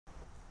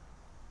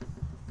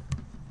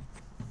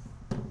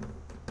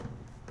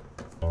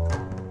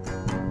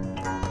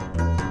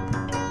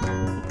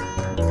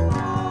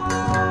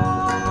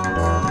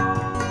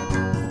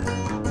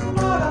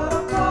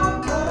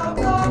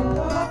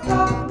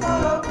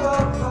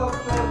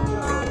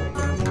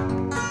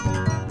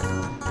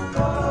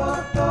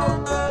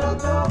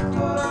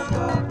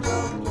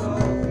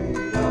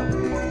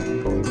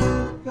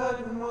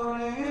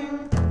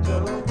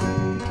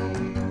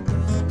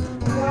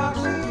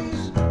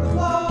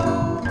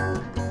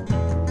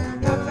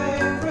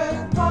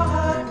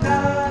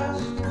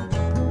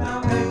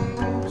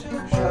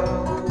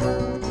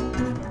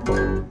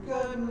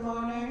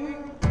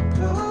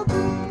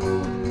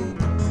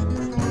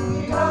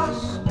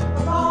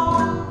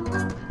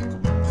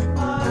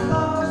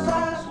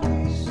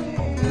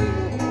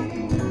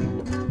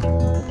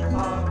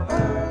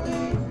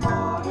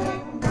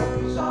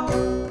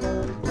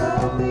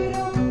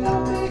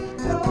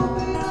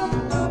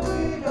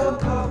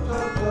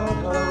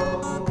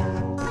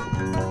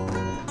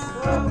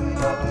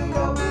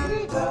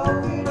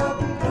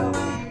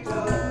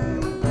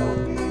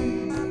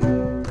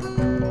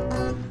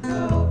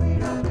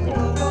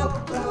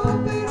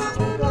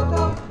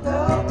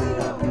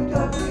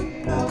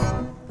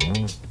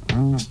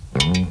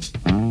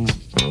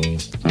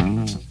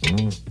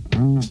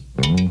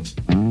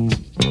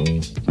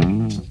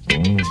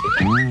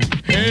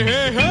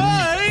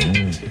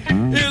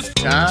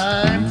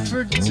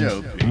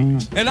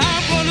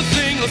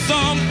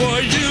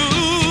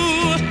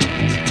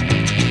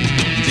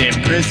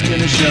Chris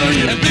gonna show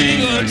you a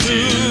thing or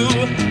two.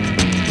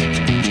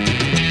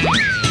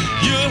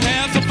 You'll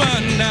have some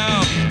fun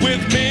now with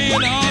me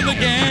and all the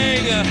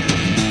gang,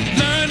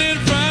 learning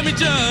from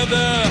each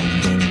other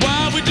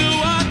while we do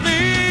our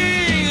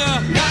thing. Na,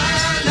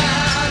 na,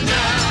 na,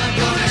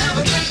 gonna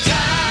have a good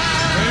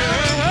time.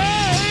 Hey,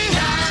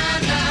 Na,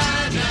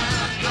 na, na,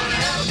 gonna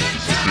have a good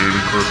time. Dave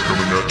and Chris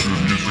coming at you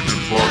with music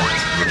and fun.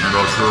 And if you're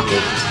not careful,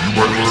 you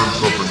might learn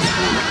something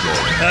before it's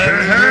done.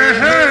 Hey, hey,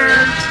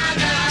 hey!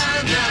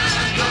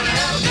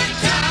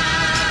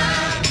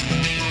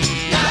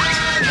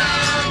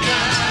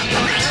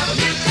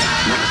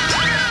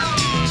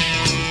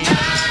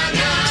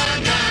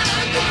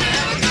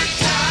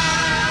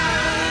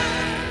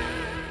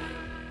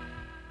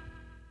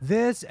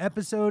 This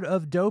episode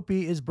of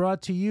Dopey is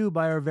brought to you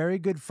by our very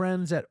good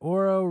friends at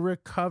Oro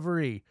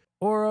Recovery.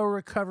 Oro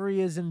Recovery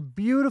is in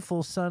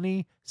beautiful,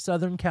 sunny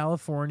Southern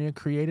California,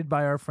 created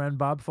by our friend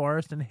Bob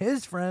Forrest and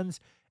his friends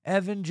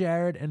Evan,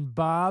 Jared, and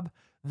Bob.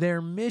 Their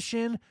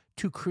mission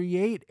to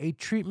create a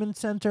treatment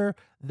center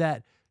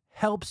that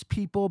helps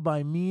people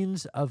by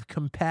means of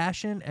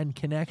compassion and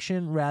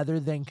connection rather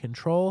than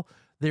control.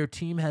 Their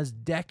team has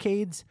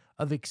decades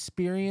of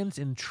experience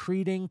in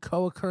treating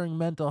co-occurring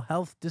mental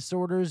health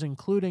disorders,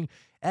 including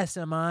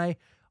SMI.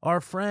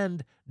 Our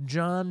friend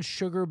John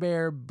Sugar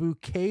Bear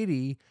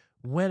Bucati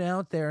went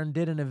out there and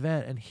did an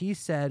event, and he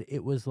said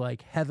it was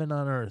like heaven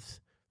on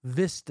earth.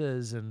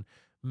 Vistas and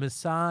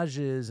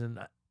massages, and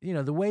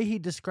the way he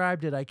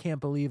described it, I can't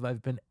believe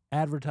I've been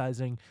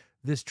advertising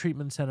this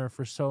treatment center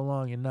for so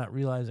long and not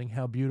realizing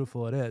how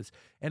beautiful it is.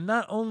 And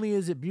not only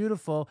is it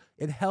beautiful,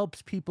 it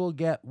helps people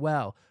get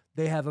well.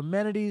 They have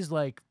amenities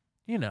like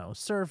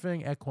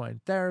surfing, equine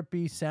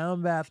therapy,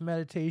 sound bath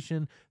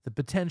meditation, the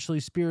potentially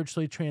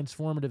spiritually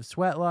transformative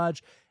sweat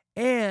lodge,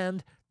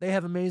 and they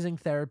have amazing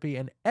therapy,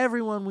 and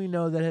everyone we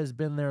know that has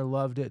been there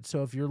loved it.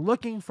 So if you're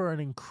looking for an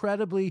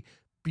incredibly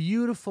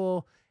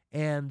beautiful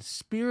and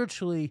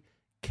spiritually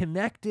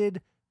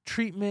connected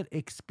treatment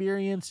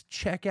experience,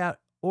 check out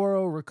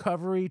Oro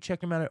Recovery.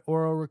 Check them out at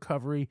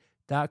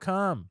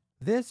ororecovery.com.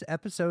 This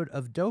episode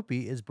of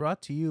Dopey is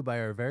brought to you by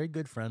our very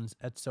good friends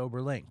at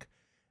SoberLink.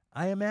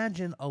 I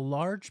imagine a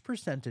large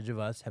percentage of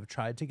us have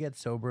tried to get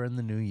sober in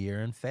the new year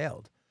and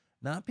failed.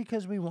 Not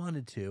because we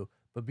wanted to,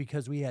 but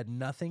because we had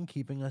nothing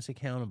keeping us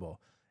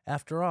accountable.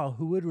 After all,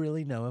 who would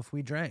really know if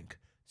we drank?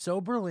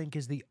 SoberLink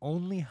is the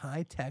only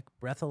high-tech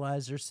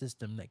breathalyzer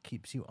system that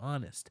keeps you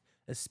honest,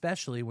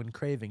 especially when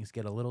cravings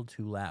get a little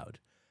too loud.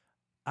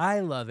 I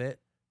love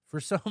it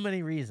for so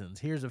many reasons.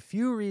 Here's a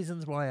few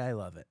reasons why I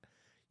love it.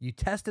 You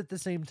test at the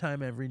same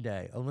time every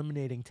day,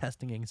 eliminating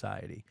testing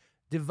anxiety.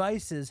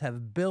 Devices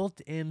have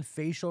built-in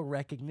facial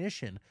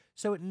recognition,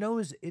 so it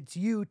knows it's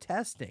you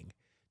testing.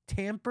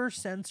 Tamper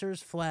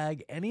sensors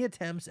flag any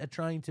attempts at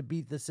trying to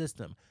beat the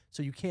system,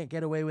 so you can't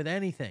get away with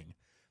anything.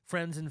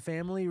 Friends and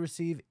family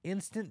receive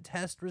instant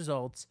test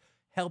results,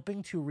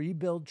 helping to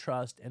rebuild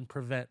trust and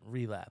prevent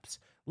relapse.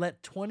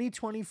 Let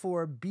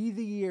 2024 be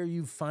the year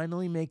you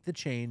finally make the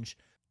change.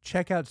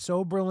 Check out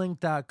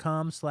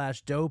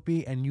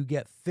soberlink.com/dopey and you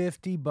get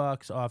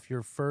 $50 off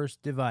your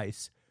first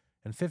device.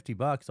 And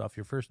 $50 off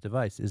your first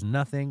device is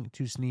nothing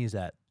to sneeze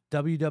at.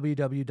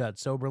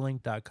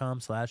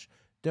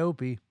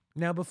 www.soberlink.com/dopey.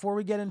 Now, before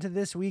we get into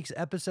this week's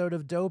episode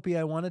of Dopey,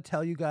 I want to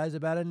tell you guys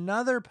about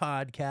another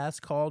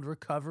podcast called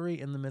Recovery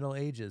in the Middle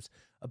Ages,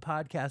 a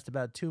podcast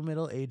about two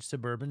middle-aged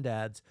suburban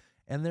dads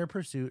and their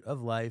pursuit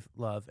of life,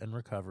 love, and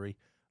recovery.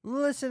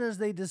 Listen as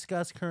they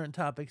discuss current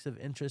topics of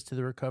interest to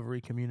the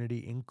recovery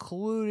community,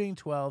 including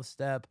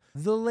 12-step,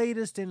 the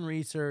latest in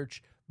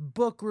research,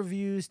 book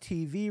reviews,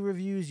 TV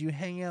reviews. You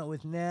hang out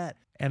with Nat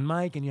and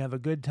Mike and you have a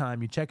good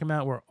time. You check them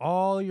out where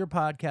all your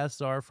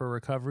podcasts are for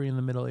Recovery in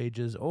the Middle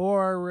Ages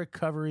or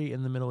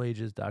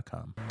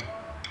recoveryinthemiddleages.com.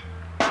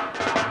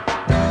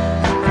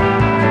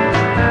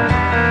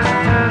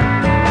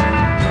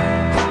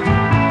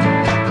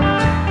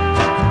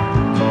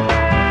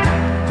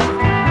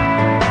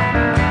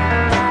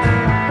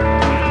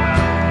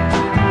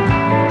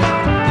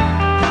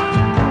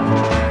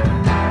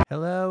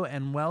 Hello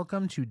and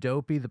welcome to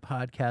Dopey, the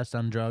podcast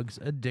on drugs,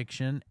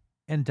 addiction,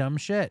 and dumb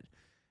shit.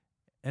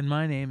 And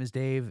my name is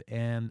Dave,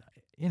 and,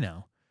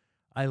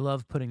 I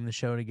love putting the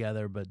show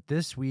together, but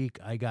this week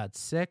I got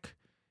sick,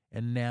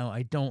 and now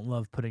I don't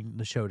love putting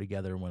the show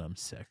together when I'm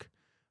sick.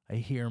 I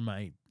hear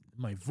my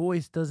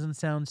voice doesn't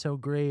sound so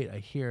great.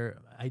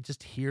 I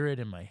just hear it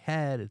in my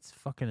head. It's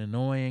fucking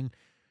annoying.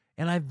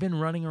 And I've been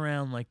running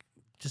around like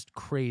just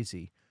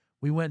crazy.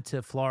 We went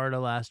to Florida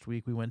last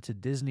week. We went to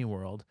Disney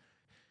World.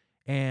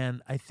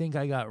 And I think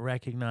I got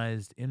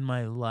recognized in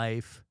my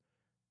life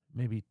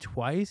maybe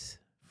twice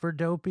for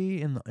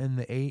Dopey in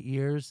the 8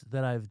 years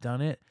that I've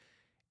done it.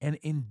 And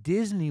in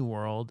Disney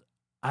World,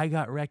 I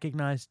got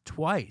recognized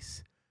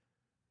twice.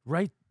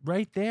 Right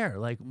there.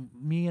 Like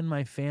me and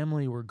my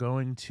family were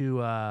going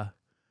to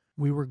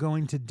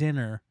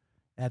dinner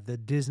at the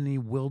Disney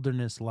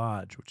Wilderness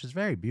Lodge, which is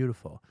very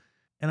beautiful.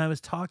 And I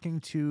was talking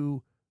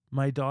to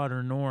my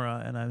daughter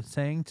Nora, and I was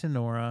saying to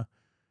Nora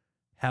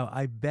how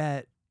I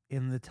bet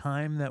in the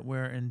time that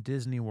we're in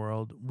Disney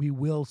World, we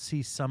will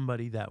see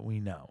somebody that we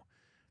know,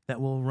 that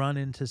will run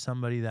into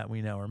somebody that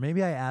we know. Or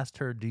maybe I asked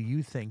her, do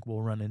you think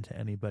we'll run into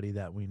anybody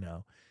that we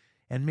know?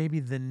 And maybe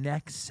the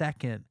next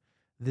second,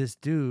 this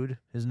dude,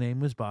 his name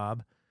was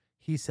Bob,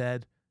 he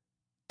said,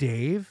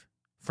 Dave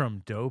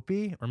from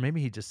Dopey? Or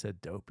maybe he just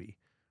said Dopey.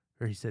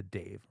 Or he said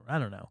Dave. I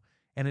don't know.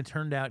 And it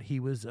turned out he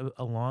was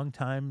a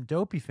longtime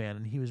Dopey fan,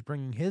 and he was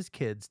bringing his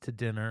kids to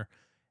dinner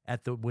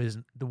at the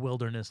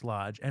Wilderness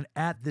Lodge. And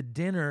at the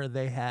dinner,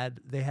 they had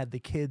the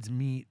kids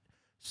meet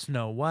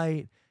Snow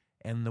White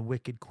and the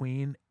Wicked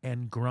Queen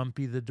and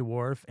Grumpy the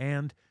Dwarf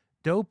and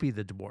Dopey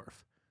the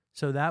Dwarf.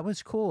 So that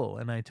was cool.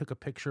 And I took a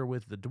picture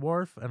with the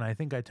dwarf, and I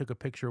think I took a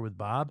picture with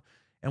Bob,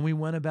 and we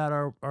went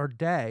about our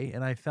day,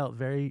 and I felt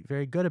very,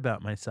 very good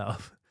about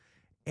myself.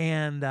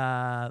 And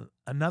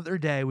another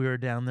day we were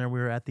down there, we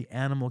were at the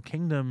Animal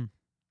Kingdom,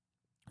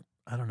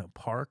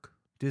 park,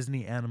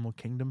 Disney Animal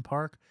Kingdom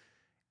Park.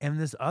 And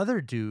this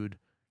other dude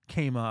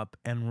came up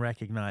and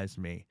recognized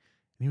me.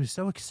 And he was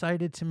so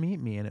excited to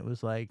meet me. And it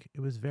was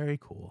very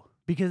cool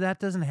because that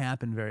doesn't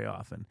happen very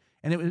often.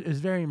 And it was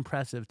very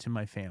impressive to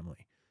my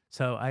family.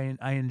 So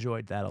I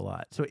enjoyed that a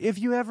lot. So if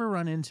you ever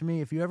run into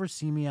me, if you ever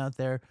see me out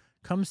there,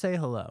 come say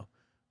hello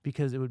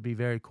because it would be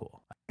very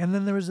cool. And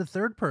then there was a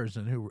third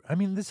person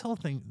this whole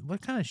thing,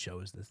 what kind of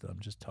show is this that I'm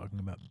just talking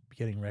about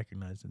getting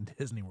recognized in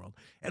Disney World?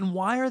 And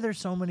why are there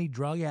so many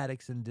drug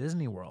addicts in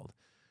Disney World?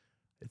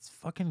 It's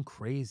fucking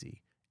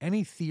crazy.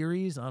 Any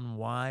theories on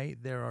why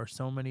there are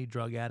so many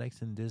drug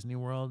addicts in Disney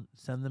World,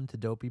 send them to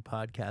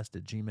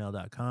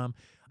dopeypodcast@gmail.com.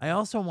 I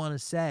also want to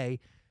say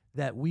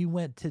that we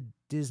went to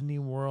Disney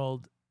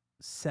World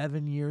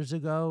 7 years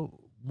ago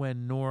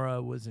when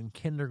Nora was in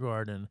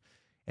kindergarten,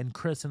 and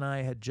Chris and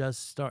I had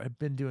just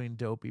been doing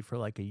Dopey for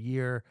like a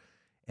year,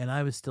 and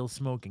I was still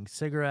smoking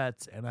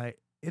cigarettes, and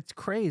it's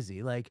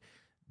crazy. Like,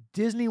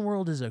 Disney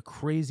World is a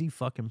crazy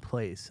fucking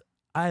place.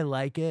 I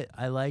like it.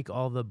 I like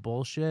all the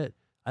bullshit.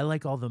 I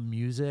like all the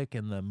music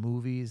and the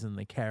movies and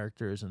the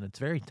characters, and it's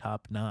very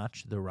top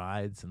notch, the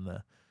rides and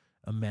the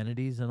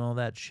amenities and all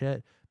that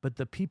shit. But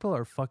the people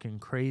are fucking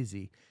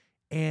crazy.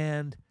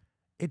 And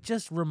it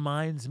just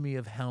reminds me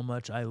of how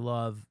much I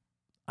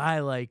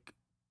like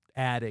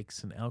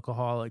addicts and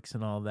alcoholics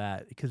and all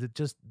that, because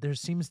there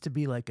seems to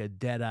be like a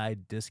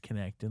dead-eyed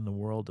disconnect in the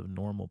world of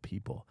normal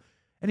people.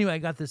 Anyway, I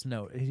got this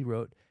note. He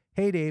wrote,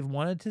 "Hey Dave,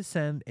 wanted to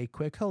send a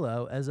quick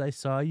hello as I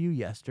saw you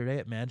yesterday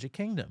at Magic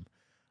Kingdom.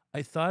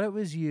 I thought it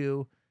was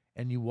you,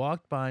 and you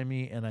walked by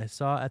me, and I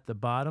saw at the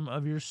bottom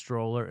of your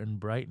stroller in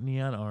bright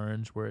neon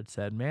orange where it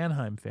said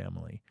Mannheim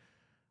family,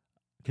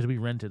 because we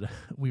rented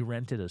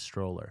a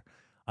stroller.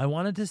 I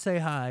wanted to say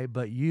hi,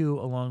 but you,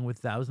 along with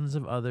thousands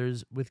of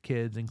others with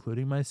kids,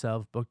 including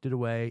myself, booked it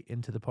away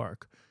into the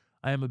park.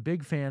 I am a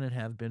big fan and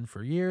have been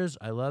for years.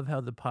 I love how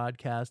the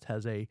podcast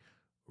has a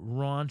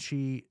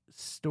raunchy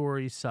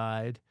story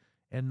side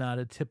and not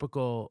a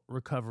typical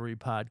recovery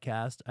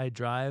podcast. I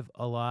drive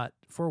a lot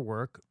for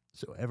work,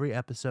 so every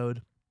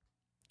episode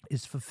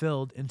is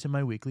fulfilled into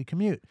my weekly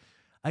commute.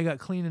 I got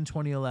clean in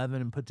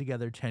 2011 and put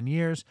together 10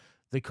 years.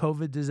 The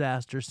COVID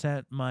disaster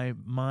sent my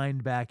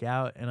mind back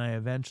out, and I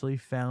eventually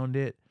found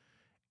it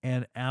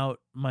and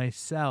out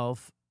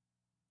myself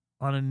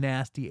on a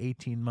nasty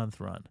 18-month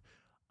run.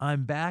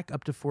 I'm back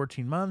up to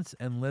 14 months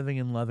and living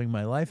and loving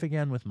my life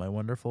again with my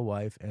wonderful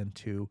wife and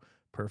 2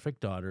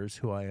 perfect daughters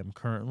who I am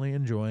currently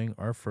enjoying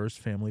our first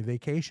family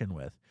vacation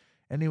with.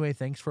 Anyway,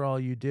 thanks for all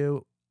you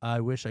do.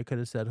 I wish I could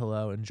have said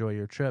hello. Enjoy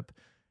your trip,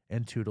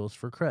 and toodles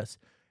for Chris."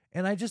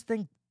 And I just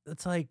think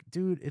it's like,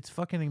 dude, it's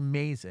fucking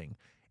amazing.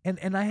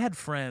 And I had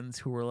friends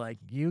who were like,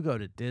 you go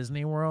to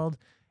Disney World,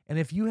 and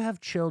if you have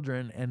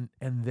children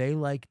and they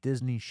like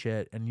Disney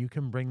shit and you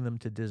can bring them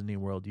to Disney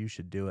World, you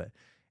should do it.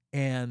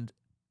 And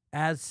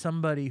as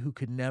somebody who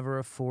could never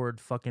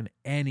afford fucking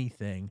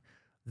anything,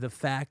 the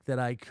fact that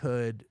I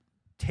could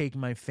take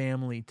my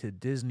family to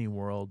Disney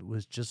World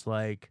was just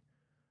like,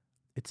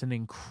 it's an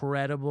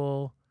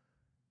incredible,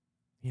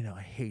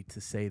 I hate to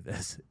say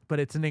this, but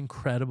it's an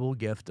incredible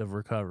gift of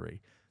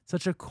recovery.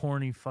 Such a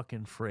corny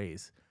fucking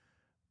phrase.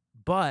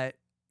 But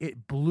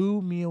it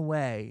blew me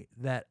away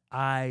that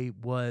I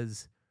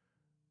was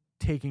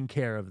taking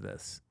care of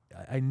this.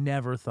 I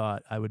never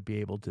thought I would be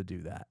able to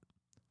do that.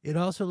 It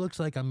also looks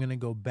like I'm going to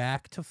go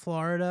back to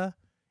Florida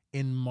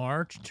in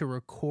March to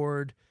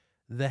record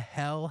the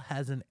Hell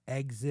Has an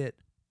Exit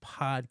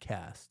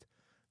podcast.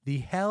 The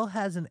Hell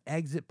Has an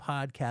Exit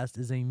podcast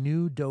is a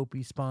new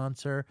Dopey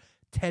sponsor.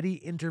 Teddy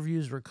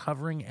interviews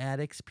recovering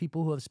addicts,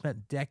 people who have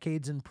spent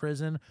decades in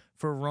prison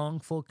for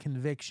wrongful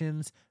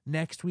convictions.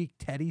 Next week,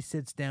 Teddy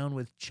sits down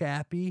with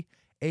Chappie,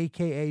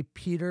 a.k.a.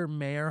 Peter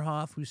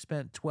Meyerhoff, who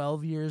spent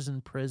 12 years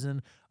in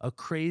prison, a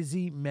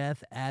crazy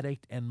meth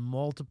addict, and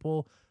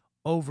multiple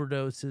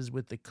overdoses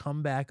with the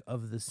comeback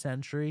of the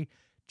century.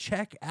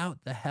 Check out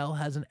the Hell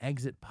Has an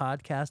Exit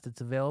podcast.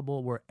 It's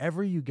available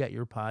wherever you get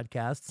your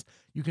podcasts.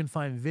 You can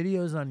find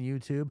videos on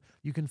YouTube.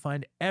 You can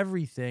find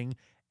everything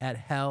at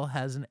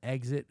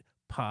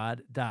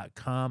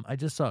hellhasanexitpod.com. I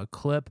just saw a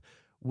clip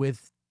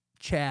with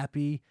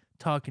Chappie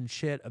talking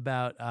shit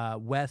about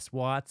Wes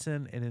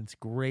Watson, and it's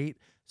great.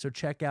 So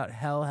check out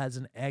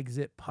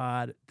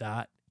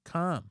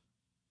hellhasanexitpod.com.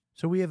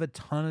 So we have a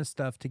ton of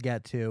stuff to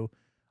get to.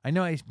 I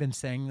know I've been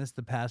saying this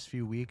the past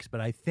few weeks,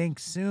 but I think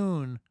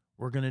soon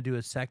we're going to do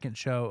a second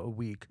show a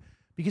week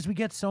because we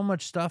get so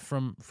much stuff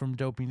from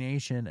Dopey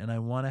Nation, and I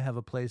want to have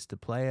a place to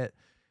play it.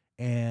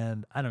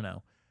 And I don't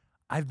know.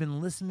 I've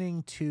been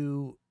listening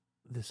to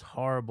this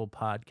horrible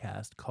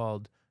podcast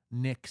called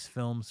Nick's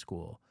Film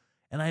School,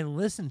 and I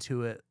listen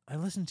to it. I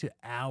listen to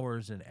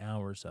hours and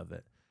hours of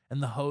it,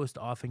 and the host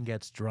often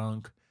gets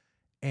drunk,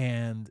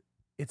 and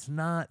it's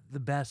not the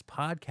best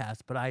podcast,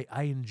 but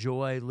I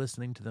enjoy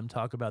listening to them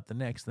talk about the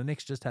Knicks. The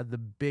Knicks just had the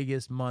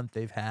biggest month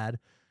they've had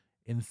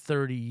in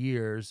 30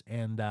 years,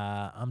 and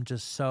I'm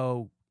just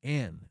so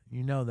in.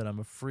 You know that I'm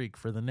a freak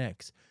for the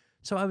Knicks.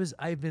 So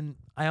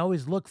I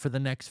always look for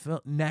the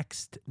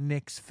next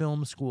Knicks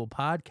Film School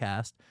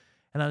podcast,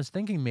 and I was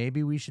thinking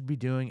maybe we should be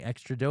doing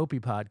extra dopey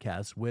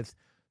podcasts with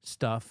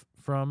stuff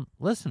from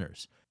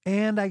listeners.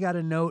 And I got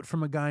a note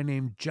from a guy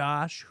named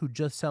Josh who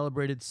just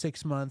celebrated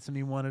 6 months, and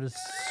he wanted to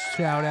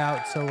shout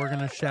out, so we're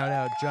going to shout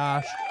out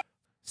Josh.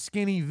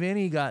 Skinny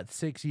Vinny got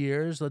 6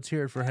 years. Let's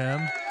hear it for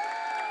him.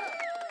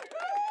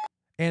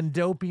 And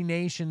Dopey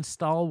Nation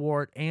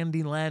stalwart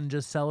Andy Len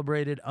just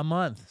celebrated a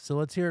month. So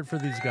let's hear it for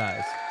these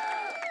guys.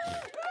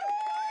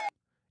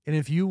 And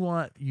if you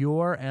want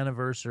your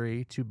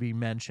anniversary to be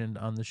mentioned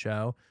on the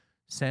show,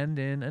 send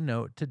in a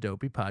note to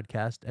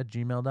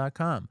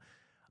dopeypodcast@gmail.com.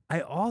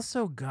 I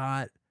also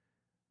got,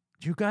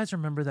 do you guys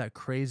remember that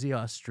crazy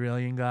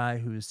Australian guy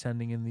who was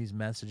sending in these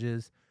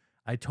messages?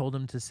 I told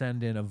him to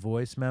send in a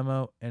voice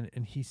memo, and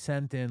he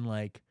sent in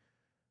like,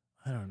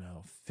 I don't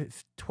know,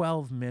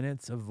 12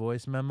 minutes of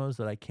voice memos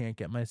that I can't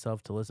get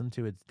myself to listen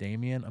to. It's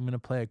Damien. I'm going to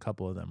play a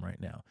couple of them right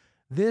now.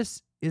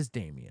 This is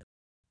Damien.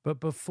 But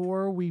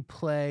before we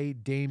play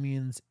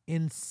Damien's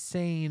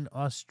insane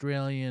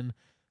Australian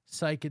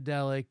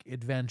psychedelic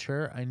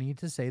adventure, I need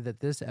to say that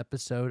this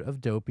episode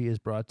of Dopey is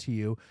brought to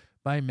you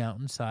by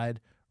Mountainside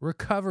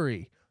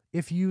Recovery.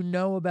 If you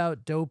know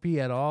about Dopey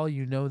at all,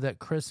 you know that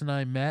Chris and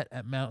I met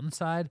at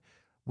Mountainside.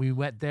 We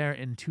went there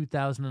in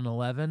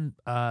 2011,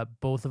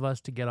 both of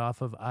us to get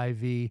off of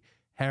IV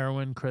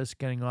heroin, Chris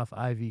getting off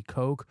IV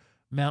coke.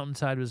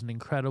 Mountainside was an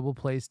incredible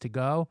place to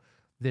go.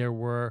 There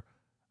were,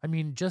 I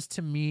mean, just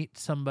to meet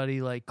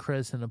somebody like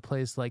Chris in a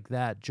place like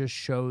that just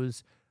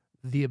shows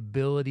the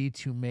ability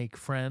to make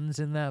friends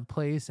in that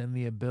place and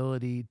the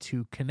ability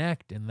to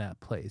connect in that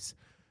place.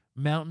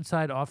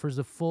 Mountainside offers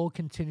a full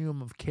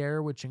continuum of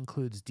care, which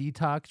includes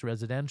detox,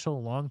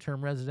 residential,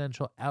 long-term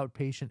residential,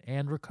 outpatient,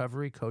 and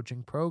recovery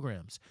coaching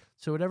programs.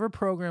 So whatever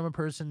program a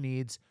person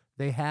needs,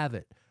 they have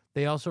it.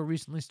 They also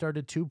recently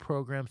started 2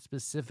 programs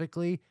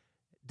specifically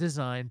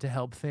designed to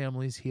help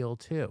families heal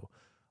too.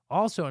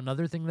 Also,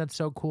 another thing that's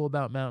so cool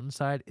about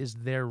Mountainside is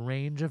their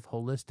range of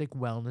holistic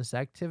wellness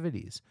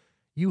activities.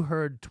 You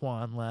heard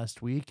Tuan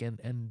last week,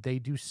 and they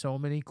do so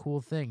many cool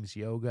things.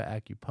 Yoga,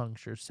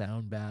 acupuncture,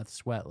 sound bath,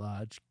 sweat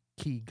lodge,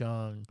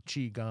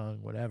 qigong,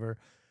 whatever.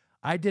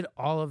 I did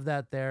all of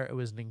that there. It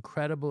was an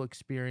incredible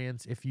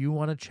experience. If you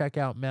want to check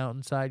out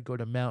Mountainside, go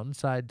to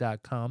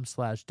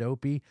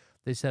mountainside.com/dopey.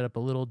 They set up a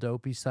little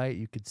Dopey site.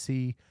 You could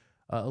see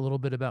a little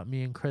bit about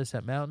me and Chris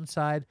at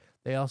Mountainside.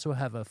 They also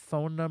have a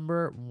phone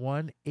number,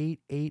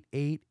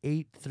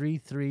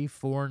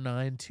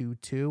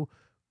 1-888-833-4922.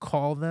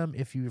 Call them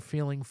if you're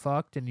feeling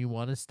fucked and you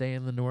want to stay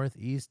in the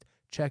Northeast.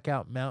 Check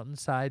out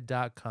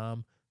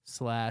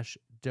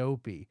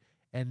mountainside.com/dopey.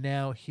 And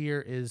now here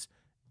is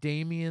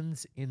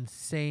Damien's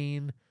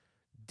insane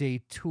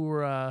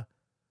Datura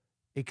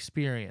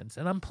experience.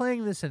 And I'm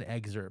playing this in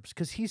excerpts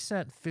because he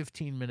sent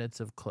 15 minutes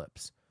of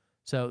clips.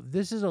 So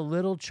this is a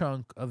little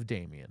chunk of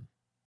Damien.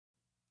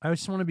 I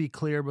just want to be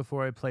clear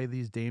before I play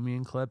these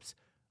Damien clips.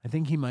 I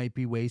think he might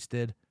be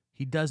wasted.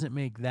 He doesn't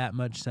make that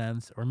much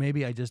sense, or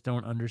maybe I just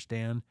don't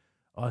understand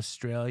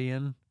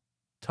Australian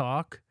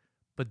talk.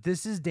 But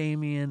this is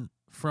Damien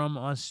from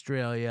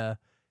Australia,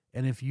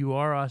 and if you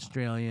are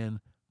Australian,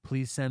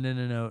 please send in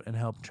a note and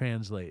help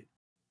translate.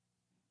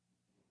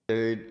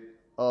 Dude,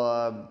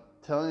 I'm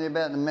telling you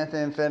about the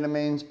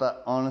methamphetamines,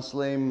 but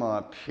honestly,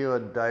 my pure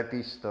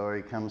dopey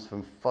story comes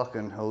from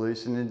fucking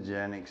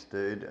hallucinogenics,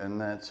 dude,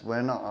 and that's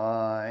when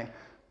I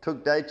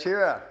took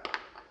Debauchery.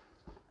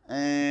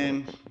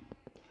 And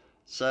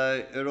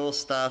so it all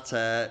starts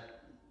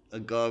at a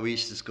guy we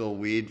used to score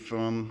weird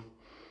from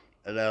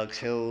at Alex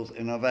Hills,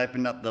 and I've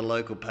opened up the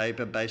local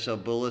paper,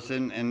 Bayside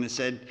Bulletin, and it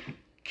said,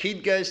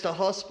 kid goes to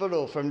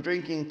hospital from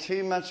drinking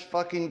too much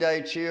fucking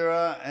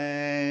Debauchery.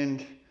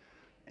 And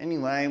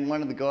anyway,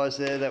 one of the guys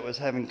there that was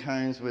having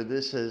cones with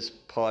us has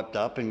piped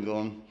up and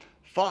gone,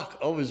 fuck,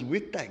 I was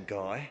with that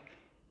guy.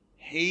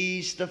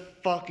 He's the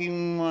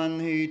fucking one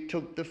who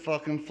took the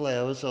fucking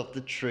flowers off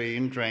the tree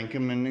and drank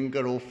them and then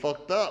got all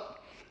fucked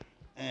up.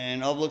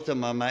 And I've looked at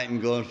my mate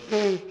and gone,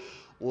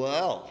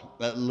 well,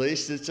 at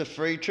least it's a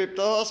free trip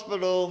to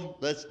hospital.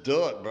 Let's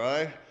do it,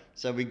 bro.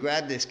 So we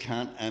grabbed this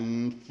cunt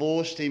and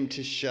forced him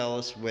to show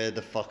us where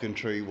the fucking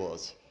tree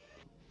was.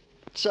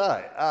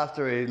 So,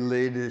 after he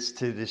led us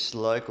to this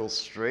local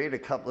street a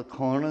couple of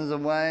corners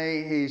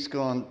away, he's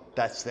gone,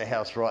 that's the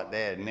house right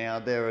there. Now,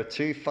 there are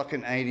two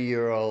fucking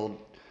 80-year-old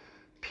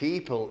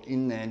people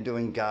in there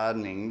doing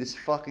gardening. This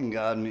fucking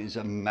garden is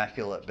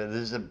immaculate, but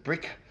there's a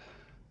brick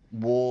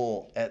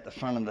wall at the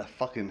front of the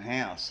fucking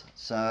house.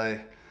 So,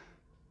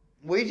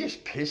 we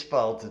just piss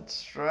bolted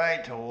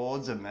straight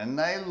towards them, and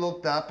they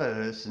looked up at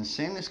us and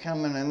seen us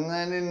coming, and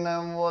they didn't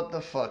know what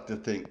the fuck to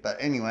think. But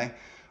anyway,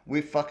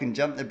 we fucking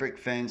jumped the brick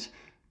fence,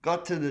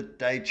 got to the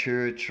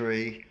Debauchery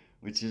tree,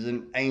 which is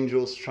an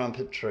angel's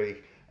trumpet tree,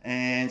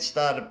 and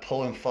started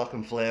pulling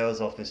fucking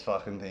flowers off this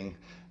fucking thing.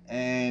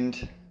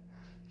 And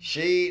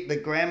the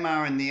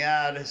grandma in the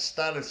yard, has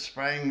started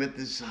spraying with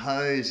this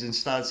hose and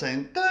started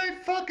saying,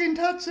 "Don't fucking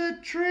touch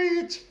that tree,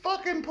 it's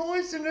fucking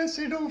poisonous,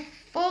 it'll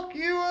fuck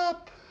you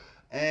up."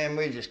 And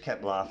we just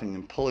kept laughing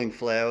and pulling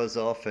flowers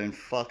off and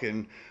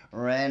fucking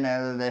ran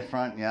out of their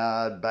front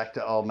yard back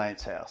to old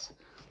mate's house.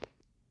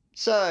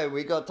 So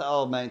we got to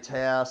old mate's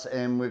house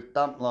and we've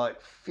dumped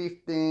like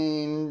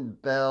 15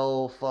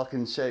 bell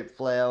fucking shaped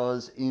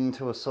flowers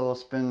into a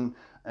saucepan,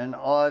 and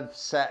I've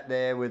sat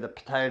there with a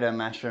potato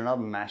masher and I've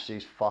mashed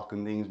these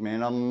fucking things,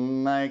 man.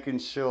 I'm making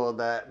sure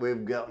that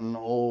we've gotten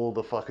all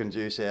the fucking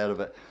juice out of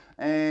it.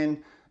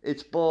 And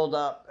it's boiled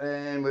up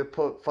and we've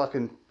put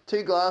fucking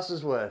 2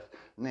 glasses worth.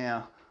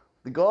 Now,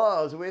 the guy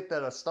I was with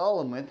that I stole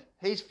them with,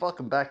 he's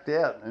fucking backed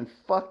out and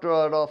fucked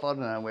right off. I don't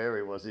know where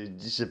he was. He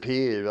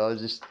disappeared. I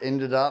just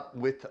ended up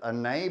with a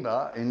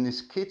neighbour in this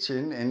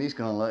kitchen and he's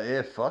gone like,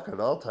 yeah, fuck it,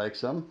 I'll take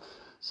some.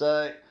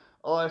 So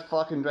I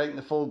fucking drank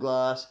the full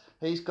glass.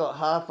 He's got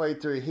halfway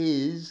through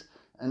his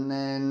and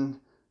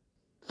then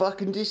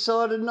fucking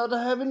decided not to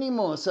have any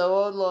more.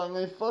 So I was like,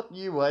 man, fuck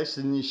you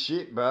wasting your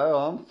shit, bro.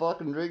 I'm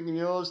fucking drinking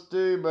yours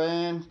too,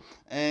 man.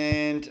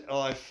 And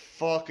I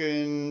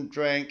fucking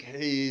drank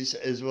his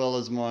as well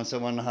as mine, so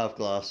 1.5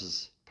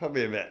 glasses.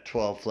 Probably about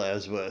 12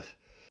 flowers worth.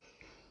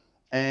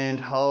 And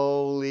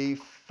holy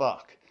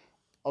fuck.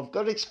 I've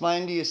got to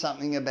explain to you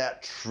something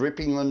about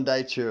tripping on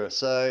datura.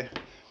 So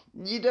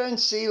you don't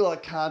see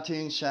like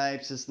cartoon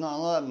shapes. It's not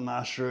like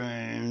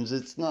mushrooms.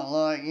 It's not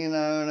like, you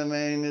know what I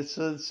mean?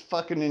 It's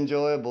fucking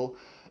enjoyable.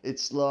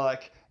 It's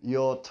like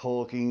you're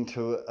talking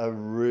to a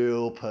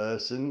real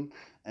person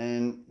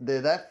and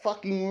they're that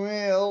fucking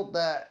real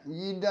that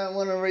you don't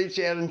want to reach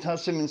out and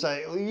touch them and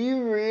say, are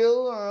you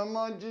real or am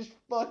I just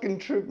fucking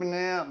tripping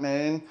out,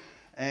 man?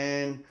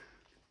 And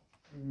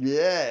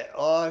yeah,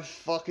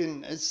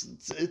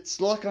 it's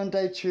like on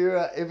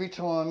datura every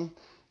time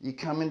you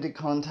come into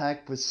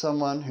contact with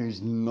someone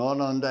who's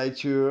not on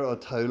datura or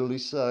totally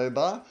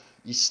sober,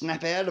 you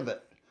snap out of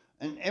it.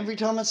 And every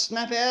time I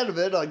snap out of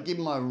it, I give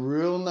my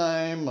real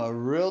name, my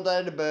real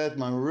date of birth,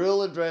 my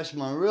real address,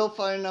 my real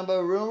phone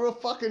number, real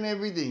fucking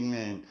everything,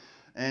 man.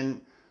 And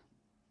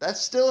that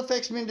still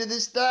affects me to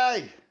this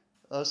day.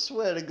 I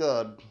swear to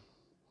God.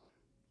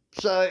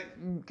 So,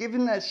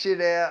 giving that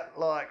shit out,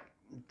 like,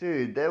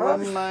 dude, there were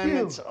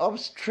moments, I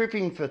was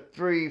tripping for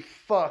 3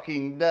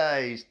 fucking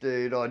days,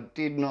 dude. I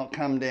did not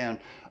come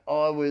down.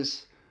 I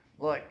was,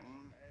 like,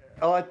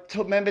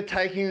 remember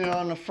taking it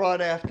on a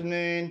Friday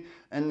afternoon,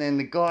 and then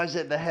the guys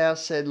at the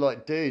house said,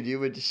 like, dude, you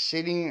were just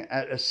sitting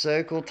at a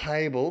circle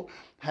table,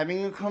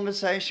 having a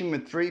conversation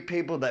with 3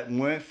 people that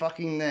weren't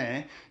fucking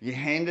there. You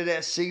handed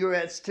out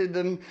cigarettes to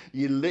them,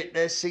 you lit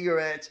their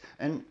cigarettes,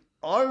 and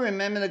I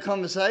remember the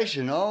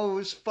conversation. I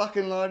was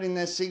fucking lighting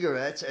their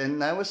cigarettes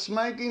and they were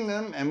smoking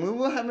them and we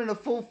were having a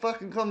full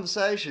fucking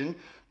conversation,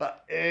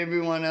 but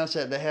everyone else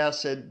at the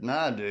house said,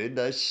 nah, dude,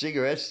 those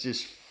cigarettes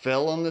just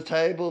fell on the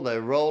table, they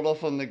rolled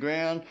off on the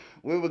ground,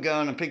 we were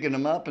going and picking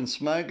them up and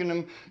smoking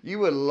them. You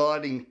were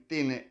lighting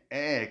thin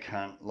air,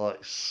 cunt.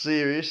 Like,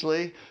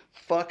 seriously,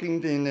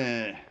 fucking thin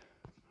air.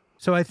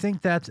 So I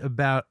think that's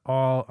about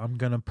all I'm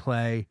going to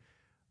play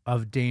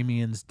of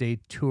Damien's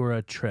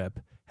Datura trip.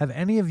 Have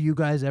any of you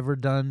guys ever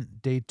done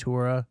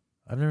Datura?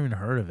 I've never even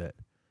heard of it.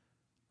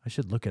 I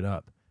should look it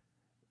up.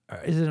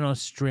 Is it an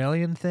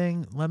Australian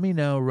thing? Let me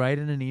know. Write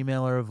in an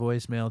email or a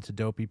voicemail to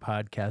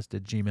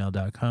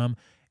dopeypodcast@gmail.com.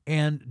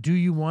 And do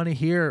you want to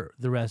hear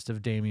the rest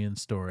of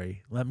Damien's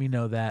story? Let me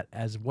know that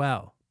as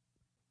well.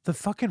 The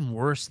fucking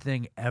worst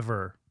thing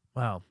ever.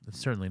 Well, it's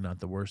certainly not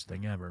the worst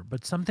thing ever,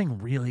 but something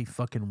really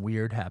fucking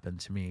weird happened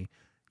to me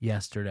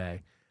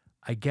yesterday.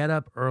 I get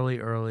up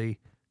early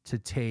to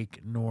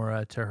take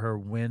Nora to her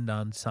wind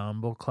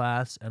ensemble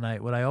class. And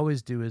what I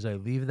always do is I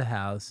leave the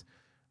house,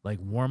 like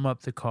warm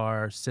up the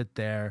car, sit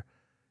there.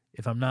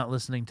 If I'm not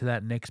listening to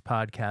that Nick's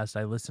podcast,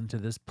 I listen to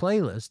this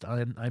playlist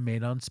I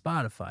made on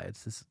Spotify.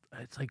 It's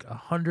like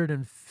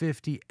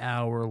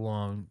 150-hour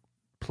long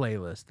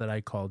playlist that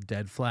I call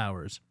Dead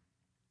Flowers.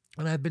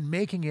 And I've been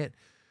making it,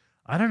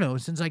 I don't know,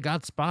 since I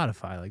got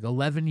Spotify, like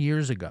 11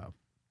 years ago.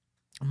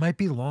 It might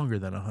be longer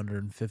than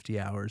 150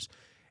 hours.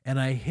 And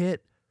I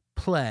hit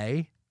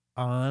play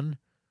on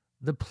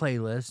the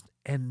playlist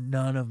and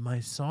none of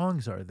my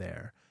songs are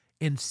there.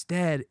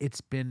 Instead,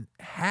 it's been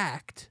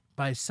hacked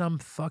by some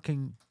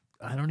fucking,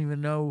 I don't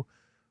even know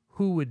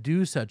who would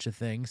do such a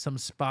thing. Some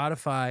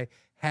Spotify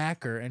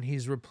hacker, and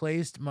he's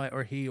replaced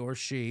he or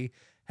she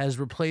has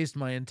replaced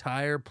my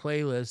entire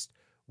playlist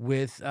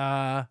with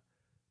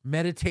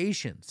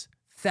meditations,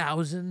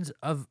 thousands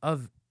of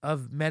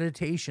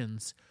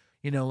meditations,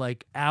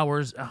 like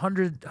hours,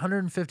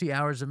 150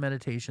 hours of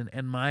meditation,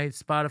 and my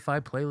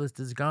Spotify playlist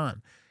is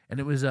gone. And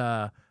it was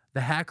the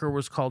hacker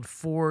was called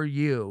For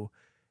You.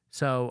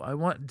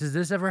 So does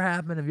this ever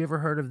happen? Have you ever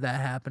heard of that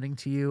happening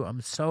to you?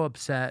 I'm so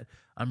upset.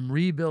 I'm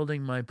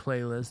rebuilding my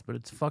playlist, but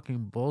it's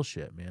fucking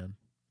bullshit, man.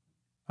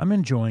 I'm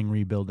enjoying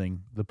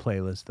rebuilding the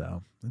playlist,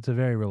 though. It's a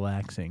very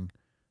relaxing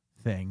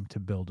thing to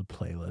build a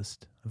playlist.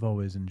 I've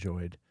always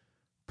enjoyed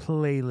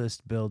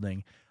playlist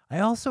building. I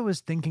also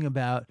was thinking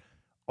about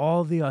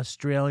all the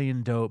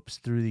Australian dopes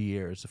through the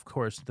years. Of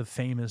course, the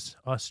famous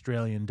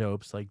Australian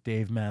dopes like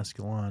Dave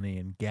Mascalani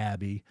and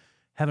Gabby.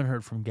 Haven't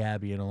heard from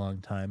Gabby in a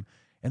long time.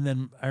 And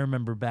then I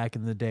remember back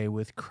in the day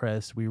with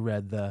Chris, we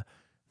read the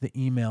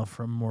email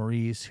from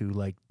Maurice who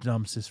like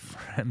dumps his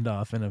friend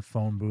off in a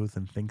phone booth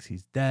and thinks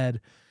he's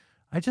dead.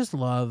 I just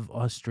love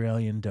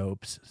Australian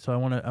dopes. So I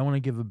want to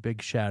give a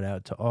big shout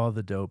out to all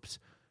the dopes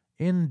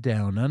in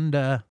Down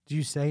Under. Do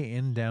you say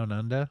in Down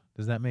Under?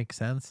 Does that make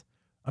sense?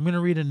 I'm going to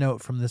read a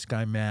note from this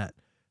guy, Matt,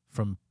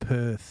 from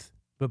Perth.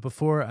 But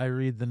before I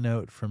read the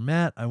note from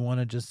Matt, I want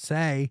to just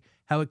say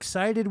how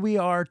excited we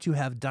are to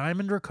have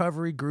Diamond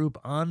Recovery Group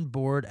on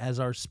board as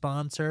our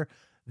sponsor.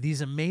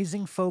 These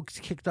amazing folks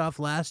kicked off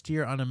last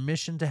year on a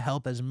mission to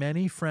help as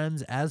many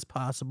friends as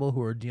possible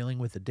who are dealing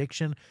with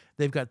addiction.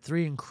 They've got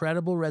 3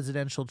 incredible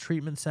residential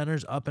treatment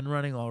centers up and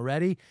running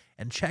already.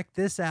 And check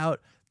this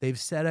out. They've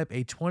set up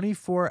a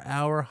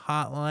 24-hour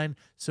hotline.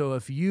 So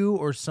if you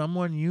or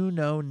someone you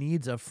know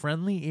needs a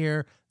friendly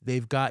ear,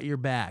 they've got your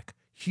back.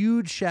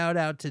 Huge shout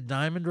out to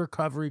Diamond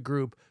Recovery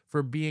Group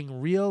for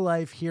being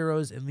real-life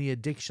heroes in the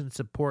addiction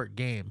support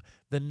game.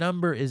 The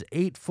number is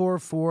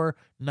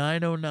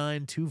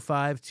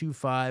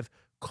 844-909-2525.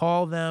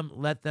 Call them,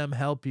 let them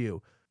help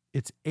you.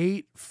 It's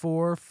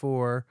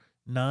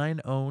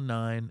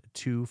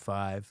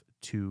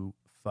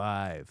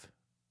 844-909-2525.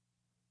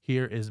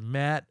 Here is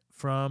Matt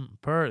from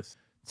Perth.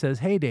 It says,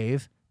 "Hey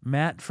Dave,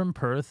 Matt from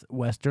Perth,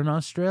 Western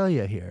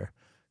Australia here.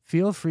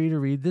 Feel free to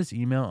read this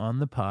email on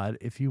the pod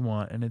if you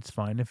want, and it's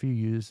fine if you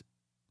use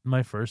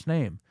my first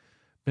name.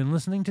 Been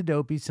listening to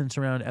Dopey since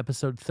around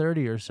episode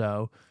 30 or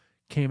so,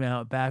 came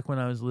out back when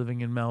I was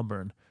living in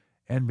Melbourne,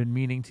 and been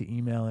meaning to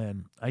email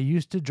in. I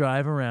used to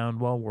drive around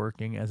while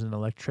working as an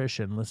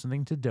electrician,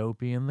 listening to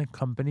Dopey in the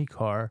company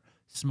car,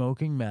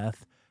 smoking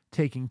meth,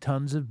 taking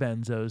tons of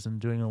benzos, and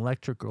doing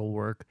electrical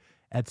work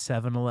at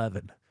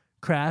 7-Eleven.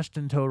 Crashed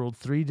and totaled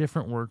 3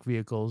 different work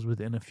vehicles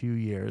within a few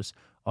years,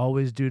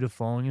 always due to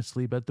falling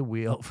asleep at the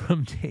wheel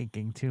from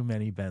taking too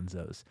many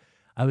benzos.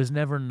 I was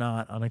never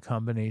not on a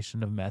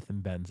combination of meth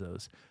and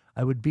benzos.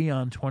 I would be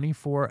on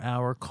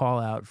 24-hour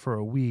call-out for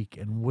a week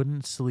and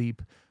wouldn't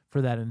sleep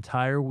for that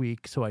entire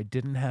week so I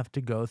didn't have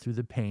to go through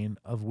the pain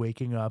of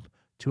waking up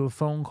to a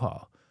phone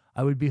call.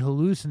 I would be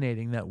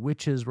hallucinating that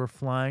witches were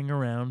flying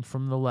around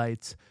from the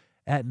lights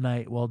at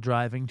night while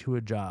driving to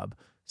a job.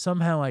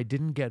 Somehow I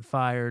didn't get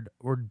fired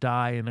or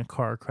die in a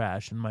car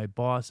crash, and my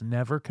boss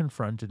never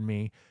confronted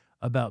me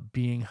about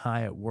being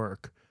high at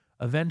work.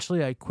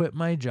 Eventually, I quit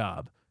my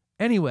job.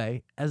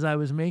 Anyway, as I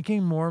was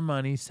making more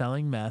money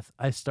selling meth,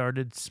 I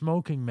started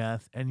smoking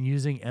meth and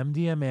using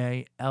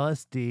MDMA,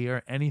 LSD,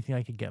 or anything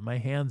I could get my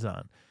hands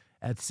on.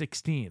 At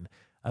 16,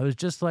 I was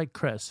just like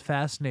Chris,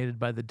 fascinated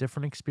by the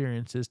different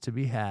experiences to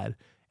be had,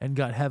 and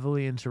got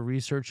heavily into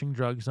researching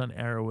drugs on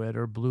Arrowhead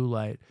or Blue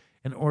Light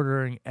and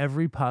ordering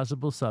every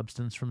possible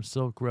substance from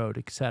Silk Road,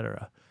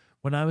 etc.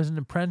 When I was an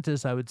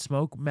apprentice, I would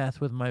smoke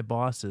meth with my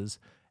bosses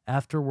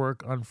after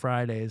work on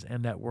Fridays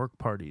and at work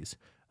parties.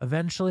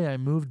 Eventually, I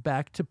moved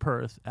back to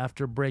Perth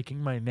after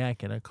breaking my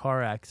neck in a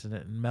car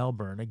accident in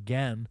Melbourne,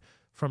 again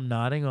from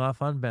nodding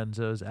off on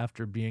benzos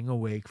after being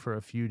awake for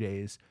a few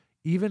days.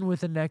 Even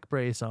with a neck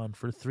brace on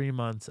for 3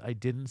 months, I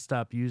didn't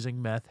stop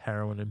using meth,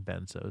 heroin, and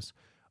benzos.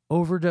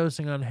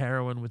 Overdosing on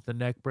heroin with the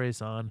neck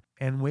brace on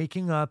and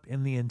waking up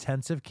in the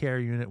intensive care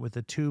unit with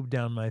a tube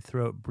down my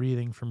throat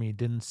breathing for me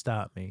didn't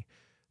stop me.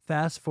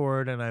 Fast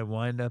forward and I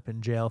wind up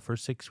in jail for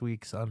 6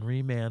 weeks on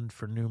remand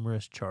for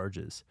numerous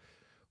charges,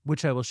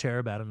 which I will share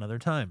about another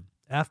time.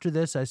 After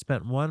this, I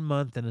spent 1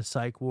 month in a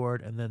psych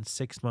ward and then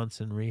 6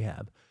 months in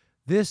rehab.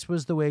 This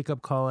was the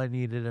wake-up call I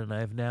needed, and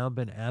I've now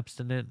been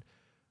abstinent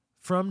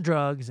from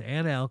drugs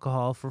and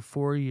alcohol for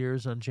 4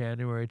 years on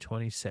January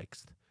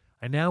 26th.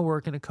 I now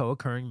work in a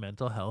co-occurring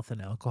mental health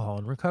and alcohol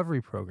and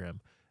recovery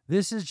program.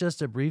 This is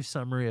just a brief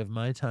summary of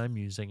my time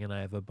using, and I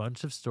have a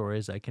bunch of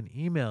stories I can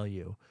email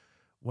you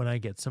when I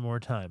get some more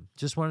time.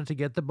 Just wanted to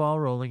get the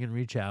ball rolling and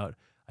reach out.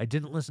 I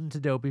didn't listen to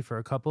Dopey for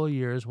a couple of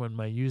years when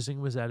my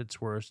using was at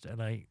its worst,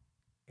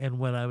 and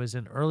when I was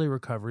in early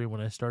recovery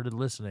when I started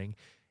listening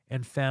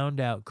and found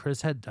out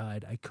Chris had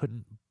died, I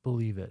couldn't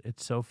believe it.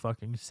 It's so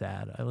fucking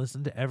sad. I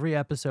listen to every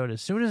episode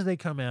as soon as they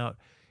come out,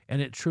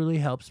 and it truly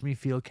helps me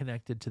feel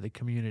connected to the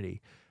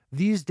community.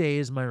 These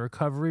days, my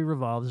recovery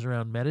revolves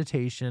around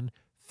meditation,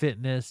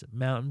 fitness,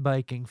 mountain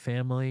biking,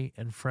 family,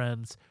 and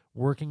friends,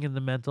 working in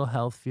the mental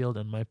health field,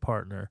 and my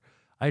partner.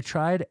 I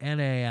tried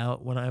NA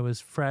out when I was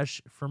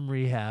fresh from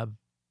rehab,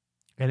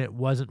 and it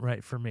wasn't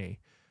right for me.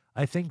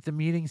 I think the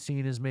meeting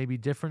scene is maybe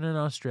different in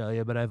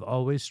Australia, but I've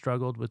always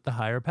struggled with the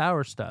higher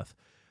power stuff.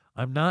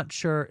 I'm not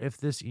sure if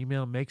this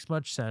email makes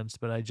much sense,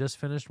 but I just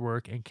finished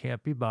work and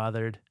can't be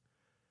bothered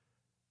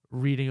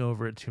reading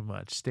over it too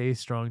much. Stay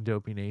strong,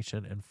 Dopey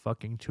Nation, and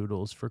fucking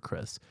toodles for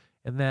Chris.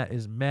 And that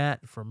is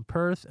Matt from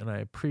Perth, and I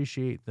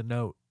appreciate the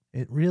note.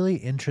 It really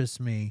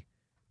interests me.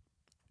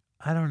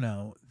 I don't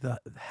know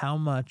how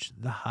much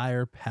the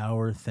higher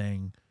power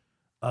thing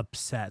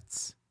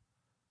upsets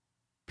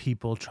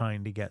people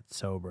trying to get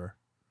sober.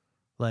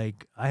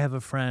 Like, I have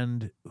a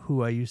friend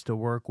who I used to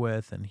work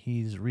with, and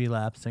he's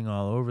relapsing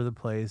all over the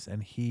place,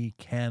 and he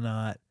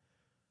cannot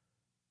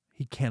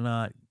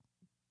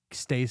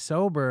stay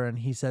sober, and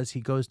he says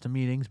he goes to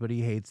meetings, but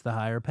he hates the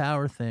higher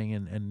power thing,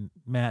 and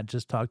Matt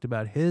just talked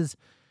about his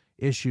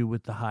issue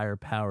with the higher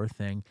power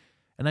thing.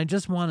 And I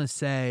just want to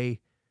say,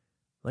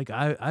 like,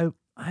 I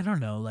don't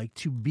know, like,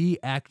 to be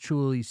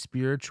actually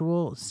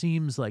spiritual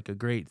seems like a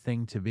great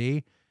thing to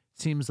be,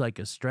 seems like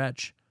a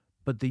stretch,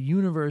 but the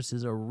universe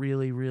is a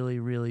really, really,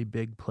 really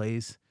big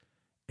place.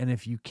 And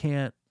if you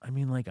can't, I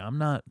mean, like, I'm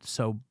not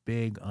so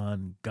big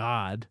on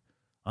God,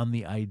 on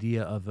the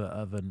idea of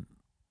an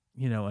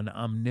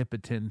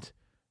omnipotent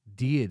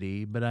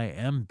deity, but I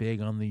am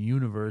big on the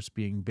universe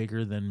being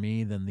bigger than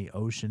me, than the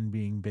ocean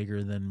being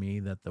bigger than me,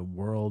 that the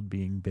world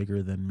being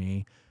bigger than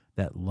me,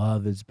 that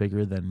love is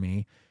bigger than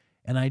me.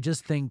 And I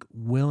just think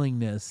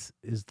willingness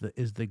is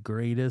the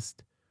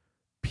greatest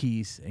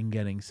piece in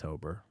getting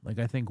sober. Like,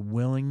 I think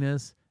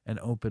willingness and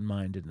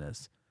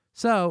open-mindedness.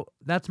 So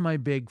that's my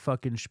big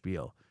fucking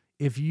spiel.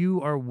 If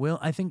you are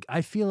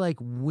I feel like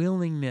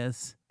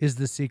willingness is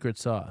the secret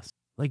sauce.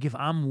 Like, if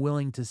I'm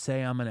willing to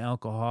say I'm an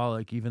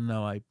alcoholic, even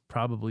though I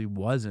probably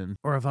wasn't,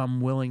 or if I'm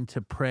willing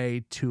to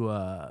pray to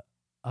a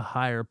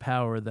higher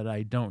power that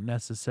I don't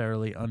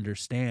necessarily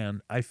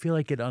understand, I feel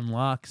like it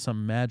unlocks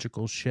some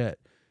magical shit,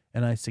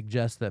 and I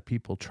suggest that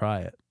people try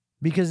it.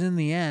 Because in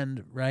the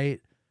end, right,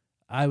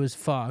 I was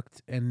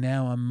fucked, and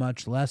now I'm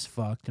much less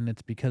fucked, and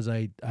it's because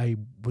I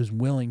was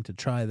willing to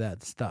try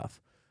that stuff.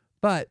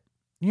 But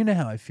you know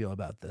how I feel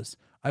about this.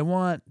 I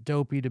want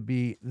Dopey to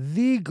be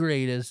the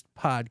greatest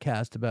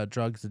podcast about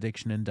drugs,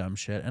 addiction, and dumb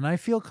shit, and I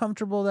feel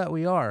comfortable that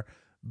we are.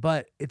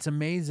 But it's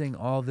amazing,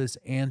 all this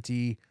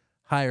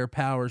anti-higher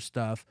power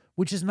stuff,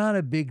 which is not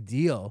a big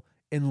deal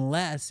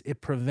unless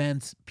it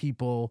prevents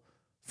people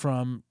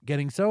from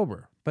getting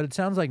sober. But it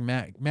sounds like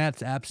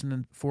Matt's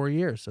abstinent 4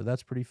 years, so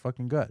that's pretty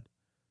fucking good.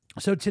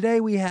 So today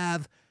we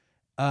have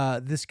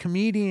this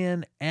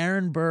comedian,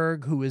 Aaron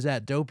Berg, who is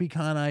at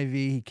DopeyCon IV.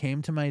 He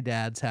came to my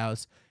dad's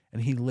house,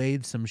 and he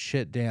laid some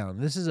shit down.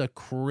 This is a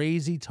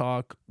crazy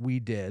talk we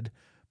did.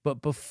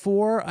 But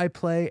before I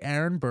play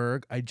Aaron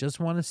Berg, I just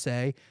want to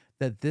say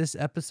that this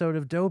episode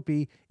of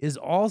Dopey is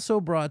also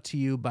brought to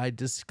you by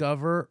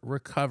Discover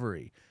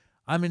Recovery.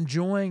 I'm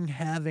enjoying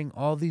having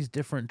all these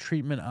different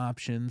treatment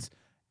options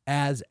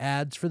as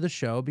ads for the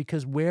show,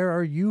 because where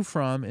are you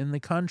from in the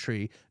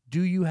country?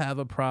 Do you have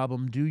a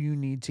problem? Do you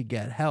need to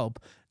get help?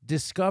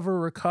 Discover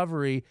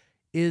Recovery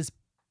is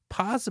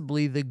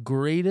possibly the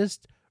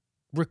greatest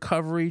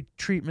recovery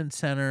treatment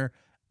center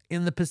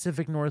in the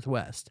Pacific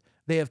Northwest.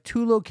 They have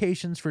 2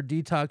 locations for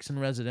detox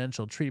and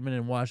residential treatment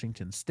in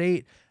Washington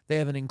State. They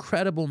have an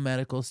incredible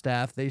medical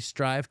staff. They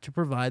strive to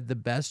provide the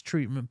best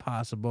treatment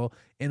possible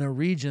in a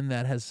region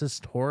that has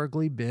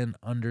historically been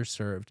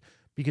underserved,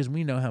 because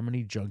we know how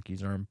many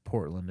junkies are in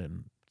Portland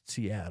and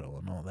Seattle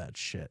and all that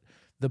shit.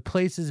 The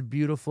place is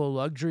beautiful,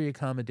 luxury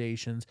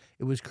accommodations.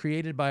 It was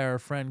created by our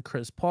friend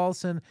Chris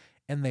Paulson,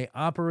 and they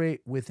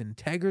operate with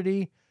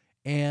integrity.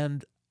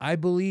 And I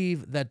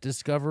believe that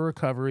Discover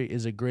Recovery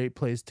is a great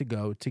place to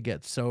go to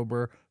get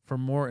sober. For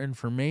more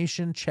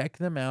information, check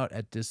them out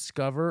at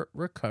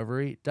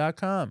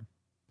discoverrecovery.com.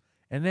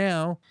 And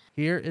now,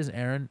 here is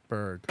Aaron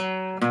Berg.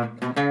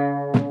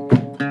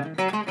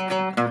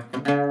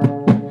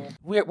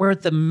 We're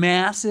at the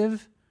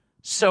massive,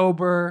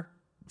 sober,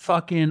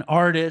 fucking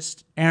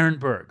artist, Aaron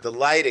Berg. The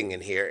lighting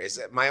in here is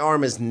that my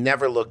arm has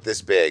never looked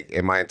this big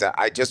in my entire.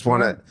 I just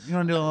want to. You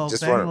want to do a little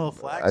thing, a little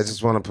flex? I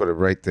just want to put it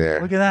right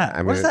there. Look at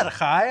that. What is that, a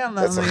high on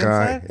the That's a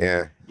high, inside?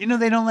 yeah. You know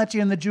they don't let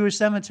you in the Jewish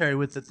cemetery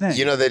with the thing.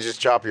 You know they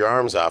just chop your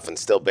arms off and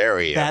still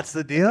bury you. That's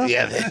the deal?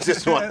 Yeah, they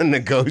just want to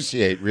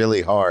negotiate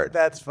really hard.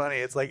 That's funny.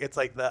 It's like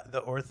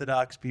the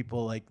Orthodox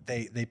people, like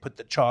they put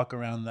the chalk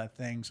around that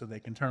thing so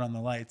they can turn on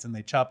the lights, and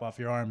they chop off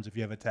your arms if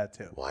you have a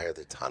tattoo. Why are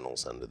there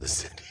tunnels under the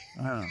city?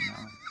 I don't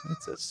know.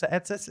 It's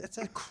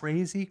a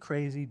crazy,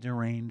 crazy,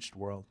 deranged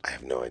world. I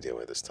have no idea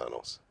why there's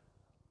tunnels.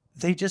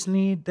 They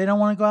don't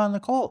want to go out in the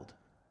cold.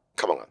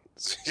 Come on.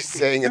 So you're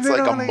saying it's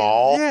like a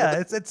mall? Yeah,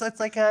 it's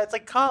like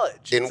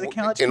college. It's a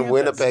college in campus.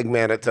 Winnipeg,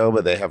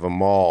 Manitoba, they have a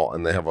mall,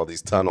 and they have all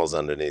these tunnels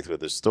underneath with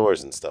their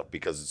stores and stuff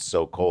because it's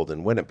so cold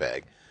in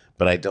Winnipeg.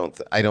 But I don't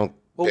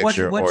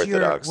picture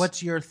Orthodox.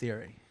 What's your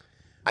theory?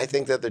 I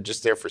think that they're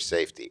just there for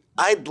safety.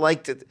 I'd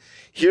like to.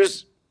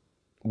 Here's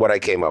what I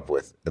came up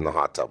with in the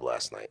hot tub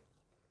last night.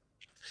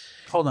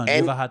 Hold on, you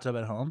And- have a hot tub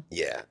at home?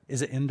 Yeah,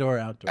 Is it indoor or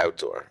outdoor?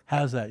 outdoor.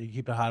 How's that? You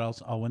keep it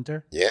hot all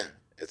winter? Yeah,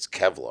 it's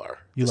Kevlar.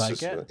 You This like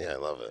is- it? Yeah, I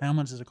love it. How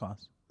much does it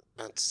cost?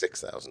 About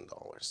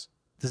 $6,000.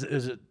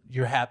 Is it?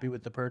 You're happy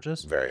with the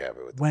purchase? Very happy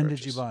with the When purchase.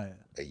 did you buy it?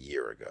 A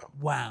year ago.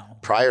 Wow.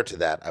 Prior to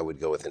that, I would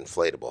go with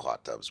inflatable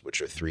hot tubs,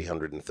 which are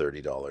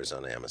 $330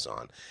 on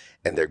Amazon.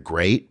 And they're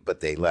great, but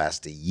they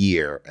last a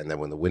year. And then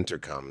when the winter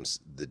comes,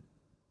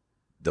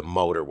 the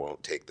motor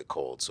won't take the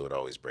cold, so it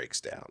always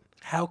breaks down.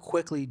 How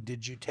quickly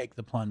did you take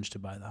the plunge to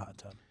buy the hot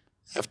tub?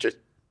 After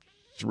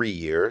 3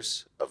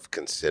 years of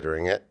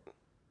considering it,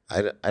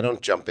 I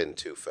don't jump in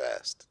too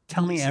fast.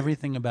 Tell me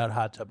everything about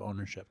hot tub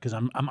ownership, because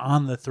I'm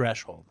on the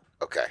threshold.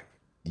 Okay.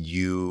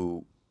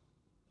 You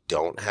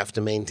don't have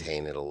to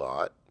maintain it a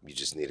lot. You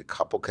just need a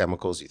couple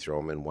chemicals. You throw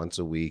them in once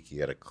a week. You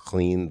got to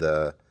clean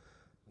the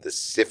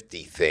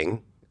sifty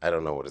thing. I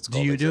don't know what it's Do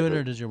called. you do it, exactly.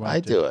 or does your wife I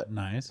do it.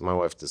 Nice. My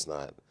wife does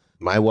not.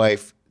 My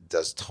wife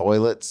does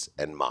toilets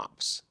and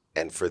mops.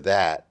 And for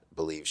that,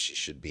 believes she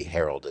should be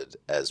heralded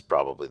as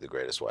probably the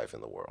greatest wife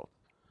in the world.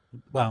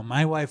 Well,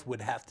 my wife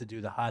would have to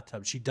do the hot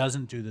tub. She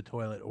doesn't do the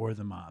toilet or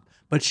the mop,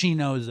 but she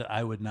knows that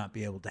I would not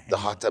be able to handle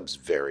The hot tub's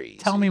very easy.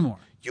 Tell me more.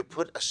 You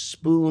put a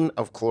spoon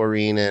of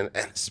chlorine in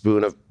and a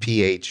spoon of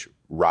pH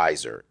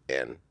riser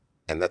in,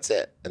 and that's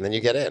it. And then you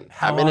get in.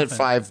 How I'm in it often?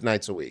 5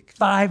 nights a week.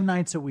 5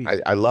 nights a week.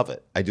 I love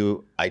it. I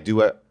do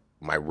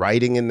my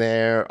writing in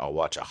there. I'll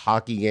watch a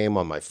hockey game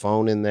on my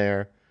phone in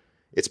there.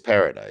 It's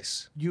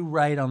paradise. You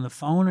write on the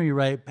phone, or you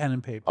write pen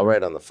and paper? I'll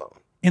write on the phone.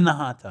 In the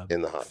hot tub.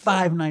 In the hot tub.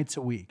 5 nights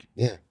a week.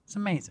 Yeah, It's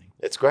amazing.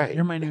 it's great.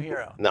 You're my new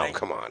hero. No, Thank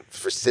come on.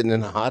 For sitting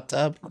in a hot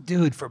tub, you.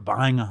 Dude, for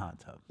buying a hot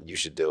tub. you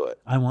should do it.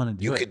 I want to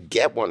do You it. could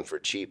get one for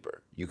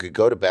cheaper. You could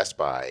go to Best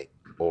Buy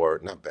or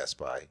not Best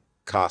Buy,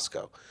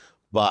 Costco.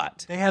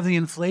 But They have the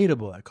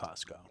inflatable at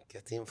Costco.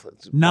 get the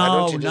inflatable. No, Why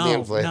don't you do the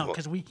no, inflatable?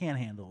 because we can't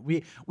handle it.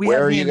 We Where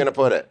have are the you going to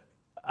put it?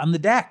 on the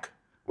deck.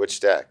 Which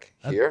deck?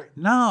 Here?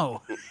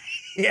 No.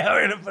 Yeah,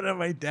 we're gonna put it on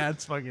my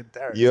dad's fucking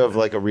terrace. You have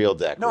like a real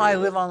deck. No, where I you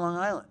live on Long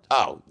Island.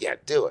 Oh, yeah,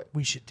 do it.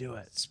 We should do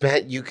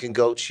it. You can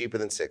go cheaper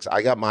than $6.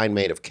 I got mine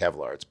made of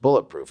Kevlar. It's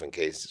bulletproof in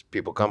case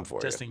people come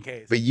for Just you. in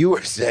case. But you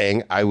were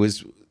saying I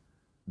was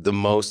the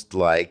most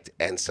liked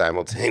and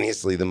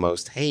simultaneously the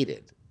most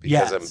hated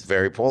because Yes. I'm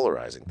very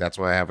polarizing. That's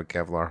why I have a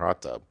Kevlar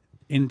hot tub.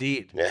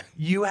 Indeed. Yeah.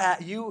 You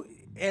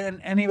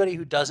and anybody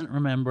who doesn't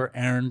remember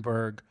Aaron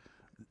Berg,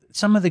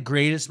 some of the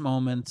greatest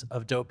moments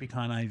of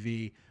DopeyCon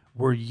IV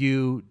were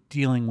you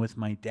dealing with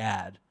my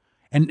dad.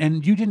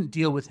 And you didn't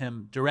deal with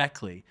him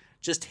directly,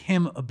 just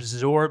him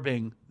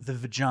absorbing the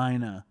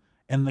vagina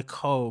and the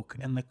coke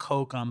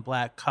on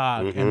black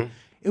cock. Mm-hmm. And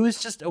it was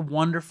just a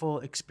wonderful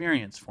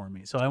experience for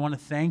me. So I want to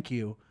thank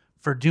you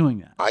for doing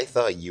that. I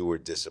thought you were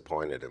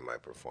disappointed in my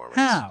performance.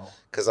 How?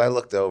 Because I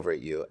looked over at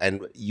you,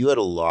 and you had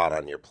a lot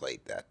on your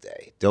plate that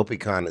day.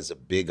 DopeyCon is a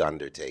big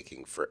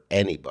undertaking for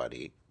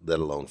anybody, let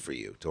alone for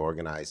you, to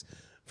organize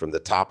from the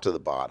top to the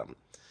bottom.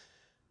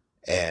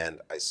 And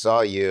I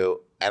saw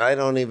you, and I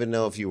don't even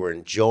know if you were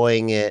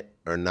enjoying it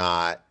or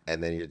not.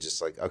 And then you're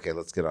just like, okay,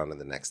 let's get on to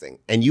the next thing.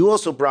 And you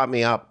also brought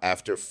me up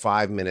after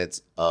 5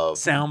 minutes of,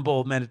 Sound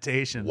bowl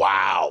meditation.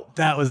 wow.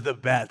 That was the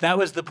best. That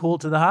was the pool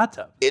to the hot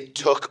tub. It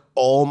took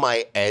all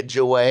my edge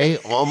away,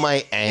 all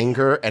my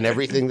anger, and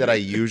everything that I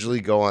usually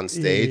go on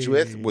stage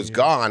with was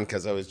gone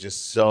because I was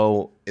just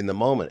so in the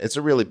moment. It's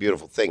a really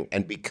beautiful thing.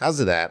 And because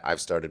of that, I've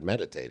started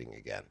meditating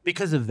again.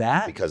 Because of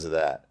that? Because of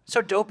that.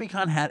 So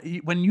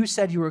DopeyCon when you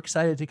said you were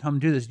excited to come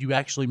do this, you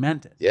actually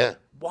meant it. Yeah.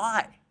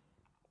 Why?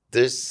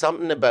 There's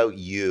something about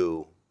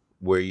you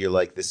where you're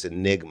like this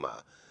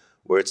enigma,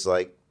 where it's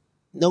like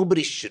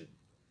nobody should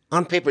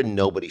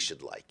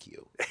like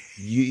you.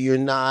 You're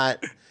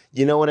not,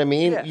 you know what I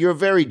mean? Yeah. You're a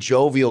very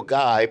jovial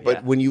guy, but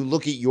Yeah. when you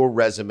look at your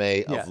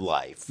resume Yeah. of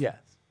life, Yes.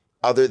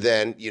 other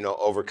than,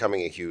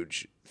 overcoming a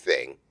huge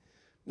thing,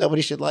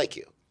 nobody should like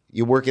you.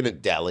 You work in a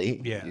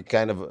deli. Yeah. You're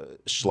kind of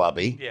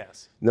schlubby.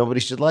 Yes. Nobody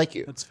should like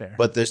you. That's fair.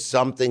 But there's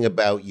something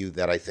about you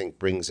that I think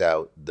brings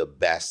out the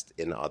best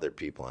in other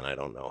people, and I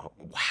don't know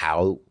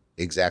how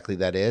exactly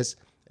that is.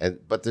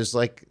 But there's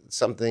like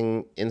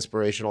something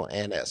inspirational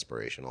and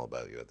aspirational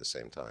about you at the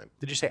same time.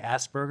 Did you say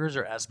Asperger's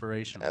or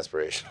aspirational?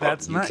 Aspirational.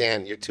 That's you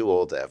nice. You're too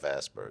old to have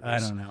Asperger's. I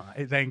don't know.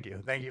 Thank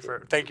you. Thank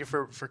you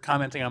for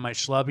commenting on my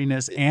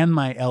schlubbiness and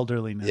my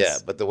elderliness. Yeah,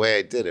 but the way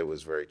I did it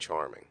was very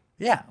charming.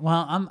 Yeah.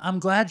 Well, I'm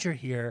glad you're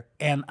here,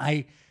 and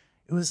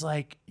it was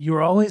like you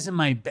were always in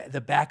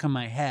the back of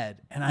my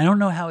head, and I don't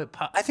know how it.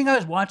 I think I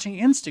was watching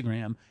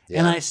Instagram,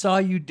 and I saw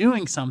you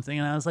doing something,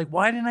 and I was like,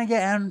 why didn't I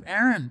get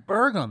Aaron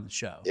Berg on the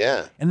show?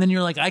 Yeah. And then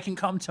you're like, I can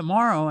come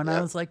tomorrow, and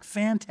I was like,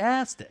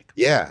 fantastic.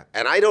 Yeah,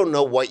 and I don't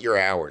know what your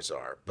hours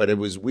are, but it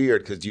was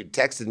weird because you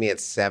texted me at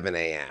 7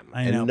 a.m.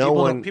 I and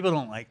know people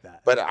don't like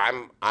that. But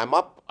I'm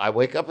up. I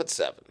wake up at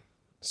 7,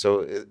 so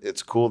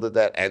it's cool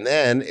that. And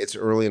then it's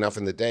early enough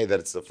in the day that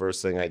it's the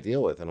first thing I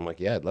deal with, and I'm like,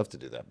 yeah, I'd love to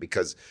do that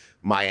because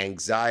my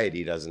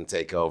anxiety doesn't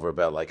take over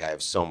about like I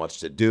have so much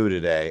to do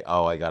today.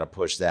 Oh, I got to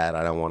push that.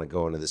 I don't want to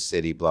go into the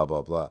city. Blah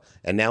blah blah.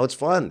 And now it's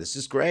fun. This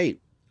is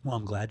great. Well,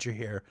 I'm glad you're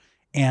here,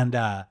 and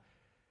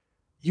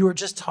You were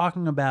just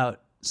talking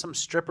about some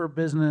stripper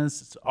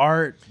business, it's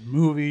art,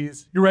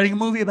 movies. You're writing a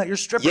movie about your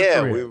stripper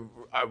career.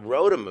 I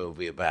wrote a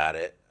movie about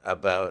it,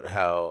 about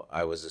how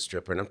I was a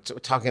stripper. And I'm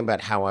talking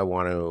about how I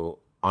want to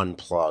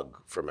unplug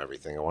from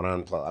everything. I want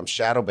to unplug. I'm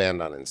shadow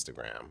banned on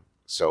Instagram.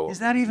 So is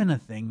that even a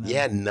thing, though?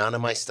 Yeah, none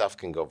of my stuff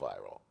can go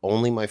viral.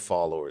 Only my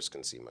followers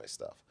can see my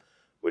stuff,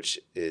 which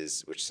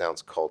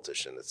sounds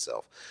cultish in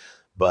itself.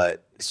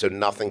 But so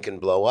nothing can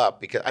blow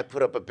up because I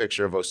put up a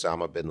picture of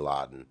Osama bin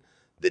Laden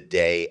the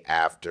day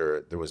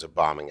after there was a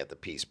bombing at the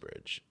Peace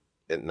Bridge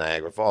in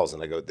Niagara Falls.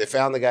 And I go, they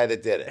found the guy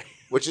that did it,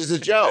 which is a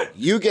joke.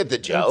 You get the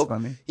joke.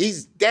 That's funny.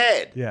 He's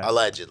dead,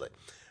 allegedly.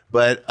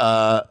 But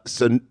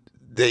so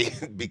they,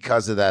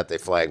 because of that, they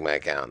flagged my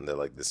account. And they're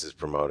like, this is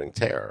promoting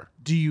terror.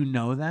 Do you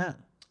know that?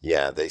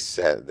 Yeah, they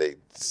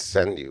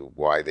send you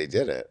why they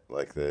did it.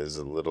 Like there's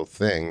a little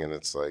thing and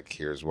it's like,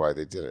 here's why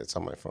they did it. It's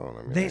on my phone.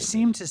 I mean, they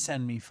seem to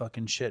send me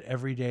fucking shit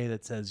every day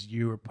that says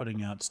you are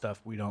putting out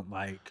stuff we don't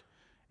like.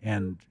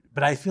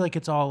 But I feel like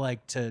it's all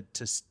like to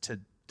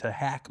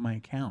hack my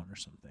account or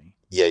something.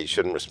 Yeah, you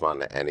shouldn't respond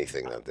to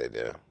anything that they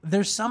do.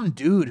 There's some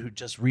dude who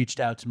just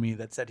reached out to me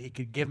that said he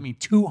could give me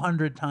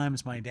 200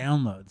 times my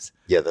downloads.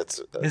 Yeah,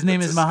 his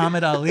name is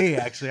Muhammad Ali,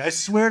 actually. I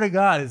swear to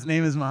God, his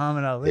name is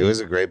Muhammad Ali. He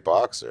was a great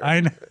boxer. I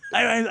know.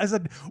 I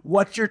said,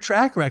 what's your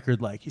track record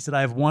like? He said,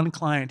 I have one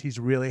client. He's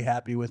really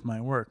happy with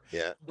my work.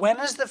 Yeah. When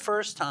is the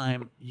first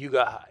time you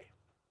got high?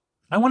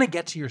 I want to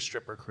get to your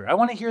stripper career. I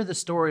want to hear the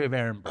story of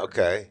Aaron Berg.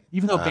 Okay.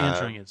 Even though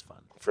bantering is fun.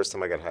 First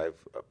time I got high,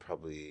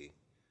 probably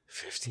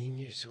 15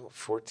 years old,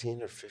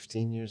 14 or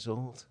 15 years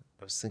old.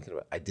 I was thinking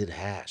about, I did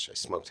hash. I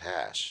smoked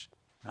hash.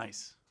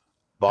 Nice.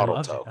 Bottle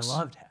I tokes.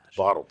 loved hash.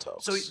 Bottle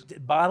tokes. So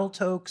bottle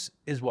tokes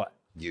is what?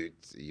 You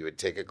would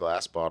take a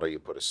glass bottle, you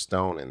put a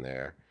stone in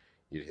there,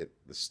 you'd hit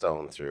the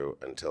stone through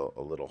until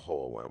a little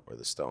hole went where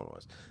the stone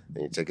was.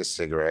 Then you take a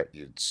cigarette,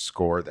 you'd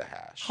score the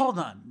hash. Hold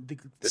on.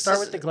 Start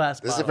with the glass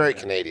bottle. This is a very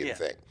Canadian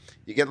thing.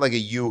 You get like a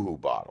Yoo-hoo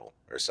bottle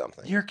or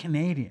something. You're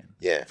Canadian?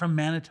 Yeah. From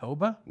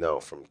Manitoba? No,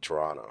 from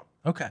Toronto.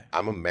 Okay.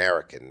 I'm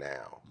American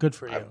now. Good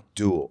for you.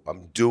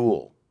 I'm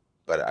dual,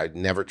 but I'd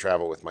never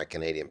travel with my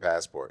Canadian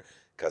passport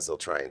because they'll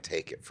try and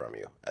take it from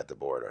you at the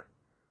border.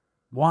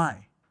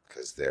 Why?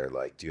 Because they're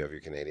like, do you have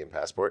your Canadian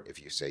passport?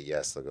 If you say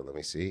yes, they'll go, let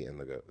me see. And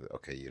they'll go,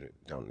 okay, you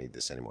don't need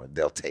this anymore.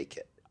 They'll take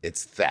it.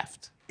 It's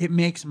theft. It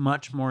makes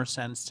much more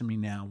sense to me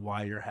now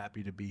why you're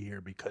happy to be here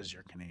because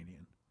you're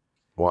Canadian.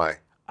 Why?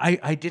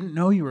 I didn't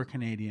know you were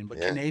Canadian, but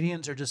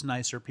Canadians are just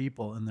nicer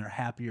people and they're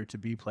happier to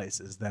be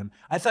places than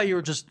I thought you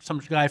were just some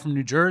guy from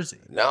New Jersey.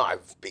 No,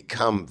 I've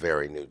become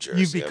very New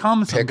Jersey. You've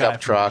become some guy pickup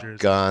truck, from New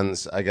Jersey.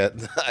 Guns. I got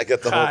the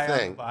High whole on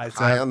thing. the bicep.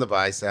 High on the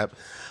bicep.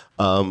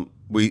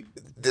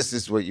 This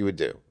is what you would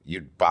do.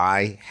 You'd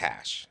buy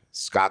hash.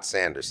 Scott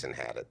Sanderson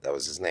had it. That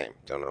was his name.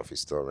 Don't know if he's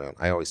still around.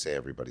 I always say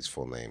everybody's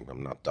full name.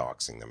 I'm not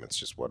doxing them. It's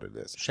just what it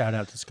is. Shout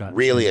out to Scott.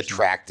 Really Sanderson.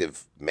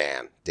 attractive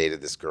man.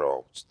 Dated this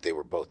girl. They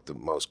were both the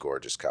most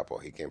gorgeous couple.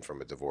 He came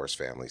from a divorced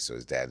family, so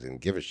his dad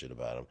didn't give a shit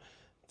about him.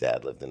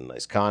 Dad lived in a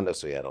nice condo,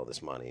 so he had all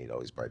this money. He'd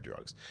always buy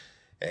drugs.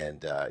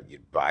 And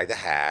you'd buy the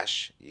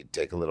hash. You'd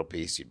take a little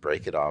piece. You'd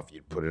break it off.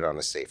 You'd put it on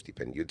a safety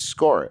pin. You'd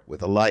score it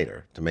with a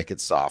lighter to make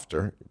it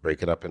softer.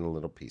 Break it up into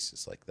little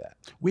pieces like that.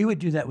 We would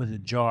do that with a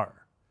jar.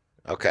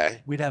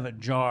 Okay. We'd have a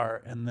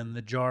jar, and then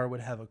the jar would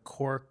have a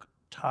cork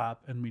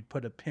top, and we'd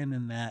put a pin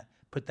in that,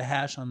 put the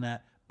hash on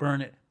that,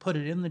 burn it, put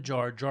it in the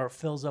jar. Jar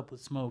fills up with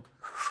smoke.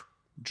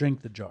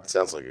 Drink the jar.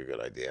 Sounds like a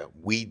good idea.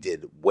 We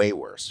did way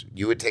worse.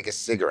 You would take a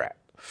cigarette,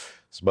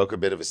 smoke a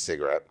bit of a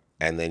cigarette,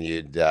 and then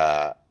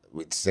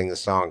we'd sing the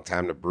song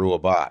 "Time to Brew a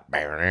Bot."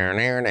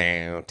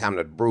 Time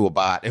to brew a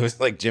bot. It was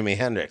like Jimi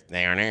Hendrix.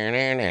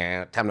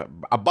 Time to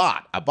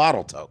a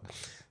bottle toke.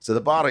 So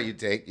the bottle you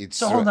take,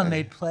 So hold on,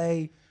 they'd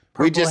play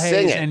Purple we just Haze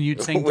sing it. and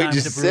you'd sing we Time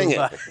just to Brew sing a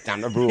Bot. it.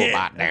 Time to brew a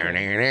bot.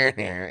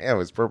 Yeah, it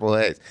was Purple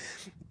Haze.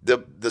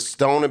 The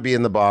stone would be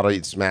in the bottle.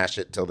 You'd smash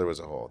it till there was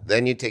a hole.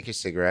 Then you'd take your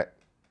cigarette,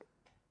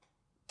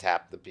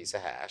 tap the piece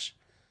of hash,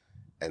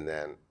 and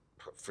then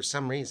for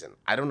some reason,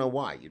 I don't know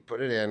why, you'd put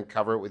it in,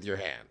 cover it with your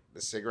hand.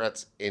 The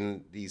cigarette's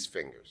in these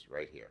fingers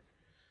right here.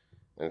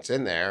 And it's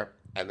in there,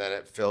 and then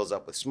it fills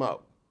up with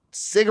smoke.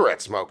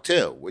 Cigarette smoke,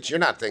 too, which you're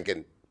not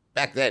thinking,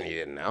 back then you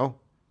didn't know.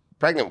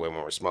 Pregnant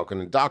women were smoking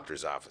in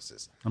doctors'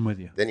 offices. I'm with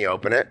you. Then you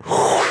open it.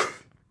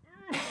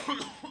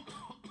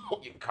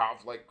 You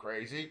cough like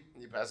crazy.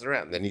 You pass it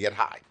around. Then you get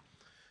high.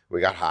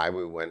 We got high.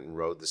 We went and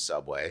rode the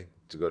subway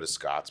to go to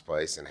Scott's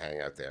place and hang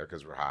out there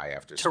because we're high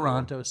after school.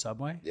 Toronto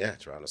subway? Yeah,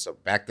 Toronto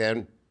subway. Back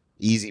then,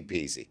 easy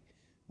peasy.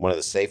 One of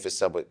the safest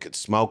subway. Could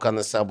smoke on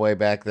the subway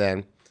back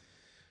then.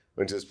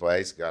 Went to his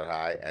place, got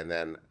high, and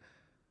then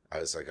I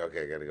was like,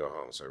 okay, I got to go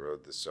home. So I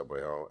rode the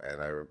subway home,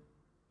 and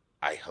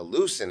I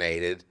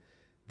hallucinated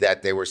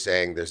that they were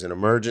saying there's an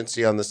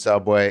emergency on the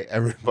subway.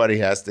 Everybody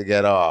has to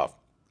get off.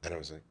 And I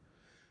was like,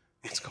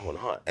 what's going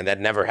on? And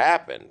that never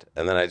happened.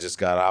 And then I just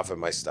got off at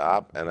my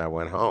stop and I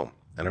went home.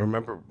 And I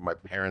remember my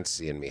parents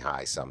seeing me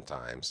high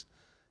sometimes.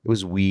 It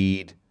was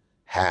weed,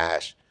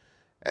 hash,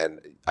 and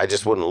I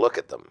just wouldn't look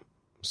at them.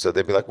 So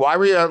they'd be like, why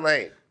were you out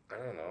late? I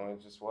don't know.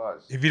 It just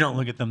was. If you don't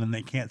look at them, then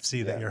they can't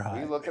see that Yeah. you're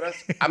high. You look at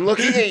us. I'm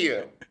looking at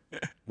you.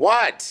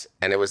 What?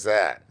 And it was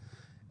that.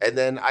 And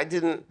then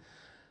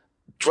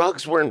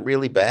drugs weren't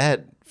really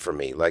bad for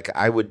me. Like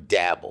I would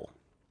dabble.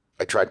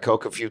 I tried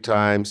coke a few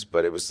times,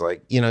 but it was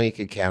like, you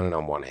could count it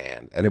on one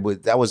hand. And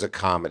that was a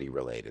comedy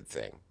related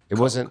thing. It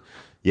wasn't.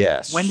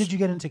 Yes. When did you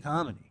get into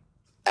comedy?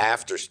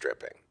 After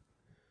stripping.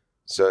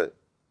 So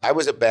I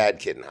was a bad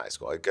kid in high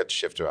school. I got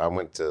shifted. I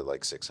went to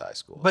like 6 high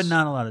schools. But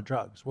not a lot of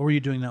drugs. What were you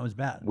doing that was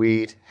bad?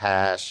 Weed,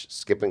 hash,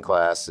 skipping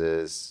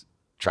classes,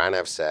 trying to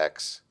have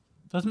sex.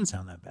 Doesn't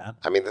sound that bad.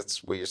 I mean,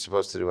 that's what you're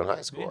supposed to do in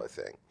high school, I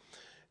think.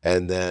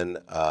 And then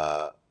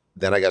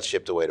I got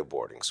shipped away to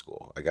boarding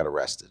school. I got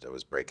arrested. I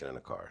was breaking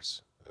into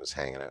cars. I was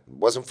hanging out. It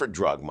wasn't for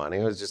drug money.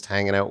 I was just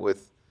hanging out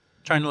with.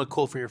 Trying to look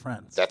cool for your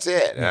friends. That's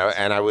it.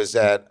 And I was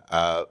at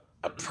a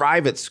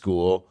private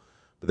school,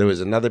 but there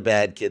was another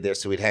bad kid there,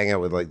 so we'd hang out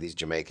with like these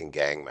Jamaican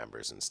gang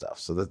members and stuff.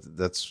 So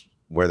that's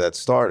where that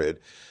started.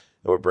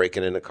 And we're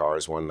breaking into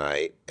cars one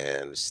night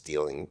and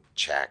stealing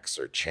checks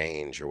or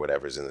change or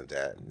whatever's in the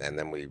debt. And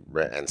then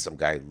and some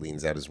guy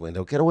leans out his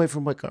window, "Get away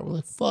from my car." We're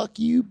like, "Fuck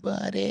you,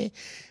 buddy."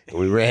 And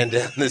we ran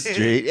down the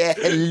street, "Yeah,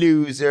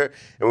 loser."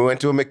 And we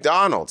went to a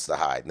McDonald's to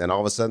hide. And then all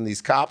of a sudden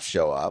these cops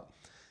show up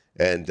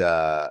and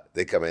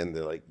they come in.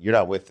 They're like, "You're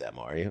not with them,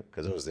 are you?"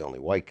 Because I was the only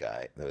white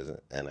guy.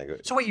 And I go,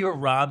 So wait, you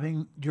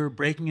were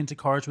breaking into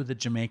cars with a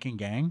Jamaican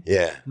gang?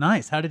 "Yeah."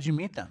 Nice. How did you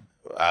meet them?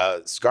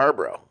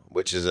 Scarborough,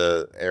 which is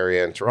a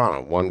area in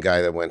Toronto. One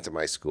guy that went to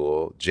my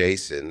school,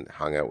 Jason,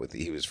 hung out with.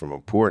 He was from a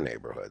poor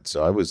neighborhood,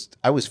 so I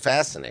was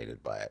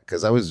fascinated by it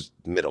because I was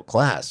middle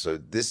class. So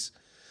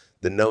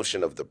the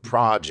notion of the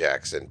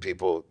projects and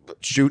people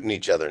shooting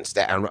each other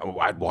and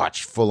I'd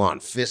watch full on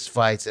fist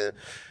fights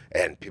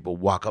and people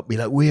walk up and be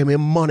like, "We have me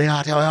money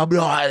out here,"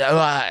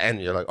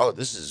 and you're like, "Oh,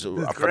 this is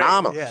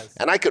phenomenal." Yes.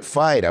 And I could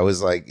fight. I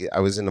was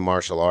into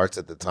martial arts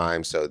at the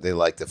time, so they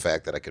liked the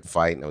fact that I could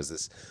fight. And I was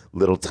this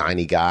little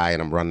tiny guy,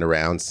 and I'm running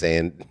around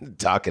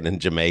talking in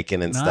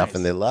Jamaican and stuff,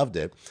 and they loved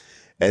it.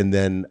 And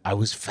then I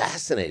was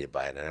fascinated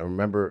by it. And I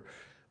remember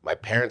my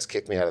parents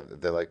kicked me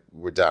out. They're like,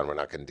 "We're done. We're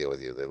not going to deal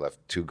with you." They left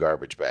 2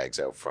 garbage bags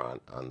out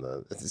front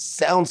It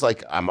sounds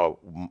like I'm a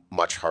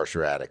much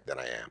harsher addict than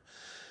I am.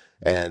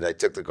 And I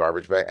took the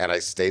garbage bag and I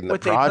stayed in the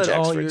projects they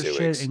put all for your 2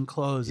 shit weeks. in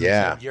clothes. And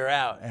Yeah. said, "You're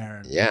out,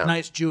 Aaron." Yeah.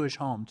 Nice Jewish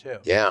home too.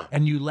 Yeah.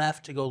 And you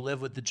left to go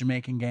live with the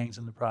Jamaican gangs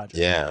in the project.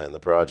 Yeah, in the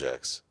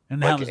projects.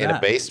 And how was in a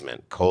that?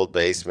 basement, cold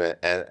basement.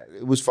 And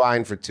it was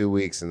fine for 2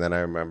 weeks. And then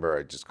I remember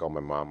I just called my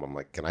mom. I'm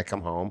like, "Can I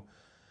come home?"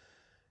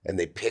 And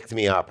they picked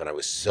me up and I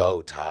was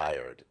so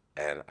tired.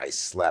 And I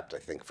slept, I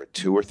think, for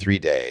 2 or 3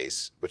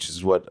 days, which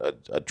is what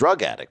a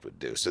drug addict would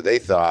do. So they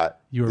thought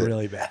You were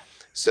really bad.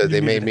 So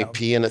they made me help.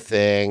 pee in a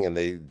thing, and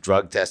they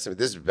drug tested me.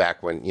 This is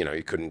back when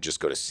you couldn't just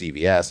go to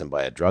CVS and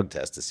buy a drug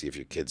test to see if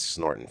your kid's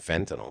snorting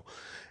fentanyl,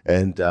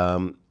 and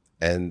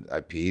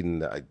I peed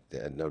and I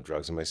had no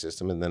drugs in my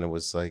system. And then it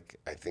was like,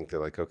 I think they're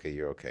like, "Okay,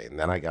 you're okay." And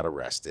then I got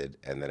arrested,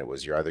 and then it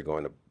was, you're either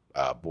going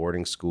to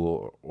boarding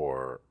school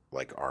or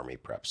like army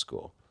prep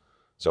school.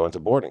 So I went to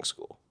boarding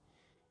school,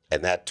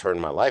 and that turned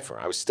my life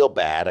around. I was still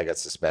bad. I got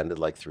suspended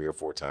like 3 or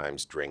 4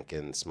 times,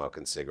 drinking,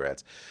 smoking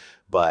cigarettes,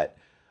 but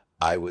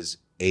I was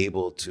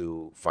able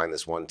to find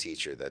this one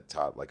teacher that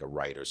taught like a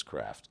writer's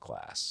craft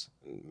class.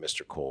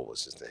 Mr. Cole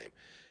was his name.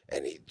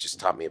 And he just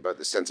taught me about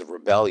the sense of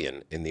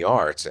rebellion in the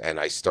arts. And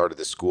I started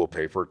the school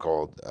paper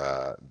called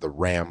The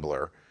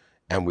Rambler.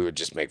 And we would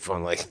just make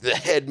fun, like, "The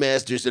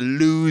headmaster's a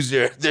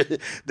loser.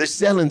 They're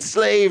selling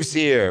slaves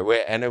here."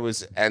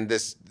 And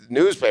this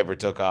newspaper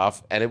took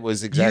off, and it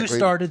was exactly. You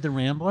started the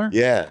Rambler?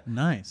 Yeah.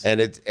 Nice. And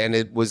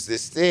it was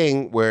this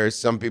thing where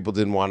some people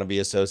didn't want to be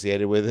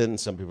associated with it, and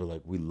some people were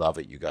like, "We love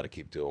it. You got to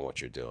keep doing what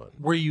you're doing."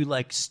 Were you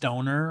like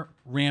stoner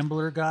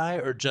Rambler guy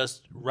or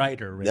just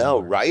writer Rambler? No,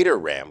 writer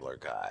Rambler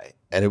guy.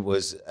 And it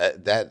was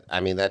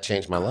that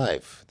changed my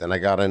life. Then I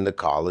got into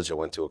college. I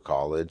went to a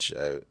college,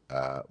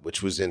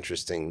 which was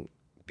interesting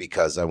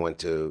because I went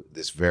to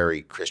this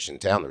very Christian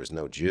town. There was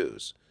no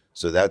Jews.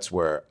 So that's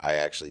where I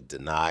actually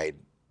denied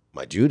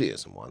my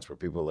Judaism once, where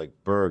people were like,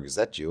 "Berg, is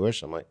that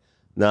Jewish?" I'm like,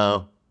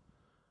 "No."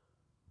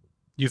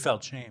 You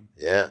felt shame.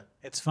 Yeah.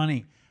 It's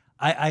funny.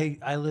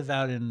 I live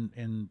out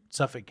in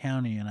Suffolk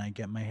County, and I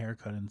get my hair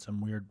cut in some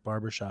weird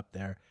barbershop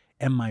there.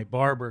 And my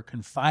barber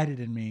confided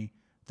in me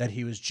that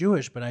he was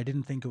Jewish, but I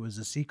didn't think it was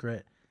a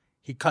secret.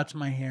 He cuts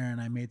my hair,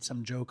 and I made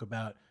some joke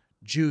about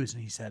Jews,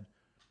 and he said,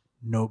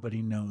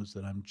 "Nobody knows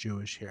that I'm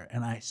Jewish here."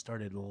 And I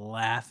started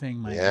laughing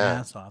my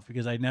ass off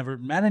because I never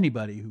met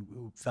anybody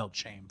who felt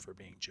shame for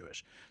being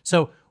Jewish.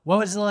 So what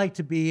was it like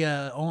to be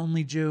a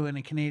only Jew in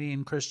a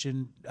Canadian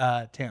Christian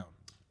town?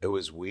 It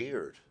was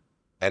weird.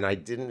 And I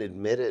didn't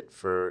admit it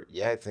for,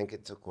 I think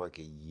it took like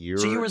a year or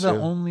two. So you were the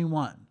only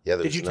one? Yeah,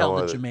 there Did was you no tell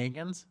the other-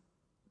 Jamaicans?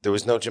 There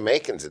was no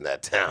Jamaicans in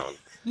that town.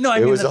 No, I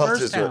It mean was the all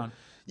first just- town.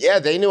 Yeah,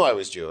 they knew I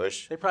was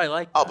Jewish. They probably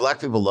like Oh, that.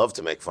 black people love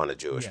to make fun of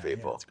Jewish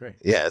people. Yeah, it's great.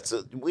 Yeah,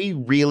 we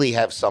really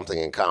have something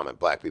in common,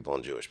 black people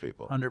and Jewish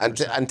people.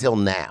 100%. Until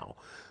now.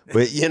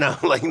 But,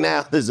 like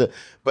now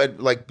but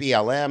like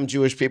BLM,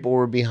 Jewish people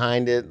were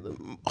behind it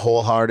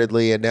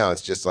wholeheartedly. And now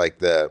it's just like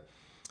the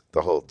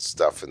whole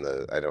stuff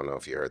I don't know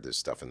if you heard this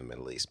stuff in the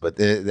Middle East, but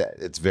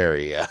it's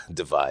very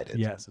divided.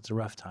 Yes, it's a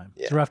rough time.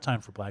 Yeah. It's a rough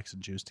time for blacks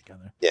and Jews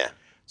together. Yeah.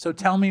 So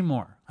tell me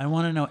more. I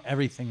want to know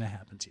everything that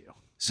happened to you.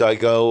 So I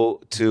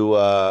go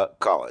to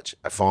college.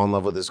 I fall in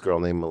love with this girl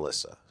named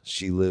Melissa.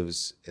 She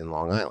lives in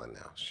Long Island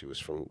now. She was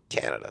from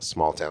Canada, a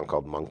small town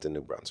called Moncton,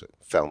 New Brunswick.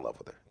 Fell in love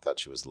with her. Thought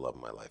she was the love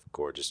of my life.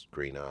 Gorgeous,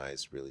 green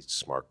eyes, really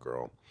smart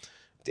girl.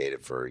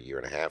 Dated for a year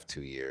and a half,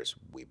 2 years.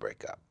 We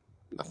break up.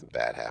 Nothing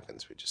bad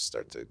happens. We just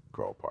start to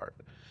grow apart.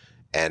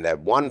 And at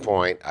one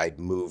point, I'd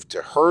moved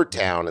to her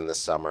town in the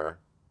summer,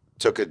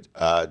 took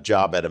a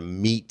job at a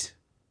meat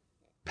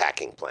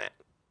packing plant.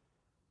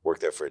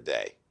 Worked there for a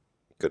day.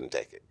 Couldn't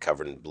take it.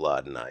 Covered in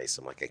blood and ice.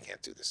 I'm like, I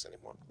can't do this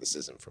anymore. This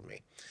isn't for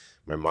me.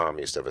 My mom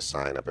used to have a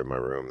sign up in my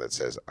room that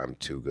says, I'm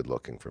too good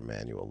looking for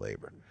manual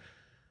labor.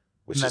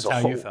 And that's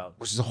how you felt.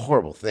 Which is a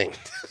horrible thing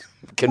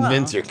to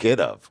convince your kid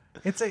of.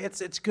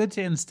 It's good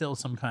to instill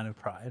some kind of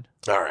pride.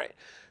 All right.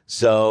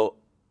 So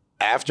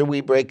after we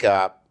break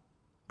up,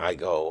 I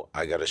got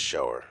to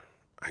show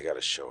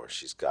her.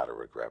 She's got to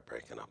regret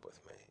breaking up with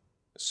me.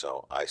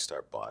 So I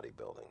start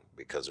bodybuilding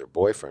because her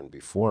boyfriend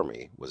before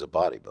me was a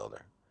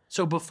bodybuilder.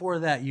 So before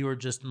that, you were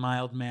just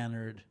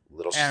mild-mannered,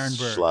 Little Aaron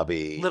Berg.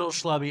 schlubby,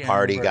 Aaron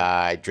party Berg.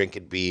 guy,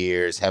 drinking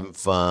beers, having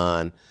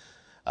fun.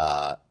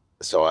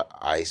 So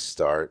I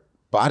start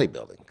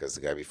bodybuilding because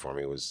the guy before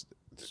me was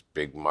this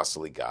big,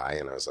 muscly guy,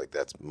 and I was like,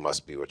 that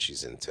must be what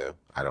she's into.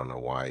 I don't know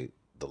why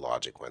the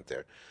logic went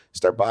there.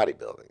 Start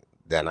bodybuilding.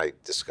 Then I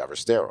discover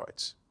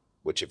steroids,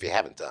 which if you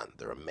haven't done,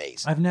 they're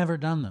amazing. I've never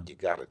done them. You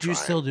got to try Do you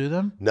still do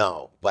them?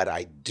 No, but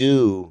I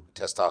do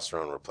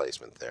testosterone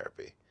replacement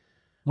therapy.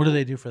 What do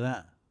they do for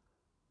that?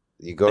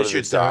 You go They to the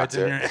shoot steroids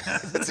in doctor. your-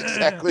 That's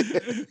exactly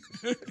it.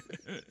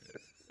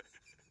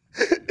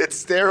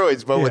 It's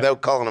steroids, but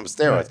without calling them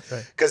steroids.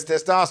 Right. Because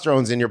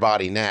testosterone's in your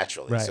body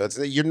naturally. Right.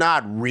 So you're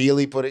not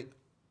really putting,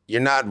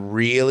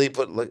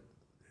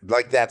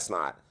 like that's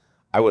not,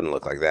 I wouldn't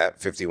look like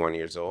that, 51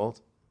 years old.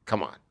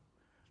 Come on.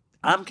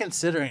 I'm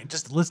considering,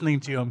 just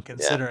listening to you, I'm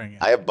considering it.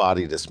 I have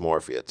body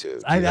dysmorphia too.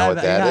 Do I you know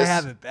what that is?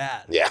 have it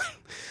bad. Yeah.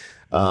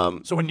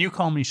 So when you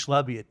call me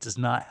schlubby, it does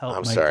not help.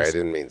 I'm my sorry, I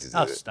didn't mean to do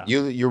Oh, that. stop.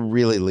 You're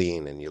really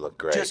lean and you look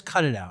great. Just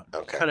cut it out.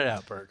 Okay. Cut it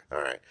out, Berg.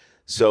 All right.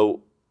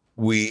 So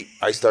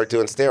I start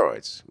doing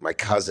steroids. My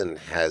cousin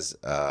has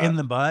In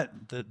the butt,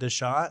 the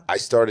shot. I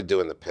started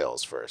doing the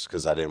pills first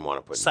because I didn't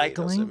want to put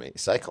needles in me.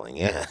 Cycling,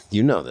 yeah.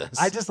 You know this.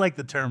 I just like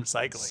the term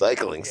cycling.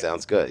 Cycling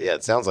sounds good. Yeah,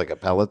 it sounds like a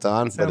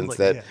Peloton, but Sounds like-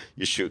 instead yeah.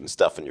 you're shooting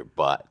stuff in your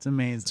butt. It's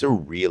amazing. It's a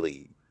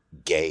really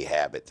gay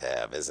habit to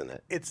have, isn't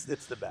it? It's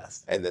the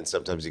best. And then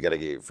sometimes you got to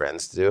get your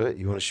friends to do it.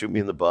 You want to shoot me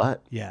in the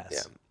butt? Yes.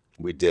 Yeah.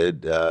 We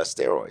did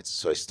steroids.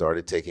 So I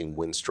started taking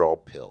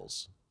Winstrol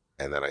pills.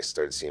 And then I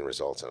started seeing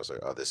results. And I was like,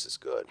 oh, this is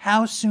good.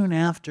 How soon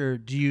after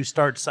do you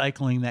start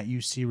cycling that you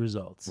see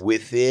results?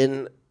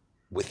 Within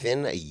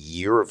a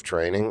year of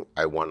training,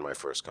 I won my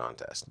first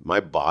contest. My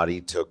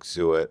body took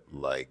to it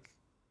like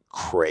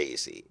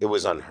crazy. It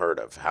was unheard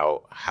of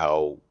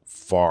how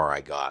far I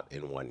got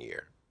in 1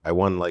 year. I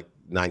won like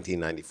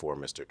 1994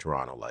 Mr.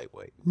 Toronto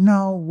lightweight.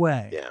 No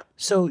way. Yeah.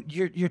 So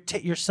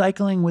you're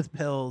cycling with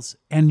pills,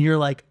 and you're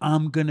like,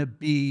 I'm gonna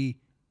be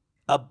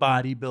a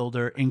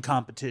bodybuilder in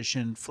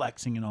competition,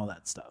 flexing and all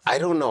that stuff. I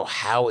don't know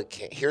how it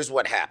came. Here's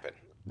what happened.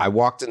 I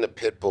walked into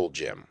Pitbull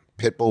gym.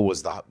 Pitbull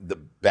was the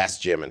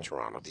best gym in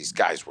Toronto. These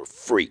guys were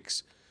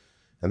freaks.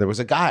 And there was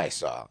a guy I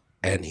saw,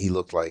 and he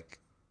looked like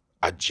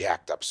a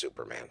jacked up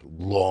Superman.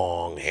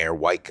 Long hair,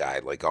 white guy,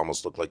 like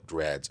almost looked like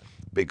dreads,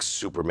 big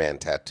Superman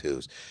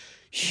tattoos.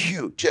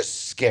 Huge,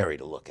 just scary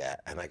to look at.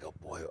 And I go,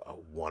 boy, I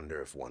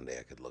wonder if one day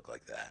I could look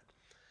like that.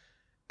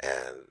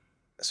 And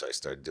so I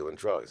started doing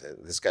drugs.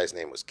 And this guy's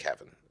name was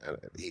Kevin. And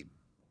he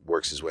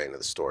works his way into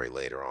the story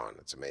later on.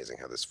 It's amazing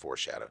how this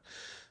foreshadowed.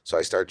 So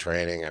I start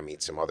training. I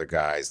meet some other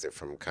guys. They're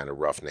from kind of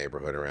rough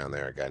neighborhood around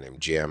there. A guy named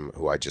Jim,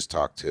 who I just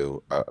talked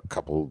to a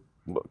couple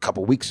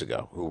weeks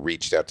ago, who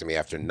reached out to me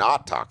after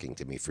not talking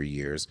to me for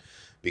years,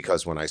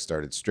 because when I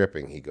started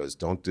stripping, he goes,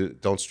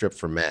 don't strip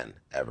for men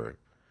ever.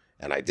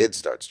 And I did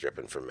start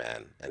stripping for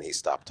men, and he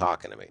stopped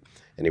talking to me.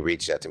 And he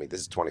reached out to me.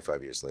 This is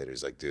 25 years later.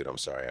 He's like, dude, I'm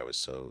sorry. I was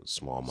so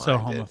small-minded. So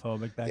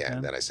homophobic back Yeah, then.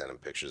 and then I sent him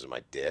pictures of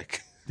my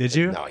dick. Did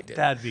you? No, I didn't.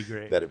 That'd be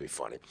great. That'd be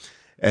funny.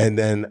 And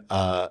then,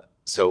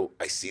 so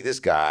I see this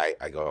guy.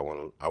 I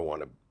go, I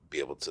want to be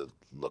able to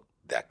look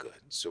that good.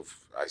 So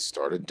I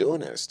started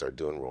doing it. I started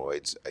doing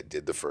roids. I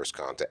did the first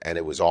contest, and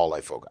it was all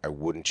life focus. I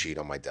wouldn't cheat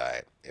on my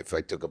diet. If I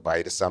took a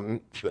bite of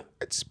something,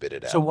 I'd spit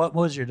it out. So what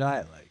was your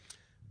diet like?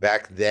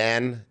 Back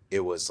then, it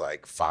was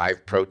like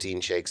 5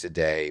 protein shakes a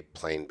day,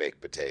 plain baked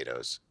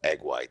potatoes, egg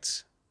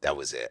whites. That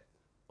was it.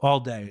 all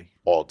day,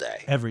 all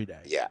day. every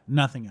day. Yeah.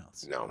 Nothing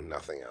else. No,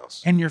 nothing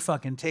else. And you're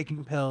fucking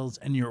taking pills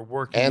and you're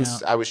working And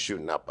out. I was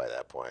shooting up by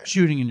that point.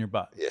 Shooting in your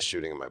butt. Yeah,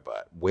 shooting in my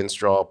butt.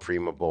 Winstrol,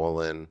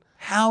 Primobolan.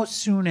 How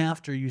soon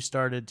after you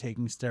started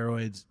taking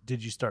steroids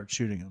did you start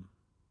shooting them?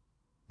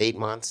 8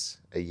 months,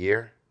 a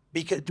year.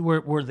 Because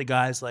were the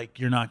guys like,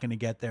 you're not going to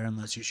get there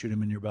unless you shoot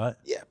him in your butt?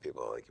 Yeah,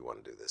 people are like, you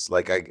want to do this.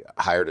 Like, I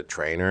hired a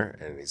trainer,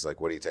 and he's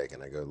like, what are you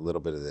taking? I go, a little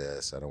bit of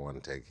this. I don't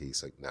want to take.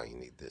 He's like, no, you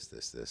need this,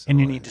 this, this. And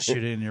you need to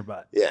shoot it in your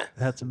butt. Yeah.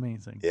 That's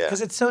amazing. Yeah.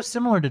 Because it's so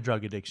similar to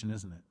drug addiction,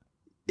 isn't it?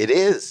 It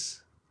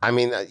is. I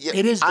mean,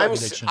 It is drug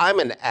addiction. I'm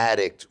an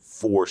addict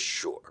for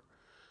sure.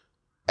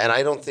 And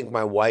I don't think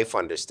my wife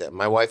understands.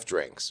 My wife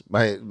drinks.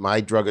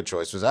 My drug of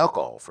choice was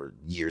alcohol for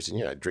years and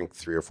years. I'd drink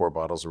 3 or 4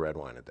 bottles of red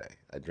wine a day.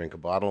 I'd drink a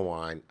bottle of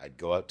wine. I'd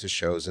go out to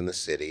shows in the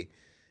city,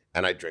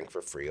 and I'd drink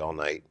for free all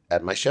night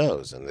at my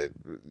shows and the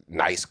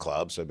nice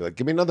clubs. So I'd be like,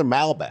 give me another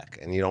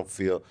Malbec. And you don't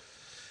feel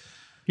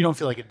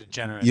like a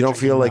degenerate. You don't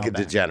feel like a Malbec.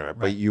 degenerate,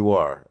 but you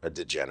are a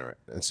degenerate.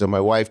 And so my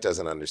wife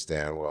doesn't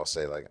understand where I'll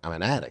say, like, I'm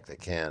an addict. I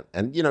can't.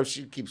 And,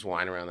 she keeps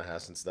whining around the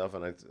house and stuff.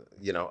 And,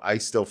 I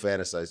still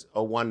fantasize,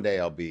 one day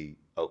I'll be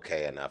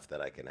okay enough that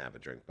I can have a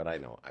drink. But I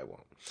know I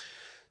won't.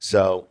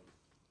 So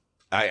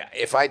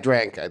if I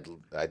drank,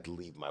 I'd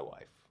leave my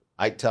wife.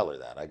 I'd tell her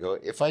that. I go,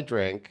 if I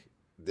drink,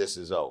 this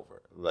is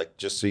over. Like,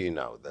 just so you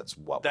know, that's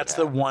what That's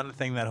would the happen. one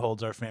thing that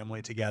holds our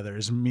family together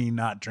is me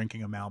not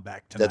drinking a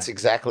Malbec tonight. That's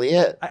exactly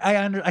it.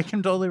 I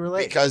can totally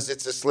relate. Because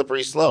it's a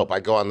slippery slope. I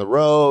go on the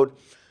road.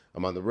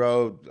 I'm on the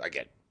road. I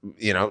get,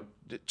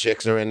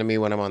 chicks are into me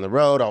when I'm on the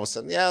road. All of a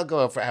sudden, I'll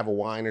go out have a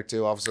wine or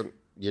two. All of a sudden,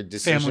 your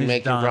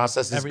decision-making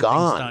process is Everything's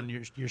gone.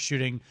 done. You're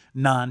shooting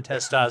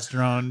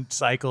non-testosterone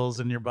cycles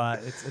in your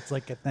body. It's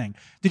like a thing.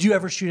 Did you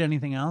ever shoot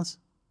anything else?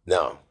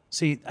 No.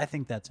 See, I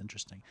think that's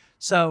interesting.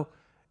 So,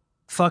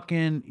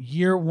 fucking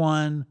year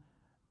 1,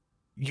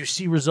 you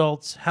see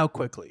results how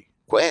quickly?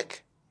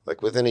 Quick.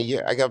 Like within a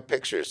year. I got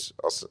pictures.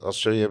 I'll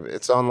show you.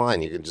 It's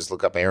online. You can just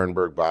look up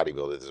Berg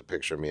bodybuilder. There's a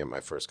picture of me at my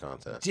first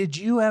contest. Did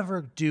you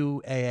ever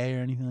do AA or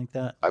anything like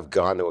that? I've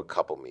gone to a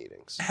couple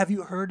meetings. Have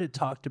you heard it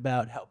talked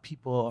about how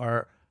people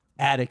are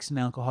addicts and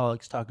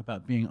alcoholics talk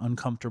about being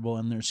uncomfortable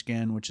in their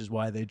skin, which is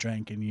why they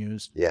drank and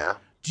used? Yeah.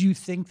 Do you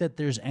think that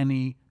there's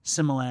any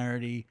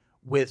similarity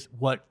with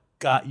what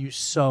got you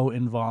so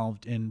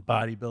involved in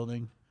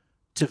bodybuilding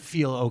to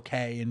feel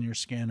okay in your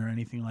skin or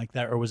anything like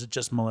that? Or was it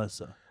just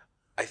Melissa?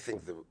 I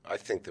think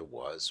there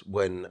was.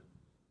 When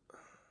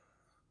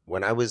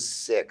I was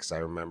 6, I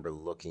remember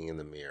looking in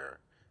the mirror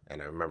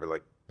and I remember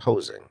like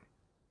posing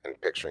and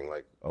picturing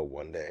like,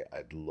 one day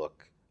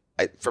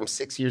from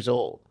 6 years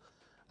old,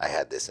 I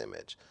had this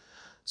image.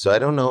 So I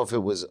don't know if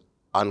it was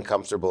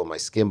uncomfortable in my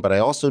skin, but I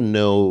also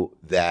know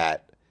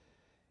that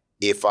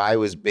if I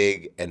was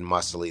big and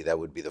muscly, that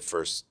would be the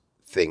first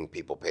thing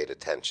people paid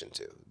attention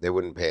to. They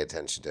wouldn't pay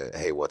attention to,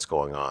 hey, what's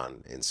going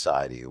on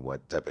inside of you?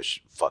 What type of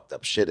fucked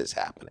up shit is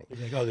happening?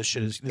 You're like,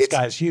 this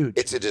guy's huge.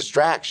 It's a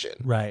distraction.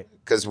 Right.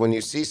 Because when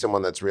you see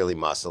someone that's really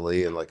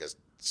muscly and like a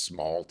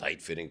small,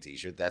 tight-fitting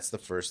T-shirt, that's the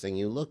first thing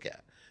you look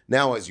at.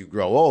 Now, as you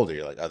grow older,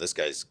 you're like, this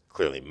guy's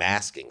clearly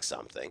masking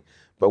something.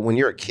 But when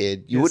you're a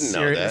kid, you wouldn't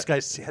know that. This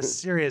guy has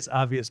serious,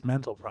 obvious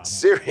mental problems.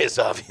 Serious,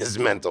 obvious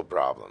mental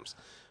problems.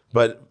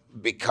 But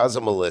because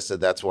of Melissa,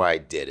 that's why I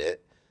did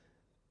it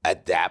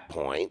at that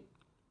point.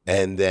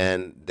 And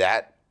then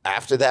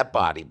after that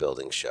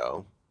bodybuilding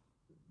show,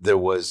 there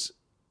was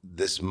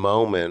this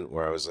moment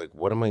where I was like,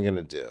 what am I going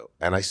to do?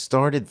 And I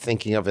started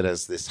thinking of it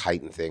as this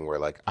heightened thing where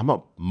like, I'm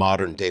a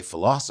modern day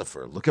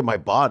philosopher. Look at my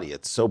body.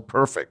 It's so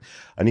perfect.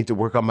 I need to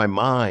work on my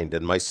mind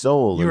and my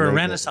soul. You were a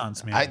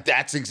Renaissance man.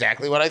 That's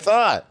exactly what I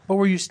thought. But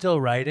were you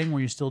still writing? Were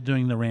you still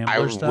doing the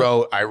Rambler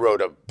stuff? I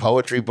wrote a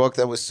poetry book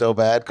that was so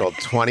bad called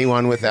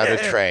 21 Without a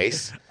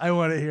Trace. I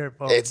want to hear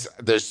it.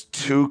 There's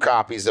 2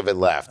 copies of it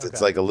left. Okay.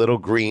 It's like a little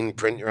green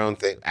print your own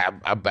thing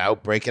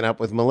about breaking up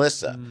with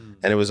Melissa.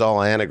 And it was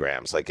all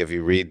anagrams. Like if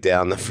you read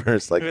down the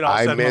first, like,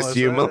 I miss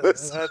you,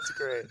 Melissa. That's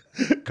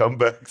great. Come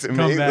back to me.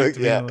 Come back like, to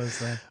me,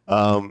 Melissa.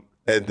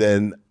 And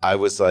then I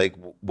was like,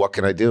 what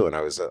can I do? And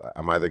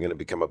I'm either going to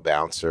become a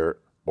bouncer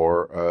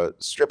or a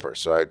stripper.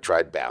 So I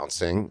tried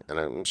bouncing, and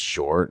I'm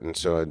short. And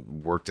so I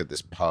worked at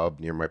this pub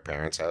near my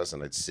parents' house,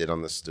 and I'd sit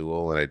on the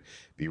stool, and I'd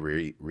be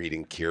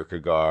reading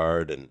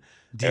Kierkegaard and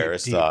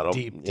Aristotle.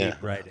 Deep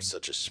writing. I'm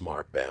such a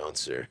smart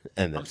bouncer.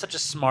 And then, I'm such a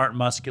smart,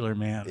 muscular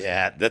man.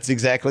 Yeah, that's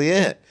exactly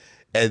it.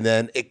 And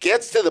then it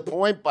gets to the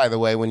point, by the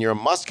way, when you're a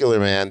muscular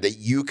man, that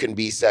you can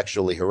be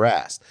sexually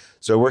harassed.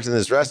 So I worked in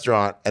this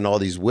restaurant, and all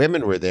these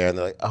women were there, and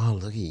they're like, oh,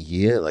 look at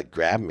you, like,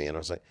 grab me. And I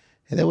was like,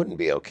 hey, that wouldn't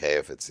be okay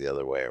if it's the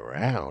other way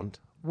around.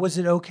 Was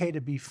it okay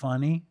to be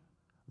funny?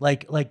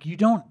 Like you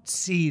don't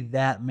see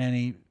that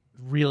many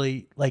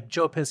really, like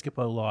Joe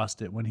Piscopo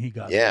lost it when he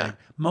got funny.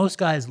 Most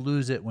guys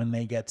lose it when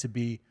they get to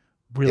be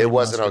really It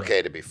wasn't muscular.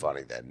 okay to be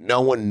funny then.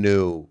 No one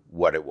knew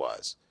what it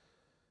was.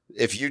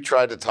 If you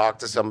tried to talk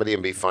to somebody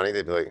and be funny,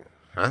 they'd be like,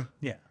 huh?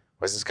 Yeah.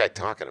 Why's this guy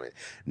talking to me?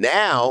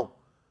 Now,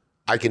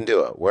 I can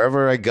do it.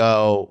 Wherever I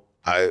go,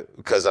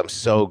 Because I'm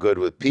so good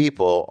with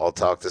people, I'll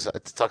talk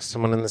to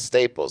someone in the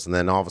Staples, and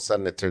then all of a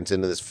sudden it turns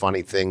into this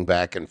funny thing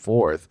back and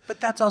forth.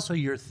 But that's also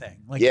your thing.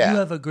 Like Yeah. you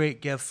have a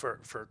great gift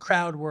for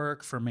crowd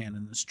work, for man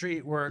in the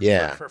street work,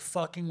 Yeah. for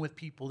fucking with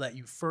people that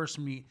you first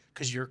meet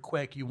because you're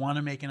quick, you want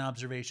to make an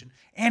observation,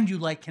 and you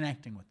like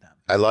connecting with them.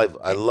 I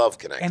love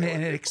connecting, And with it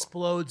people.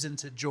 explodes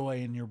into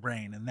joy in your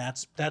brain, and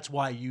that's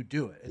why you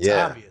do it. It's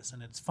Yeah. obvious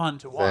and it's fun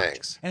to watch.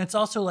 Thanks. And it's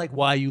also like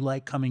why you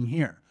like coming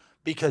here.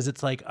 Because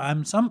it's like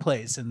I'm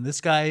someplace and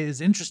this guy is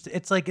interested.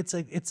 It's like it's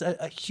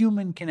a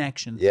human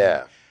connection thing.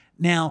 Yeah.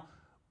 Now,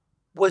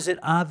 was it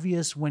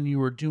obvious when you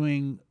were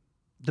doing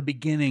the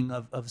beginning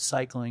of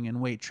cycling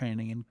and weight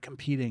training and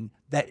competing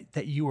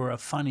that you were a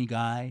funny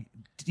guy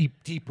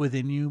deep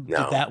within you?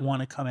 No. Did that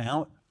want to come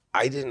out?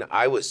 I didn't.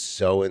 I was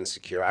so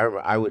insecure. I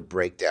remember I would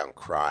break down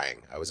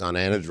crying. I was on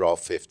Anadrol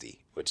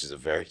 50, which is a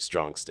very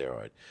strong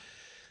steroid,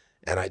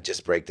 and I'd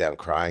just break down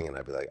crying, and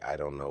I'd be like, I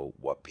don't know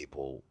what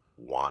people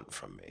want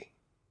from me.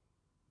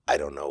 I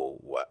don't know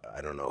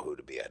who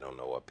to be. I don't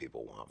know what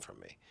people want from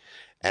me.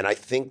 And I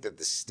think that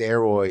the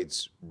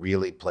steroids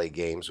really play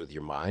games with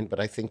your mind, but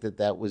I think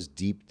that was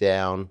deep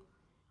down,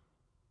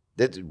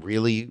 that's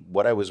really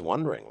what I was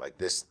wondering. Like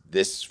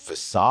this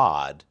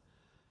facade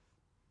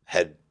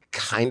had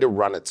kind of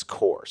run its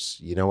course.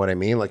 You know what I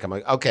mean? Like I'm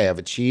like, okay, I've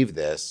achieved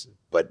this,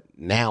 but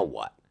now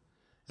what?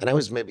 And I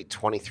was maybe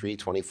 23,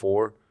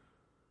 24.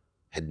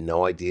 Had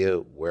no idea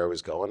where I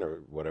was going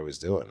or what I was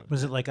doing.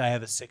 Was it like I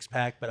have a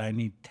 6-pack, but I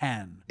need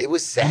 10? It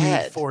was I need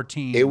sad.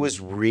 14. It was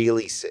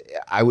really sad.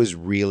 I was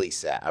really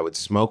sad. I would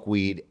smoke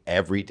weed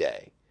every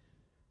day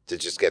to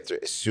just get through.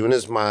 As soon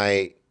as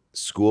my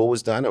school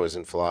was done, I was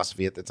in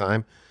philosophy at the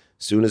time.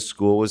 As soon as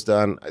school was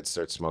done, I'd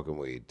start smoking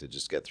weed to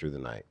just get through the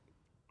night.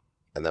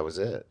 And that was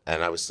it.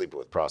 And I was sleeping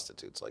with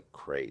prostitutes like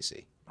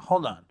crazy.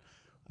 Hold on.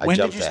 I When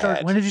jumped did you start?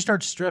 ahead. When did you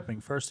start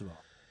stripping? First of all,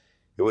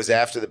 It was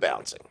after the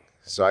bouncing.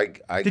 So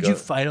I did you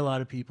fight a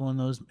lot of people in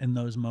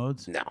those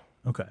modes? No.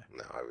 Okay.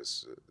 No, I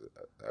was,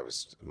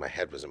 my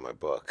head was in my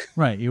book.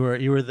 Right. You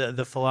were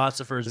the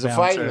philosopher's There's a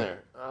bouncer. fight in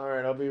there. All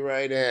right, I'll be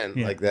right in.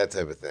 Yeah. Like that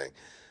type of thing.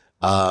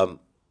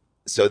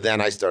 So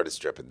then I started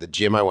stripping. The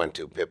gym I went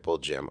to,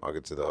 Pitbull Gym, I'll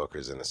get to the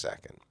hookers in a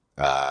second.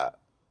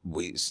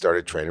 We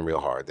started training real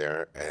hard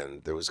there,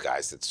 and there was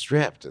guys that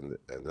stripped, and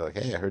they're like,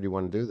 hey, I heard you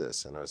want to do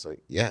this. And I was like,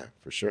 yeah,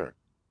 for sure.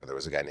 And there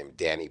was a guy named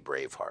Danny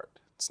Braveheart.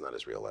 It's not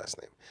his real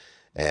last name.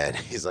 And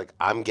he's like,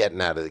 I'm getting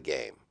out of the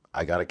game.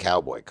 I got a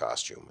cowboy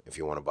costume if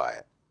you want to buy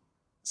it.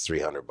 It's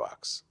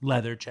 $300.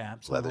 Leather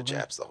chaps. Leather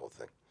chaps, the whole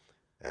thing.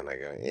 And I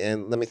go,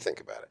 and let me think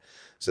about it.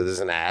 So there's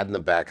an ad in the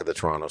back of the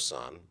Toronto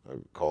Sun.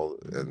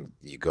 And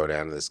you go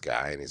down to this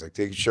guy, and he's like,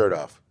 take your shirt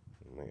off.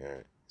 I'm like, all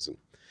right. So,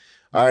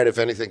 all right, if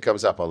anything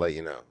comes up, I'll let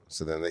you know.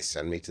 So then they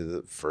send me to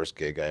the first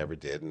gig I ever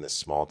did in this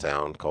small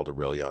town called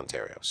Orillia,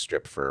 Ontario.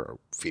 Stripped for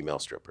female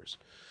strippers.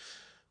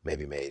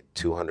 Maybe made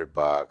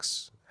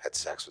 $200. Had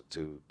sex with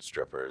 2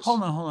 strippers.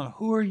 Hold on.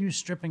 Who are you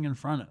stripping in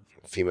front of?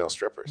 Female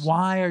strippers.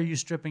 Why are you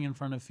stripping in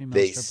front of female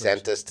They strippers?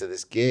 sent us to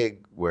this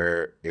gig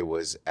where it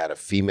was at a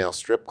female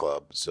strip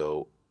club.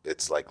 So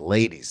it's like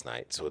ladies'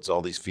 night. So it's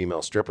all these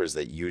female strippers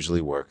that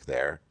usually work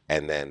there.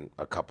 And then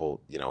a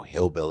couple,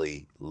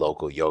 hillbilly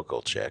local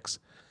yokel chicks.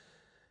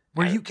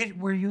 Were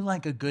you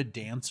like a good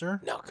dancer?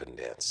 No, couldn't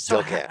dance.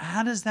 So Still can't.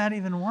 how does that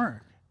even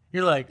work?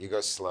 You're like, You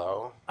go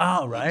slow.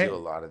 oh, right. You do a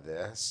lot of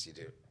this. You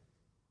do.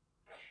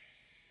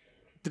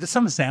 Did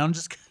some sound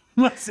just?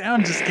 What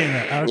sound just came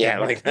out? Okay. Yeah,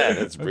 like that.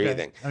 It's Okay.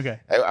 breathing. Okay.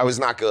 I was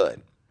not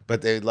good,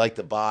 but they liked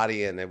the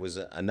body, and it was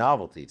a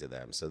novelty to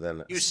them. So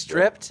then You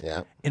stripped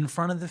Yeah. in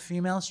front of the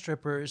female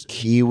strippers,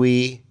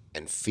 Kiwi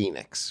and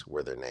Phoenix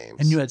were their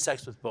names. and you had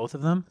sex with both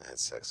of them. I had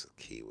sex with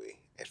Kiwi.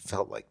 It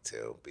felt like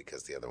 2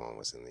 because the other one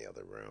was in the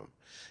other room.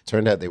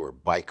 Turned out they were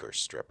biker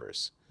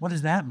strippers. What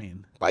does that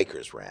mean?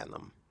 Bikers ran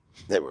them.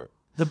 They were,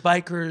 The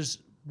bikers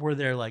were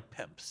there like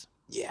pimps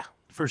yeah,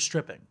 for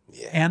stripping.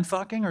 Yeah. And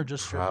fucking or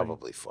just stripping?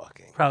 probably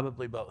fucking.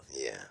 Probably both.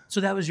 Yeah. So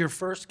that was your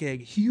first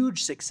gig,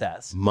 huge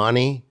success.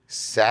 Money,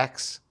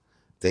 sex.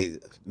 They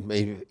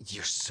maybe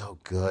you're so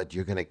good.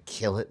 You're gonna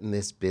kill it in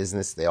this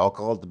business. They all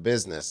call it the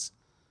business.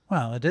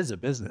 Well, it is a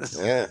business.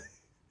 Yeah.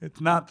 It's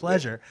not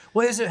pleasure.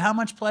 What is it? How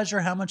much pleasure?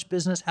 How much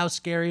business? How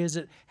scary is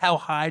it? How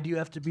high do you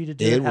have to be to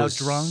do it? How was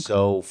drunk?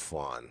 so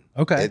fun.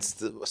 Okay.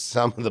 It's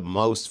some of the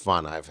most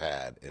fun I've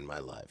had in my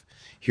life.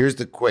 Here's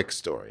the quick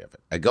story of it.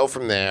 I go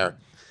from there,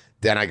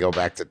 then I go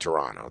back to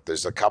Toronto.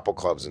 There's a couple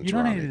clubs in You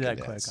don't Toronto. need to do that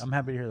can quick. dance. I'm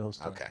happy to hear the whole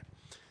story. Okay.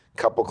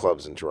 Couple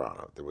clubs in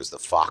Toronto. There was the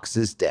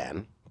Fox's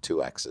Den,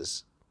 2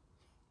 X's.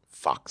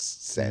 Fox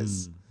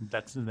says.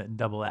 That's the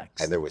double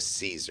X. And there was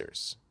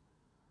Caesars.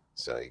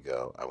 So you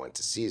go, I went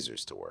to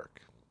Caesars to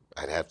work.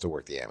 I'd have to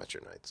work the amateur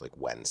nights, like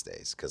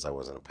Wednesdays, because I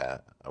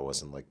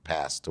wasn't like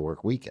passed to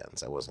work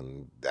weekends. I wasn't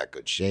in that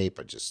good shape.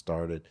 I just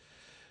started.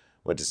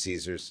 Went to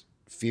Caesars,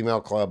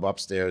 female club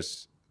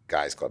upstairs,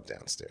 guys club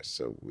downstairs.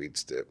 So we'd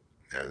stip.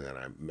 And then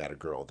I met a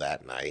girl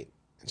that night,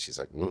 and she's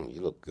like, you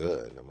look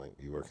good. I'm like,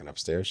 you working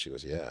upstairs? She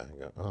goes, yeah. I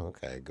go, oh,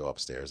 okay. Go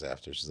upstairs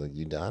after. She's like,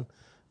 you done?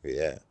 I go,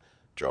 yeah.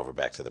 Drove her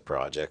back to the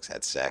projects,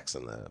 had sex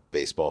in the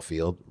baseball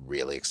field.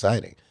 Really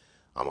exciting.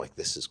 I'm like,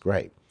 this is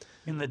great.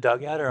 In the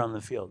dugout or on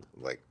the field?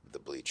 Like the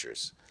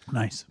bleachers.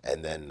 Nice.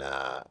 And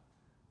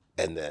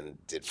then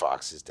did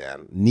Foxes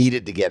down.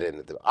 Needed to get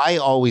into I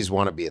always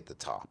want to be at the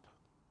top.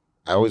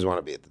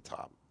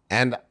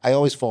 And I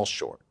always fall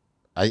short.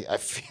 I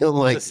feel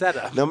like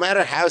no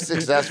matter how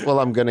successful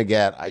I'm going to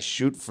get, I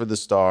shoot for the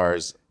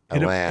stars.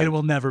 It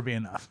will never be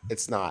enough.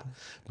 It's not.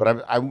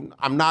 But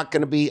I'm not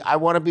going to be. I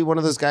want to be one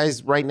of those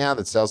guys right now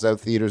that sells out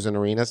theaters and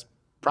arenas.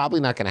 Probably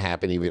not going to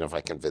happen, even if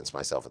I convince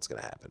myself it's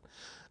going to happen.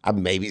 I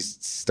maybe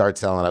start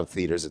selling out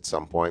theaters at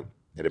some point.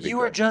 You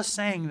were just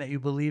saying that you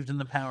believed in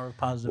the power of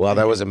positive. Well,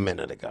 that was a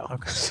minute ago.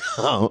 Okay.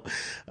 So,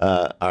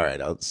 all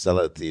right, I'll sell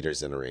out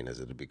theaters and arenas.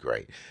 It'll be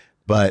great.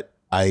 But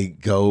I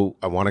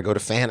want to go to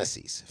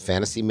Fantasies.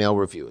 Fantasy Mail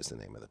Review is the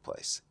name of the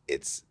place.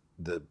 It's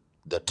the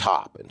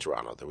top in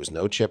Toronto. There was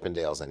no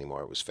Chippendales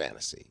anymore. It was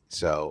Fantasy.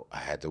 So I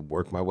had to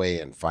work my way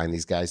in, find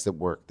these guys that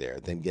work there,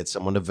 then get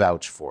someone to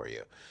vouch for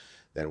you.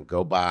 Then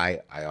go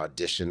by. I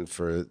auditioned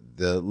for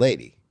the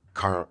lady.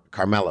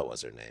 Carmela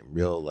was her name.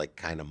 Real, like,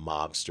 kind of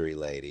mobstery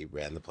lady.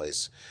 Ran the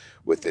place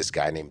with this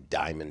guy named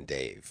Diamond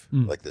Dave,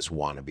 like this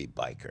wannabe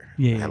biker.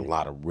 Yeah. Had a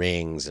lot of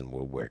rings and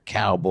would wear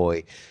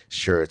cowboy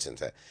shirts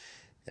and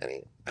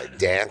I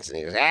danced and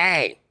he goes,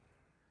 "Hey,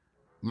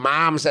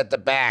 Mom's at the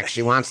back.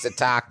 She wants to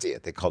talk to you."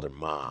 They called her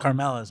Mom.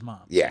 Carmela's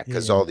mom. Yeah,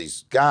 because all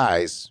these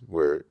guys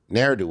were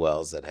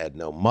ne'er-do-wells that had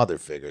no mother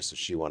figure, so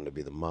she wanted to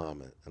be the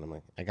mom. And I'm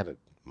like, I got a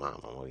mom.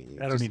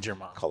 I don't need your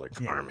mom. Call her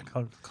Carmen.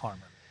 Yeah,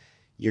 Carmen.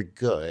 You're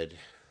good.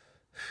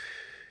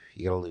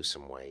 You got to lose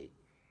some weight.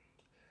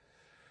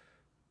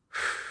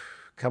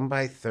 Come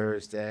by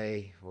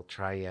Thursday. We'll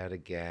try you out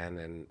again.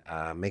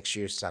 And make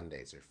sure your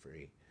Sundays are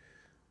free.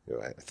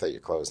 I thought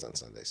you're closed on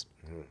Sundays.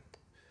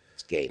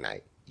 It's gay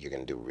night. You're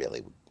going to do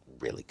really,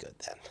 really good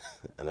then.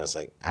 And I was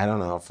like, I don't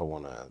know if I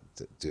want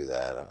to do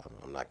that.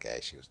 I'm not gay.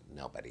 She goes,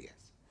 nobody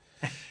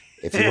is.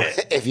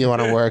 If you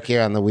want to work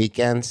here on the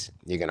weekends,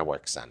 you're going to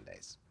work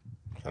Sundays.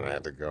 And I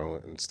had to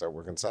go and start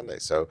working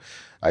Sundays. So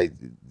I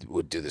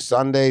would do the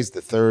Sundays,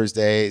 the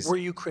Thursdays. Were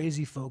you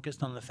crazy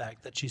focused on the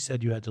fact that she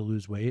said you had to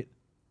lose weight?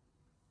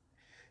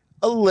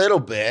 A little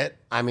bit.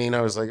 I mean,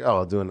 I was like, oh,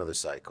 I'll do another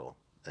cycle.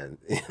 And,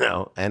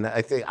 and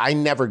I think I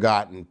never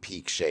got in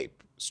peak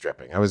shape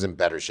stripping. I was in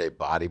better shape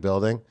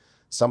bodybuilding.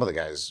 Some of the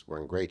guys were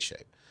in great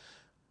shape.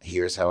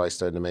 Here's how I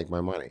started to make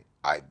my money.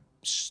 I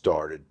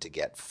started to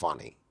get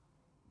funny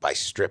by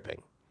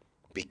stripping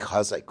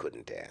because I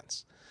couldn't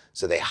dance.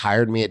 So they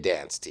hired me a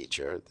dance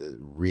teacher. The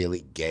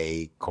really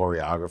gay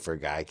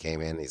choreographer guy came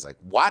in. He's like,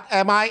 "What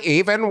am I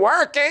even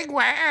working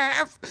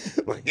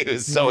with?" He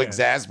was so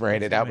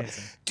exasperated.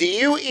 Do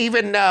you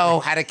even know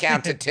how to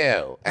count to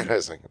 2? And I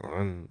was like,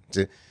 1,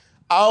 2.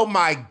 Oh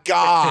my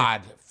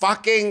God,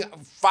 fucking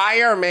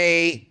fire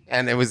me.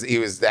 And he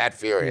was that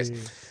furious.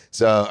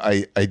 So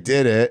I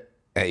did it.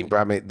 And he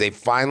brought me, they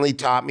finally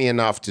taught me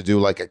enough to do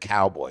like a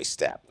cowboy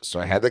step. So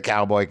I had the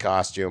cowboy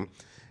costume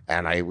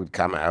and I would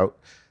come out.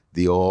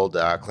 The old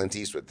Clint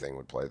Eastwood thing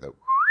would play. The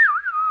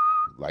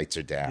lights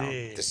are down.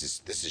 Yeah. This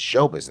is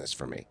show business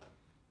for me.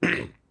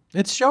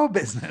 It's show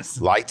business.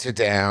 Lights are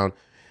down.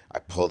 I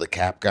pull the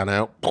cap gun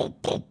out. Boom,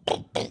 boom,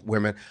 boom, boom.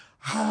 Women.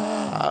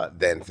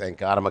 Then Thank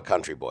God I'm a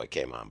Country Boy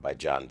came on by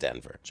John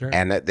Denver. Sure.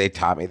 And they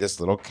taught me this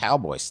little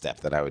cowboy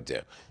step that I would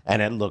do.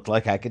 And it looked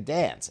like I could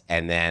dance.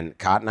 And then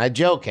Cotton Eye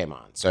Joe came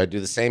on. So I'd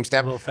do the same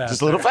step.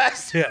 Just a little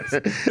faster. Yes.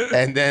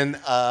 And then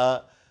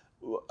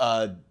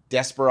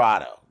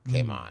Desperado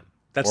came on.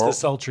 That's the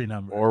sultry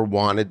number. Or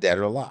Wanted Dead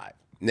or Alive.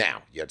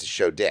 Now, you have to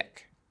show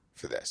dick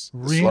for this.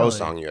 The slow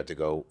song, you have to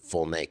go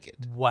full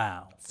naked.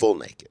 Wow. Full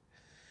naked.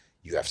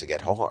 You have to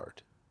get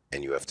hard.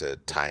 And you have to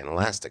tie an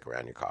elastic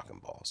around your cock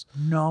and balls.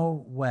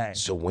 No way.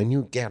 So when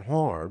you get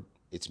hard,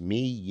 it's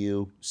me,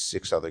 you,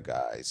 6 other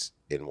guys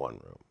in one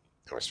room.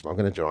 And we're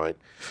smoking a joint.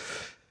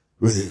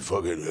 Really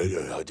fucking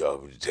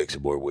take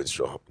some more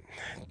Winstrol.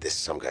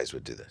 Some guys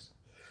would do this.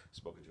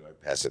 Smoke a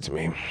joint, pass it to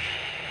me.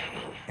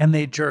 And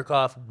they jerk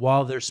off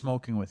while they're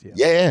smoking with you.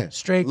 Yeah.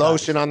 Straight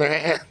lotion on their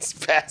hands,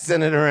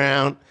 passing it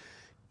around.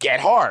 Get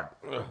hard.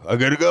 I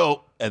gotta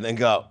go. And then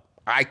go.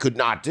 I could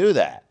not do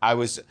that.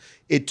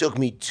 It took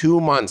me 2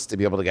 months to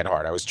be able to get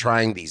hard. I was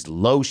trying these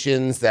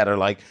lotions that are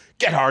like,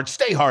 get hard,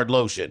 stay hard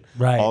lotion.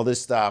 Right. All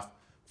this stuff.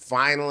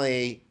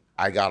 Finally,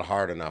 I got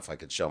hard enough I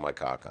could show my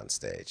cock on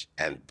stage.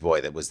 And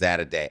boy, that was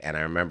that a day. And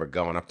I remember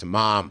going up to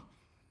Mom.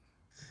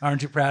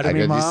 Aren't you proud of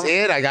me, Mom? Did you see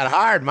it? I got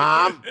hard,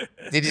 Mom.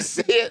 Did you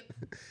see it?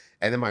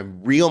 And then my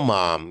real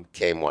mom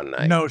came one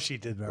night. No, she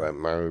did not.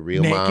 My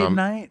real naked mom.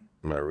 Night?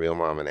 My real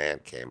mom and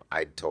aunt came.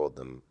 I told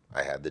them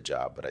I had the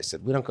job, but I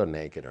said, we don't go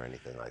naked or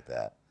anything like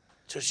that.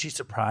 So she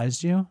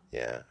surprised you?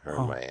 Yeah, her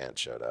and my aunt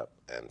showed up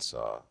and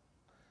saw.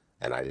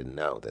 And I didn't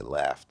know. They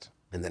left.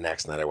 And the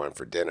next night I went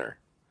for dinner.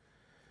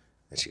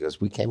 And she goes,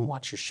 we came and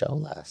watched your show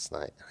last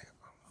night. And I go,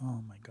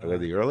 oh, my God. I go,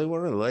 the early one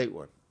or the late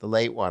one? The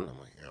late one. I'm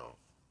like,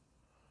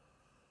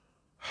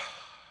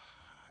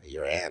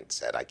 your aunt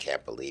said, I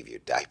can't believe you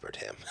diapered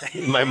him.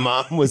 My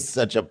mom was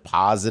such a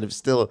positive,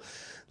 still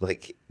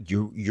like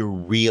you're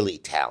really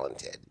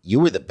talented. You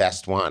were the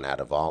best one out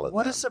of all of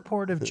What them. a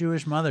supportive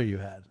Jewish mother you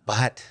had.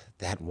 But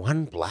that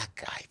one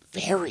black guy,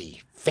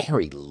 very,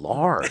 very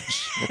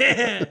large.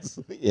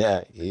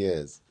 Yeah, he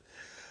is.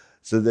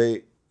 So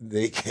they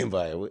came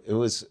by. It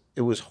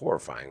was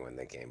horrifying when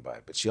they came by.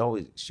 But she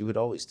would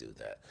always do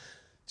that.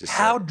 Just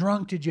How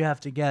drunk did you have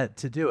to get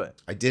to do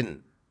it? I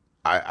didn't.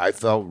 I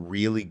felt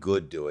really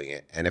good doing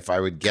it. And if I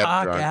would get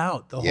Cock drunk,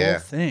 out the whole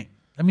thing.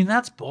 I mean,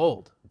 that's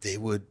bold.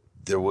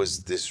 there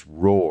was this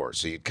roar.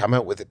 So you'd come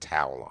out with a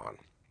towel on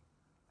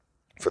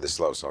for the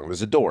slow song.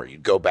 There's a door.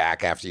 You'd go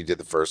back after you did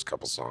the first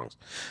couple songs.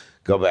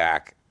 Go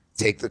back,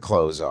 take the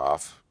clothes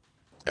off,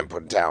 and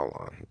put a towel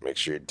on. Make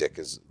sure your dick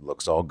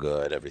looks all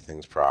good,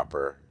 everything's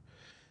proper.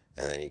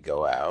 And then you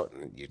go out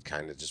and you'd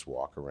kind of just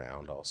walk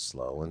around all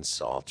slow and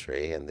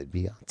sultry, and they'd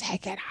be,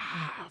 take it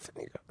off.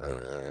 And you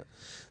go,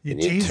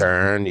 and you'd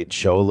turn, you'd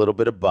show a little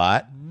bit of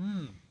butt.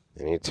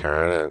 And you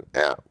turn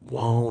and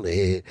want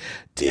it,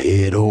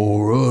 dead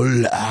or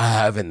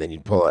alive. And then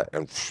you'd pull it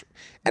and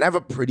have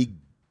a pretty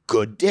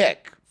good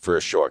dick for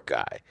a short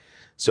guy.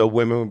 So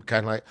women would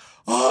kind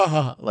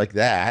of like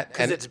that.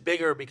 Because it's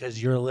bigger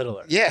because you're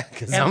littler. Yeah,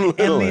 because I'm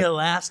littler. And the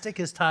elastic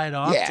is tied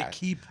off to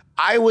keep.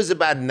 I was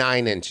about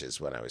 9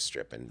 inches when I was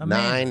stripping.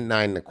 Amazing.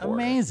 9 and a quarter.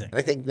 Amazing. And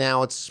I think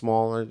now it's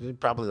smaller,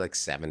 probably like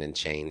 7 and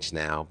change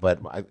now. But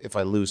if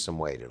I lose some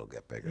weight, it'll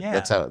get bigger. Yeah.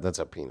 That's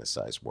how penis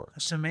size works.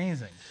 That's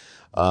amazing.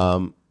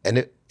 And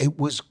it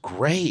was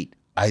great.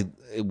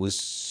 It was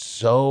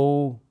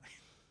so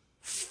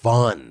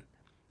fun.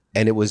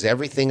 And it was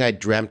everything I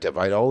dreamt of.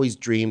 I'd always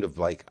dreamed of,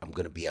 like, I'm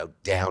going to be out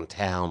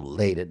downtown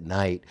late at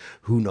night.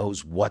 Who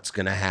knows what's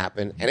going to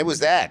happen? And it was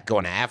that,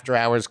 going to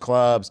after-hours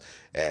clubs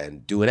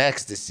and doing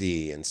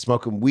ecstasy and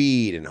smoking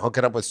weed and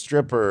hooking up with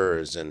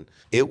strippers. And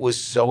it was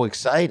so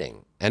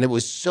exciting. And it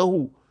was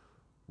so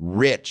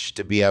rich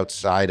to be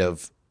outside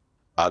of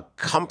a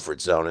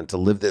comfort zone and to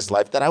live this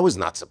life that I was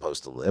not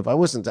supposed to live.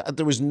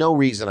 There was no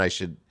reason I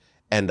should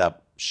end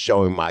up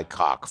showing my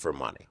cock for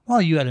money. Well,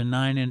 you had a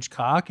 9-inch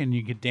cock and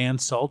you could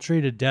dance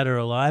sultry to Dead or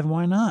Alive.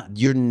 Why not?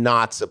 You're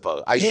not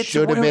supposed. I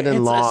should have been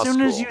in law school. As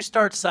soon as you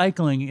start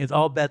cycling,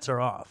 all bets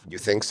are off. You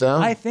think so?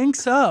 I think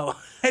so.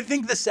 I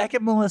think the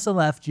second Melissa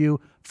left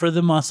you for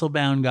the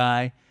muscle-bound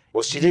guy.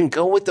 Well, she didn't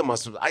go with the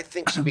muscle. I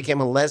think she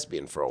became a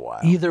lesbian for a while.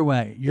 Either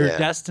way, your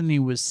destiny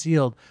was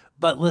sealed.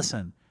 But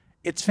listen,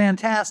 it's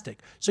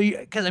fantastic. So,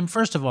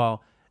 first of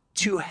all,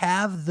 to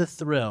have the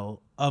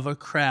thrill of a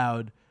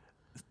crowd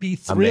be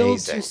thrilled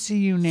to see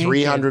you naked.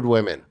 300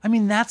 women. I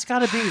mean, that's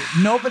got to be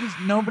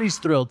nobody's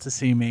thrilled to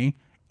see me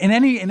in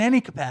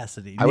any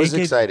capacity. I was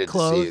Naked, excited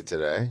clothed. to see you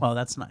today. Well,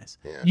 that's nice.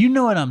 Yeah. You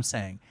know what I'm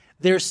saying.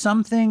 There's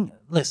something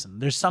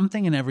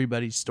in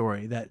everybody's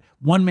story that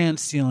one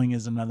man's ceiling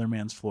is another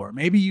man's floor.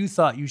 Maybe you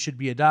thought you should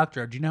be a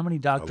doctor. Do you know how many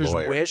doctors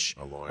wish?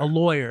 A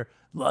lawyer.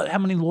 How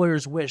many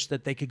lawyers wish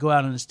that they could go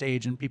out on a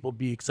stage and people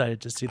be excited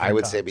to see their I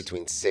would cocks? say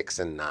between 6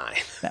 and 9.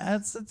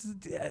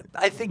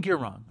 I think you're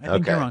wrong. I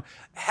think you're wrong.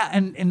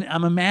 And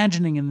I'm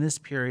imagining in this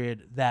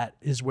period that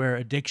is where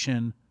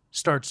addiction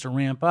starts to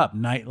ramp up.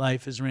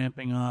 Nightlife is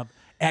ramping up.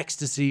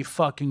 Ecstasy,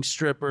 fucking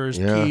strippers,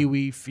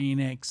 Kiwi,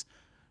 Phoenix.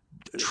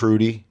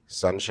 Trudy,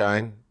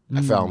 Sunshine.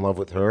 I fell in love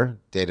with her.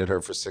 Dated her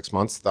for 6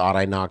 months. Thought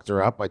I knocked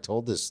her up. I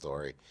told this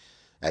story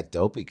at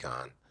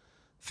DopeyCon.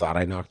 Thought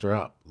I knocked her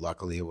up.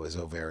 Luckily, it was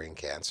ovarian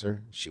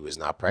cancer. She was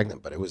not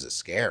pregnant, but it was a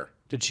scare.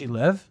 Did she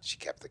live? She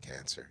kept the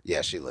cancer.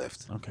 Yeah, she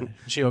lived. Okay.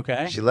 Is she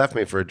okay? She left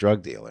me for a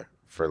drug dealer,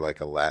 for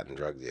like a Latin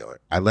drug dealer.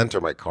 I lent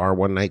her my car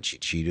one night. She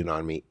cheated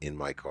on me in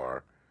my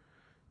car.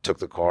 Took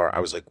the car. I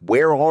was like,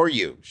 where are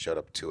you? Showed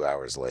up 2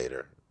 hours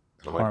later.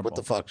 And I'm like, what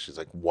the fuck? She's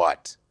like,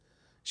 what?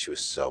 She was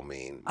so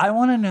mean. I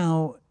want to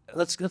know.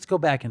 Let's go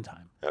back in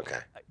time. Okay.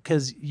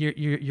 Because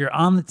you're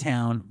on the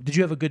town. Did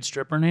you have a good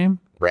stripper name?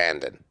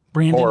 Brandon.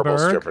 Brandon Horrible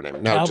Berg? stripper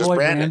name. No, Cowboy just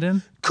Brandon.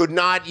 Brandon? Could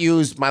not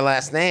use my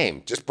last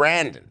name. Just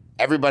Brandon.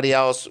 Everybody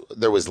else,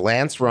 there was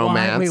Lance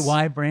Romance.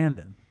 Why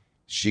Brandon?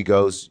 She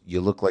goes,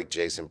 you look like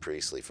Jason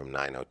Priestley from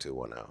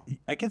 90210.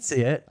 I could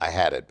see it. I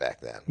had it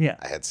back then. Yeah.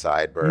 I had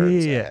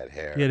sideburns. I had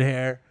hair. You had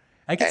hair.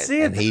 I could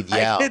see it. And he'd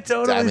yell. I could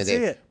totally see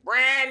it.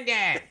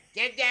 Brandon,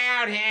 get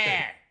down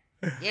here.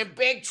 You're in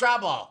big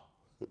trouble.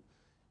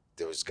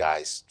 There was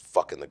guys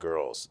fucking the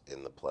girls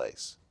in the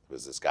place. There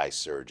was this guy,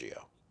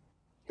 Sergio.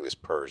 He was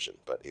Persian,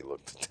 but he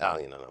looked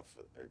Italian enough,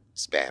 or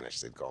Spanish,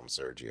 they'd call him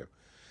Sergio.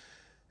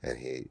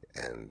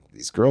 And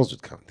these girls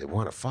would come, they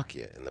want to fuck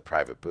you in the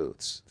private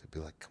booths. They'd be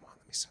like, come on,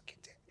 let me suck your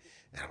dick.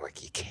 And I'm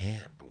like, you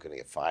can't, I'm going to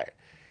get fired.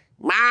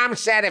 Mom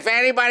said if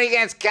anybody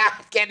gets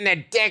caught getting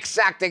their dick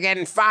sucked, they're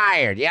getting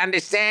fired. You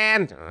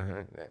understand?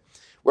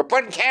 We're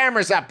putting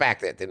cameras up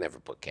back there. They never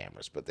put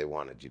cameras, but they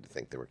wanted you to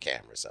think there were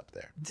cameras up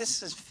there.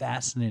 This is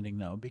fascinating,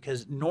 though,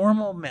 because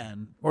normal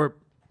men, or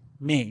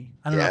me,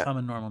 I don't know if I'm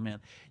a normal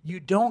man, you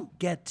don't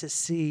get to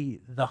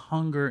see the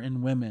hunger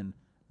in women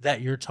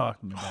that you're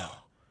talking about.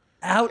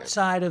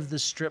 Outside of the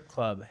strip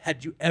club,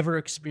 had you ever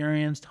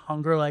experienced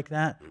hunger like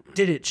that?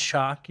 Did it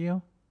shock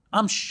you?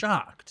 I'm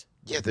shocked.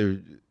 Yeah,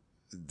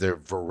 they're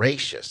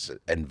voracious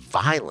and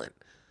violent.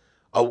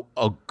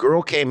 A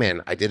girl came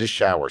in. I did a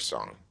shower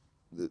song.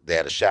 They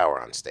had a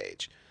shower on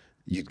stage.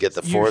 You'd get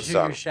the fourth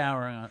song. You're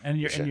showering on, and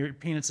your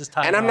penis is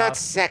tied And I'm off. not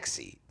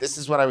sexy. This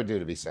is what I would do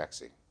to be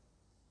sexy.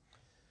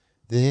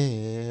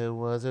 There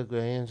was a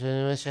grand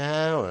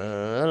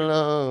shower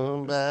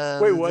alone by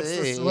Wait,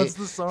 the what's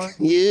the song?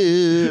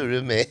 You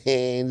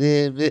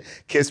remained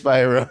Kissed by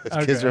a Rose,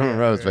 Okay, Kiss from a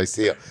Rose okay. by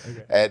Seal.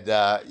 Okay.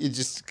 And you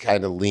just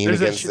kind of lean There's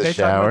against the they talk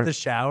shower. about the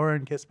shower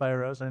and Kissed by a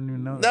Rose. I didn't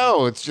even know that.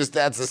 No, it's just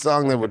that's the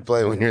song that would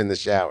play when you're in the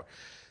shower.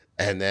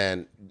 And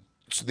then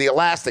so the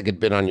elastic had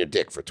been on your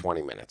dick for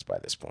 20 minutes by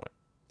this point.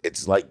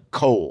 It's like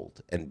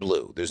cold and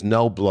blue. There's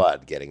no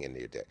blood getting into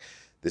your dick.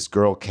 This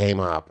girl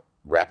came up,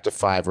 wrapped a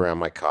 5 around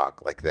my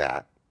cock like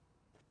that,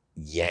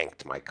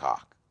 yanked my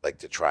cock like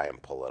to try and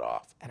pull it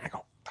off. And I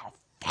go, oh,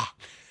 fuck.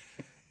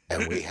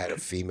 And we had a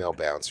female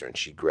bouncer, and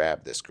she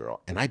grabbed this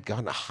girl. And I'd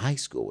gone to high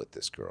school with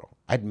this girl.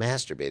 I'd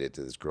masturbated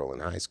to this girl in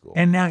high school.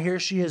 And now here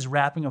she is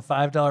wrapping a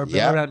 $5 bill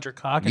Yep. around your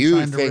cock and You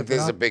trying to think rip this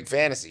it is a off? big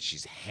fantasy.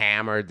 She's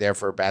hammered there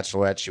for a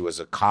bachelorette. She was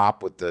a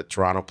cop with the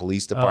Toronto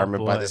Police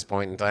Department by boy. this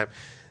point in time.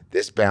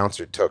 This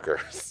bouncer took her,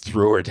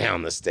 threw her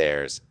down the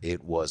stairs.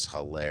 It was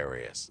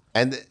hilarious.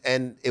 And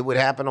it would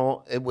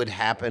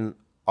happen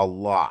a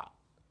lot.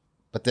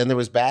 But then there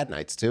was bad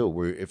nights too,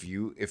 where if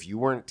you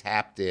weren't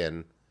tapped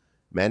in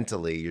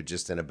mentally, you're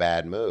just in a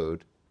bad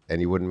mood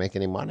and you wouldn't make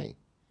any money.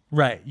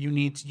 Right. You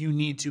need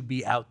to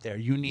be out there.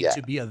 You need Yeah.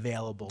 to be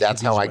available. That's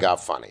to how these I women.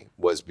 got funny,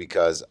 was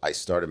because I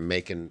started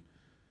making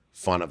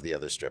fun of the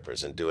other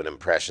strippers and doing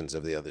impressions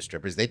of the other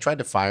strippers. They tried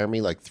to fire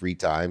me like 3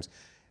 times.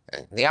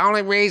 The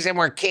only reason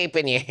we're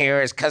keeping you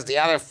here is because the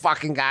other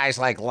fucking guys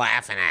like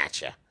laughing at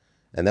you.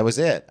 And that was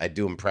it. I'd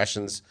do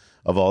impressions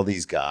of all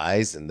these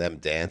guys and them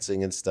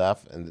dancing and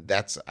stuff. And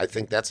I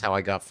think that's how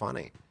I got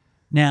funny.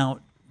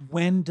 Now,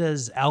 when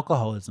does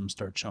alcoholism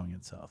start showing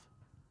itself?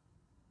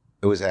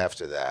 It was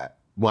after that.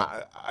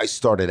 Well, I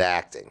started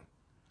acting.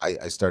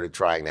 I started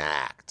trying to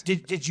act.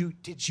 Did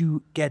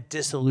you get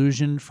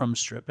disillusioned from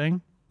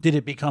stripping? Did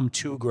it become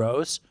too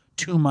gross?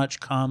 Too much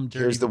cum?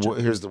 Here's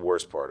the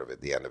worst part of it,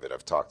 the end of it.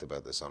 I've talked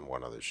about this on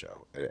one other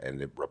show,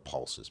 and it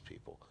repulses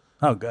people.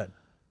 Oh, good.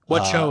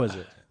 What show is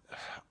it?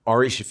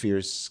 Ari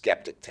Shafir's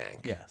Skeptic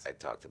Tank. Yes. I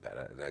talked about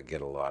it, and I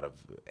get a lot of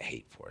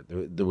hate for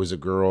it. There was a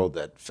girl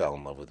that fell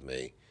in love with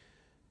me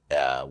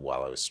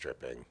while I was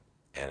stripping,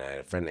 and I had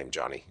a friend named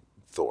Johnny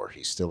Thor.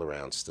 He's still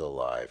around, still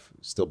alive,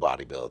 still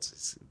bodybuilds.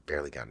 He's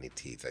barely got any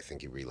teeth. I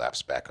think he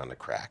relapsed back on the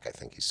crack. I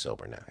think he's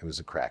sober now. He was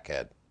a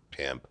crackhead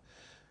pimp,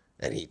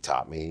 and he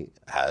taught me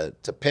how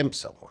to pimp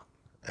someone.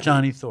 And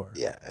Johnny Thor.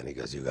 Yeah, and he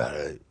goes, you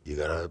gotta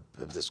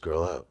pimp this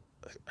girl out.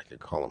 I could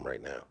call him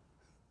right now.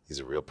 He's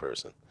a real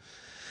person.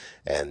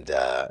 And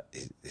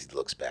he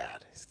looks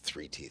bad. He's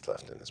 3 teeth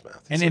left in his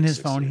mouth. And in his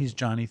phone, he's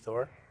Johnny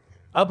Thor.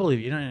 I'll believe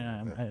you.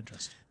 I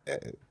trust.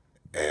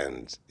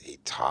 And he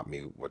taught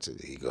me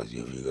he goes,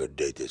 if you're gonna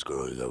date this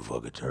girl, you gotta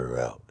fucking turn her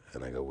out.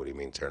 And I go, what do you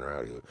mean turn her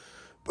out? He goes,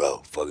 bro,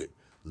 fuck it.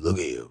 Look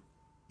at you.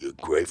 You're in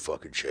great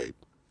fucking shape.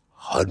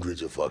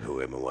 Hundreds of fucking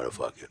women want to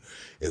fuck you.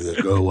 If this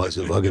girl wants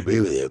to fucking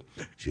be with you,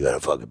 she gotta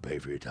fucking pay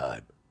for your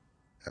time.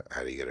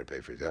 How do you get her to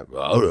pay for your time?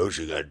 Well, I don't know.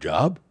 She got a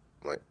job?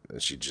 I'm like,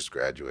 she just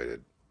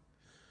graduated.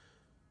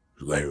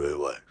 Graduated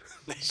what?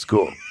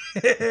 School.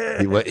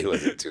 he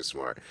wasn't too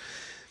smart.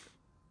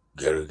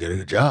 Get her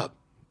a job.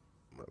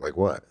 Like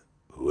what?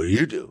 What do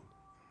you do?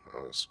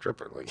 I'm a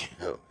stripper. Like,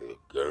 get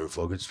her a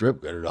fucking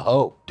strip. Get her to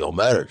hoe. Don't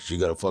matter. She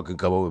got to fucking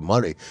come up with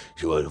money.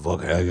 She wants to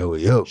fucking hang out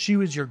with you. She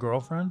was your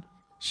girlfriend?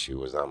 She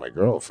was not my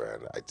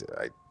girlfriend.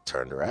 I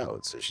turned her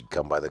out. So she'd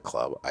come by the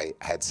club. I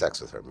had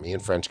sex with her. Me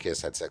and French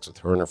Kiss had sex with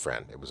her and her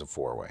friend. It was a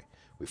 4-way.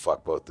 We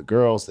fucked both the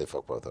girls. They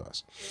fucked both of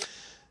us.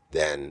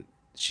 Then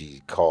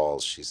she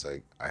calls. She's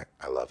like,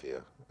 I love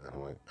you. And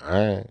I'm like, all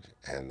right.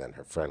 And then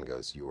her friend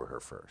goes, you were her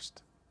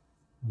first.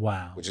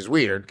 Wow. Which is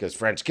weird because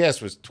French Kiss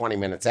was 20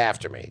 minutes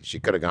after me. She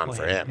could have gone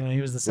for him. You know,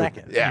 he was the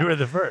second. Yeah. You were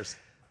the first.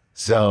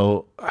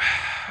 So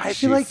I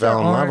she feel like there fell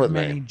in love aren't with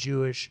many me.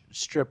 Jewish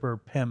stripper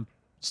pimp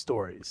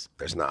stories.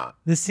 There's not.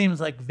 This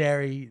seems like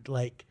very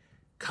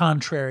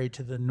contrary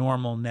to the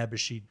normal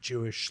nebbishy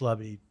Jewish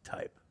schlubby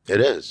type.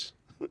 It is.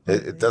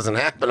 It doesn't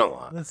happen a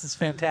lot. This is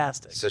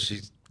fantastic. So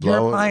she's You're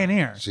blowing. a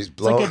pioneer. She's It's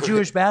blowing. like a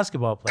Jewish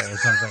basketball player or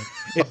something.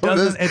 It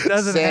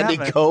doesn't Sandy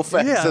happen.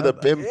 Koufax of the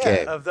pimp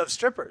game. Of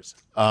strippers.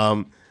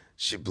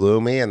 She blew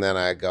me, and then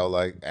I go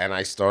and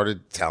I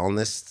started telling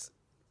this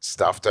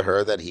stuff to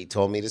her that he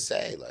told me to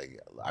say. Like,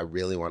 I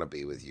really want to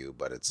be with you,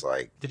 but it's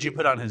like. Did you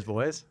put on his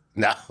voice?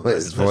 No,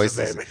 his voice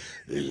is.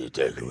 You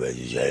take a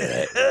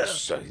message.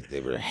 So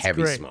they were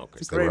heavy great.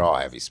 smokers. It's They were great. all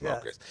heavy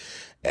smokers,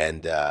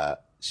 and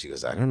she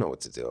goes, I don't know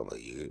what to do. I'm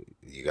like,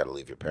 you got to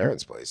leave your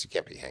parents' place. You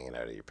can't be hanging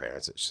out at your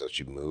parents'. So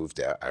she moved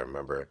out. I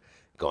remember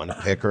going to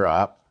pick her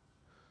up,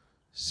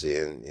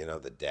 seeing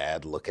the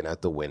dad looking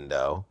out the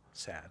window.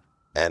 Sad.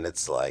 And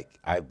it's like,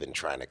 I've been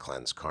trying to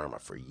cleanse karma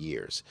for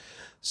years.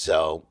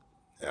 So.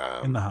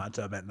 In the hot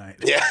tub at night.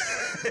 Yeah.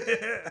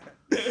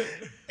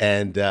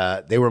 And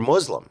they were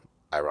Muslim,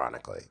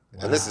 ironically.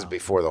 Wow. And this is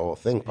before the whole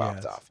thing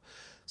popped off.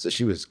 So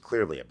she was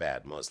clearly a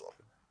bad Muslim.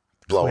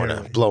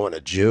 blowing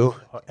a Jew.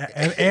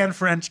 And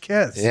French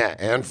kiss. Yeah,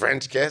 and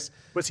French kiss.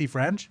 Was he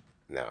French?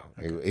 No,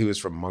 he was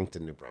from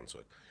Moncton, New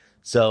Brunswick.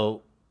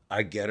 So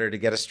I get her to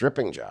get a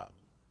stripping job.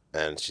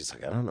 And she's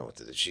like, I don't know what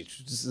to do.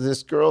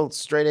 This girl,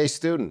 straight A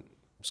student,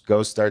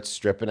 starts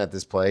stripping at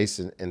this place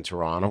in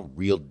Toronto.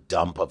 Real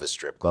dump of a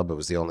strip club. It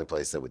was the only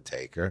place that would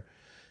take her.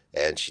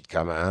 And she'd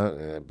come out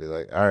and I'd be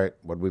like, all right,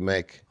 what'd we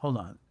make? Hold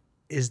on.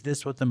 Is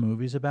this what the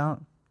movie's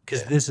about?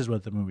 Because this is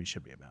what the movie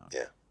should be about.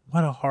 Yeah.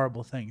 What a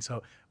horrible thing.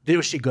 So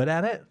was she good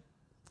at it?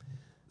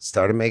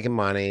 Started making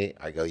money.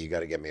 I go, you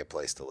got to get me a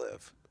place to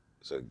live.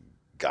 So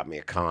got me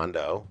a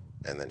condo.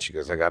 And then she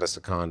goes, I got us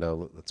a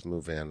condo. Let's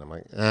move in. I'm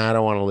like, I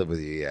don't want to live with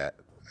you yet.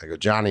 I go,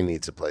 Johnny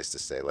needs a place to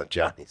stay. Let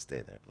Johnny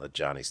stay there. Let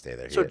Johnny stay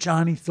there. So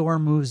Johnny Thor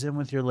moves in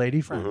with your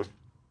lady friend. Mm-hmm.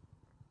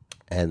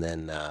 And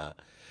then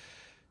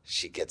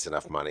she gets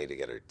enough money to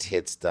get her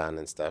tits done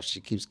and stuff.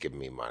 She keeps giving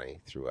me money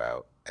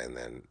throughout. And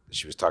then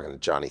she was talking to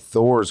Johnny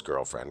Thor's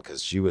girlfriend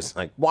because she was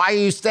like, why are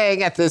you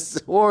staying at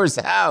this whore's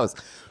house?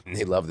 And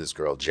he loved this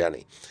girl,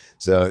 Jenny.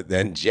 So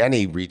then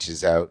Jenny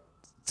reaches out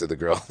to the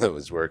girl that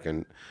was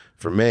working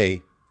for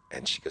me.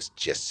 And she goes,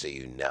 just so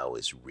you know,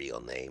 his real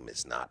name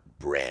is not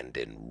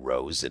Brandon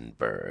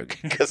Rosenberg.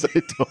 Because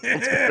I told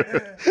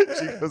her.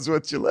 She goes,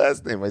 what's your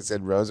last name? I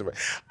said, Rosenberg.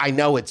 I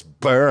know it's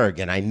Berg,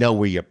 and I know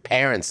where your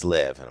parents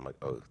live. And I'm like,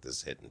 oh, this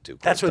is hitting too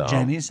close. That's what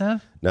Jenny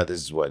said? No,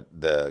 this is what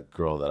the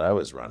girl that I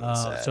was running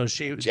said. So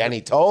Jenny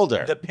told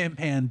her. The pimp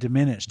hand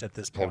diminished at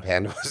this point. Pimp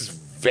hand was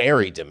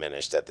very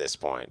diminished at this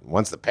point.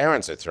 Once the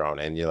parents are thrown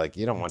in, you're like,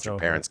 you don't want your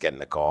parents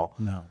getting a call.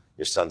 No.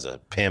 Your son's a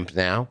pimp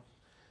now.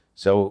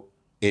 So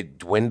it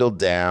dwindled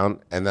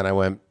down, and then I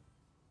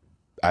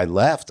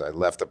left. I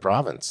left the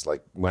province,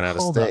 went out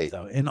of state.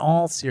 Hold up, though. In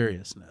all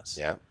seriousness.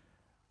 Yeah.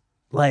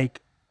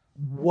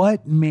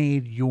 What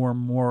made your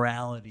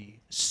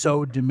morality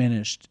so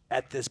diminished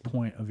at this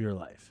point of your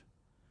life?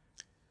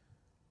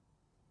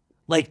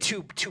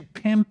 To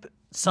pimp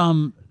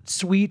some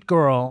sweet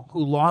girl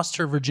who lost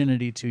her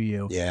virginity to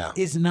you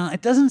is not,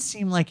 it doesn't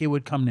seem like it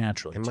would come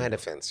naturally. In my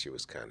defense, she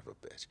was kind of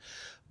a bitch.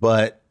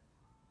 But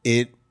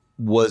it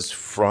was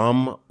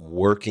from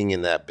working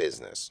in that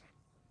business.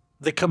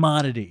 The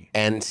commodity.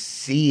 And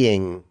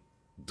seeing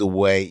the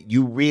way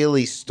you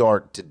really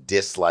start to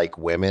dislike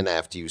women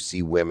after you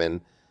see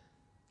women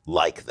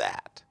like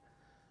that.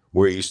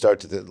 Where you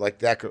start to, like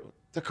that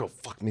girl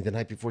fucked me the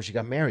night before she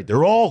got married.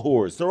 They're all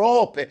whores. They're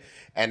all,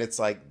 and it's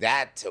like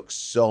that took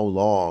so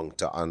long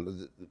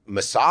to,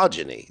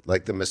 misogyny.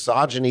 Like the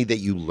misogyny that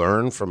you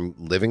learn from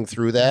living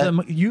through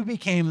that. You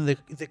became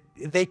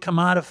they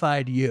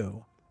commodified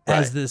you.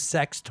 As the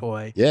sex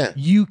toy,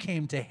 you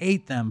came to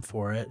hate them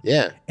for it,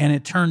 and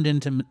it turned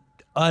into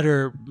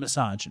utter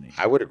misogyny.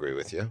 I would agree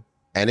with you,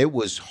 and it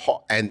was,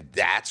 and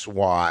that's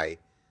why.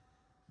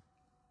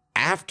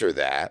 After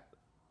that,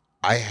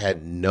 I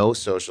had no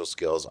social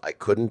skills. I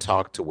couldn't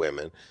talk to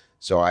women,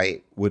 so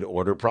I would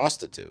order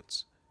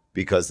prostitutes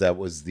because that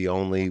was the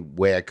only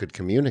way I could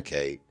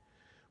communicate.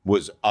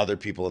 Was other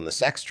people in the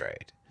sex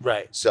trade.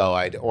 Right. So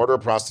I'd order a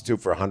prostitute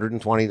for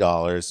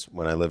 $120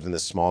 when I lived in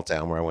this small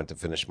town where I went to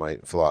finish my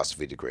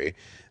philosophy degree.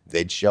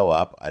 They'd show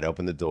up. I'd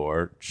open the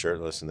door,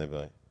 shirtless, and they'd be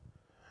like,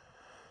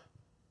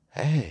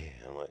 hey.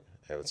 I'm like,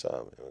 hey, what's up?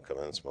 You want to come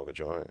in and smoke a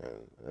joint?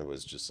 And it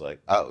was just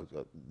like, oh,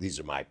 these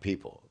are my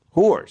people.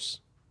 Whores.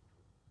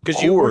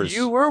 Because you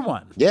were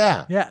one.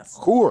 Yeah. Yes.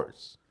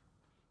 Whores.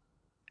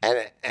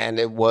 And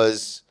it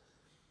was...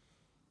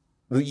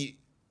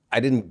 I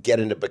didn't get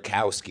into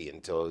Bukowski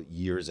until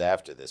years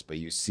after this, but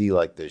you see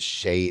the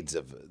shades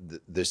of,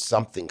 there's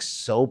something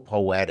so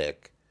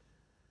poetic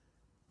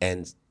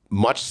and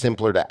much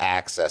simpler to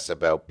access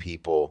about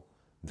people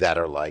that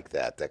are like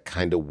that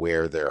kind of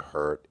wear their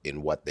hurt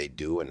in what they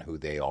do and who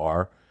they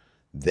are,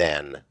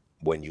 than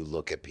when you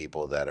look at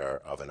people that are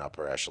of an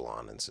upper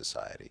echelon in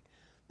society.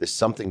 There's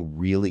something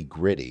really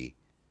gritty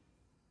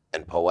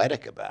and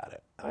poetic about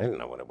it. I didn't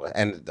know what it was.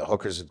 And the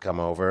hookers would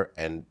come over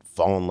and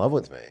fall in love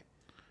with me.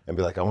 And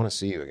be like, I want to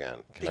see you again.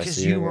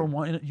 Because you were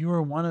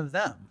one of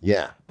them.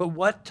 Yeah. But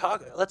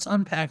let's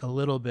unpack a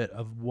little bit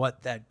of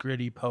what that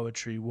gritty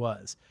poetry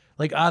was.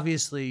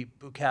 Obviously,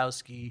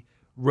 Bukowski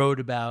wrote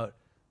about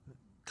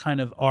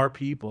kind of our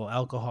people,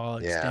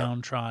 alcoholics,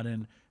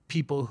 downtrodden,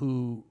 people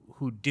who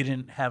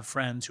didn't have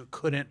friends, who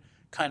couldn't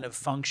kind of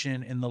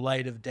function in the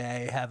light of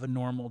day, have a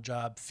normal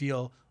job,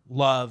 feel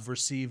love,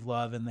 receive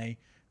love, and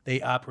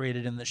they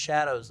operated in the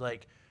shadows.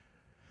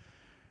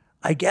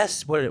 I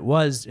guess what it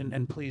was,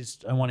 and please,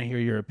 I want to hear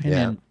your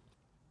opinion.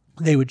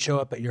 Yeah. They would show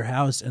up at your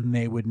house and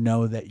they would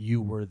know that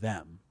you were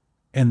them,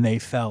 and they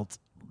felt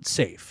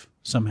safe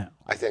somehow.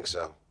 I think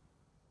so.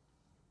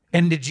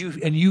 And did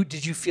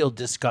you feel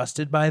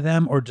disgusted by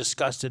them, or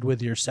disgusted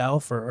with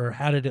yourself, or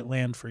how did it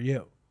land for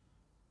you?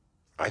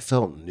 I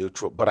felt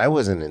neutral, but I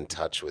wasn't in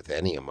touch with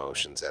any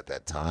emotions at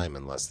that time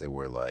unless they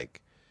were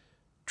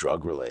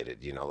drug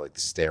related. The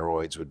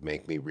steroids would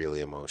make me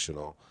really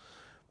emotional.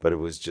 But it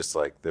was just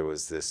there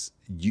was this,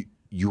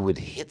 you would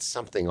hit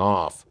something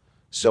off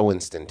so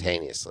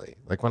instantaneously.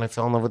 When I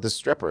fell in love with the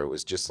stripper, it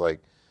was just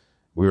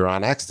We were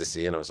on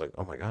ecstasy, and I was like,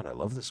 oh my God, I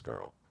love this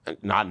girl. And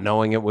not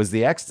knowing it was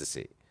the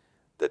ecstasy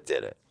that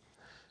did it.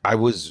 I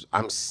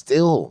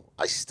still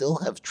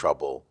have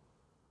trouble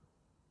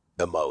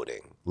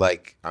emoting.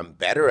 Like, I'm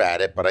better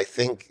at it, but I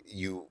think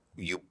you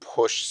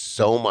push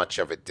so much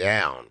of it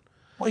down.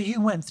 Well,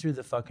 you went through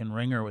the fucking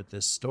ringer with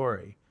this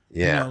story.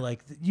 Yeah. You know,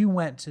 like you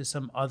went to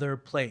some other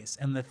place.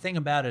 And the thing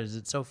about it is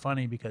it's so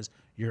funny because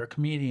you're a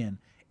comedian.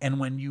 And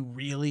when you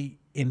really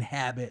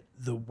inhabit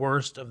the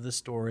worst of the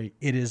story,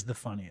 it is the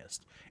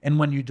funniest. And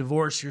when you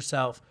divorce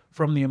yourself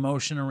from the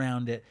emotion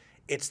around it,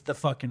 it's the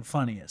fucking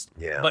funniest.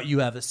 Yeah. But you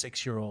have a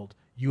 6-year-old,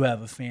 you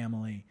have a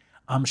family.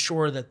 I'm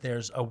sure that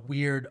there's a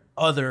weird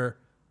other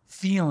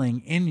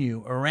feeling in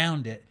you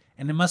around it,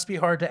 and it must be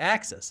hard to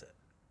access it.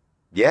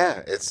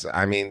 Yeah,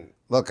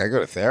 look, I go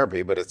to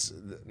therapy, but it's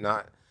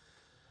not.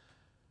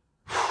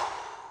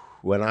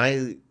 When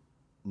I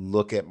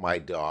look at my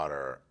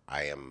daughter,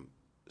 I am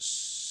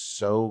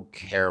so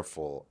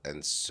careful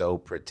and so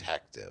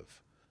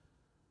protective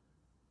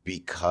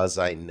because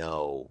I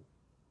know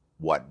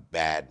what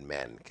bad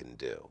men can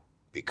do,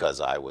 because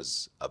I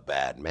was a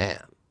bad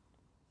man.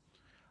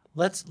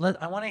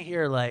 I want to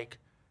hear, like,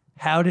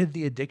 how did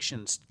the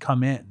addictions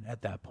come in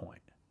at that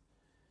point?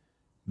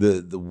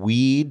 The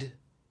weed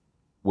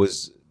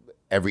was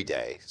every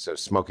day, so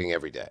smoking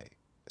every day.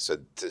 So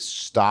to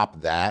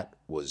stop that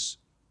was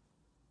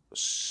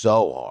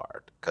so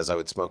hard, because I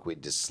would smoke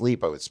weed to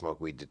sleep, I would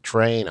smoke weed to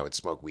train, I would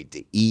smoke weed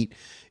to eat.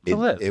 It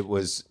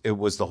was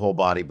the whole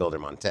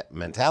bodybuilder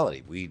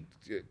mentality. Weed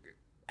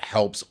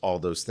helps all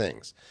those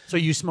things. So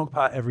you smoke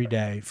pot every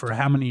day for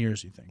how many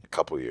years, you think? A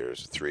couple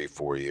years,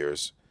 3-4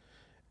 years.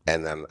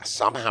 And then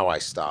somehow I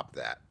stopped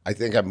that. I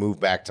think I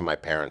moved back to my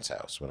parents'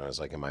 house when I was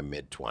like in my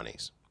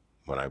mid-20s,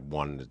 when I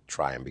wanted to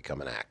try and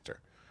become an actor.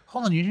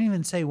 Hold on, you didn't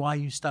even say why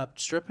you stopped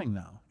stripping,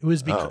 though. It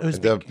was because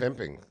the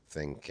pimping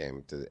thing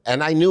came to,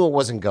 and I knew it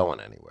wasn't going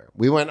anywhere.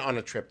 We went on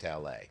a trip to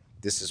LA.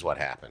 This is what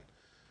happened.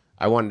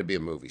 I wanted to be a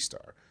movie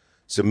star.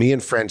 So me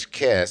and French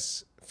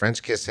Kiss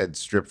had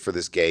stripped for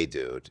this gay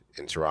dude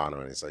in Toronto,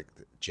 and he's like,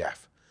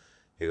 Jeff.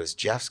 He goes,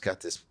 Jeff's got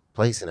this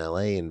place in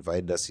LA,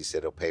 invited us. He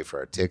said he'll pay for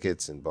our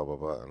tickets and blah, blah,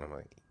 blah. And I'm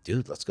like,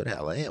 dude, let's go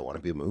to LA. I want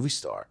to be a movie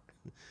star.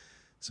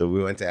 So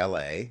we went to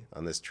LA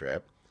on this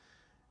trip,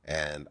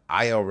 and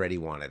I already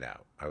wanted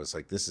out. I was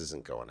like, this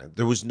isn't going in.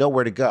 There was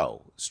nowhere to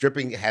go.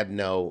 Stripping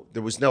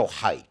there was no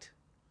height.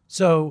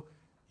 So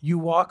you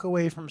walk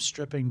away from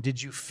stripping.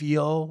 Did you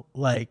feel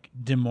like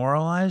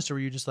demoralized, or were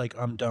you just like,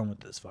 I'm done with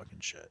this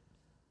fucking shit?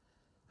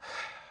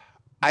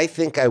 I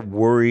think I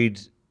worried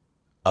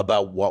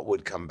about what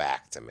would come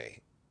back to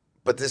me.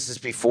 But this is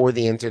before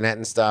the internet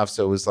and stuff.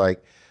 So it was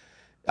like,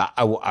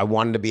 I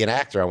wanted to be an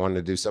actor. I wanted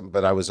to do something,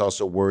 but I was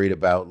also worried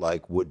about,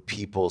 like, would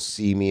people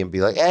see me and be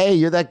like, hey,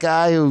 you're that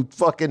guy who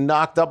fucking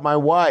knocked up my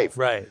wife.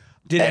 Right.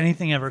 Did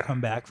anything ever come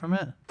back from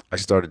it? I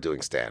started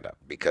doing stand-up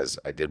because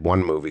I did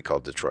one movie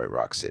called Detroit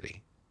Rock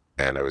City.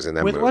 And I was in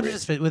that movie. What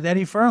is it? With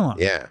Eddie Furlong?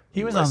 Yeah.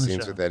 He was on the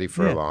scenes show. with Eddie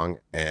Furlong.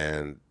 Yeah.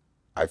 And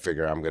I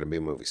figure I'm going to be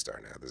a movie star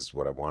now. This is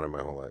what I wanted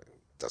my whole life.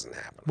 It doesn't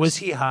happen. Was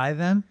he high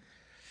then?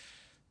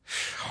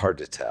 Hard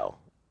to tell.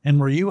 And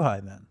were you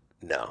high then?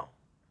 No.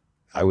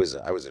 I was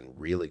in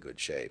really good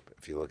shape.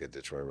 If you look at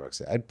Detroit Rock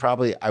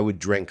City, I would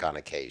drink on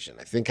occasion.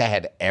 I think I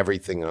had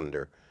everything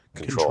under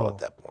control at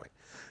that point.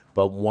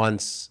 But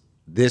once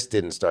this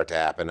didn't start to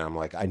happen, I'm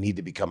like, I need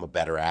to become a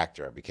better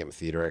actor. I became a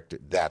theater actor.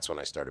 That's when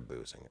I started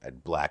boozing.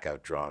 I'd black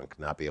out drunk,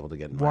 not be able to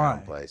get in my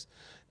own place.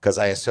 Because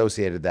I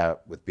associated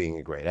that with being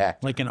a great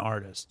actor. Like an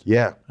artist.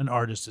 Yeah. An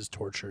artist is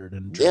tortured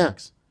and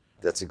drinks.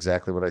 Yeah. That's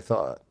exactly what I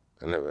thought.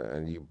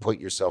 And you put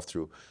yourself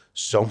through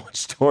so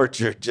much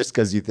torture just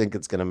because you think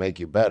it's going to make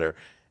you better,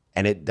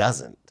 and it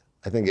doesn't.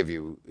 I think if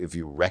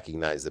you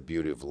recognize the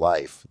beauty of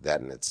life,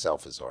 that in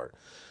itself is art.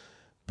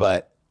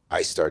 But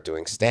I start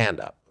doing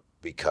stand-up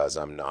because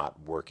I'm not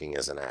working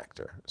as an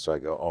actor. So I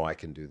go, oh, I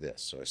can do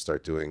this. So I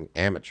start doing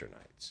amateur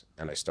nights,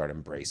 and I start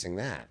embracing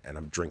that, and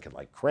I'm drinking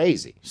like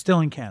crazy. Still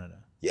in Canada.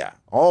 Yeah,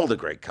 all the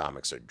great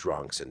comics are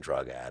drunks and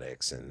drug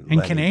addicts. And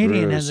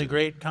Canadian has a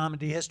great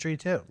comedy history,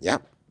 too. Yeah.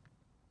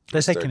 Did I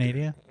say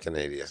Canada?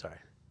 Canada. Sorry.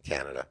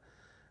 Canada.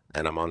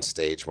 And I'm on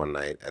stage one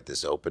night at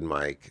this open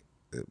mic.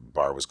 The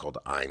bar was called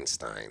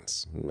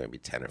Einstein's, maybe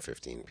 10 or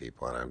 15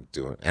 people.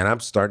 And I'm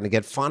starting to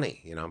get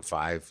funny. You know, I'm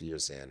 5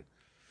 years in.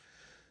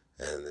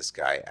 And this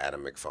guy,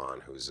 Adam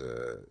McFawn, who's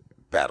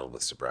battled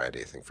with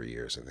sobriety, I think, for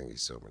years. I think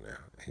he's sober now.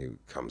 He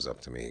comes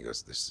up to me. He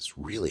goes, there's this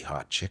really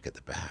hot chick at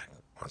the back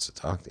wants to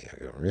talk to you.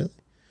 I go, really?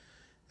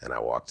 And I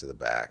walk to the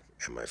back,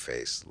 and my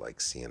face, like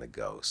seeing a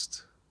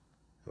ghost,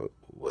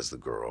 was the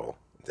girl.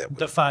 The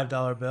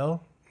 $5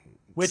 bill?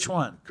 Which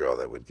one? Girl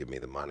that would give me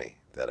the money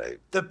that I...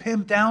 The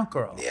pimped out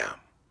girl? Yeah.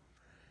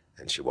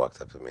 And she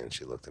walked up to me and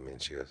she looked at me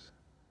and she goes,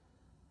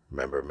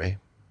 remember me?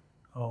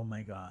 Oh,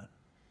 my God.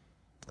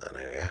 And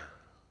I, yeah.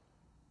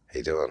 How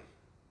you doing?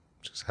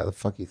 She goes, how the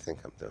fuck you think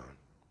I'm doing?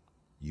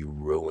 You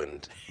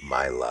ruined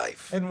my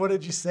life. And what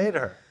did you say to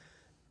her?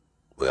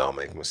 We all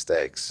make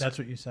mistakes. That's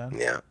what you said?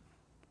 Yeah.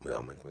 We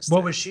all make mistakes.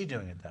 What was she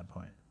doing at that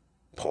point?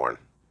 Porn.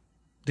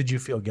 Did you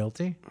feel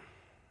guilty?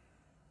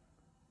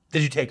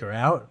 Did you take her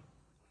out?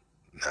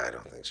 No, I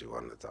don't think she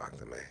wanted to talk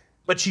to me.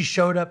 But she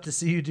showed up to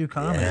see you do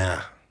comedy.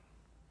 Yeah.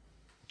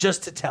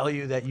 Just to tell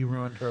you that you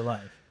ruined her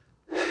life.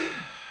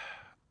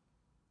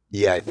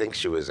 Yeah, I think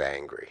she was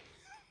angry.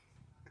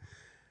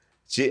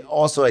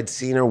 I'd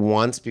seen her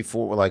once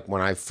before, like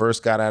when I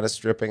first got out of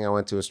stripping, I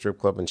went to a strip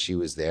club and she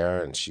was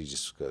there and she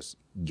just goes,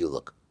 "You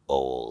look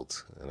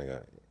old." And I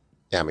go,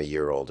 "Yeah, I'm a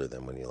year older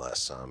than when you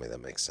last saw me. That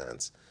makes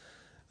sense."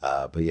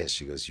 But yeah,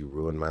 she goes, "You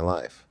ruined my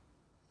life."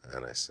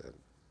 And I said,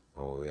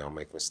 "Well, we all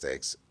make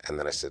mistakes." And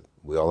then I said,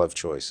 "We all have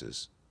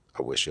choices.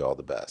 I wish you all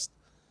the best."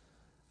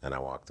 And I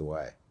walked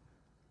away.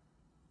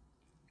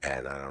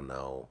 And I don't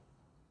know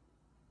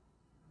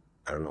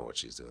what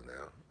she's doing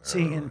now.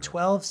 See, in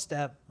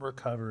 12-step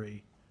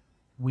recovery,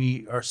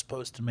 we are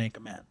supposed to make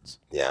amends.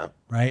 Yeah.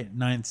 Right?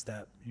 9th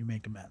step, you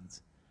make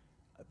amends.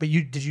 But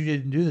you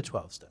didn't do the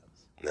 12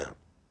 steps. No.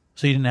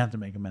 So you didn't have to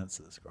make amends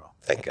to this girl.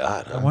 Thank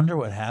God. I wonder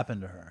what happened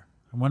to her.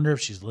 I wonder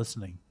if she's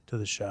listening to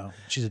the show.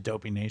 She's a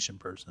Dopey Nation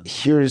person.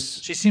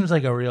 She seems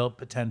like a real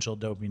potential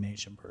Dopey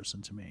Nation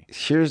person to me.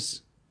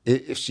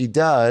 If she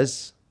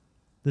does.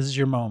 This is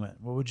your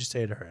moment. What would you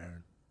say to her,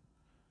 Aaron?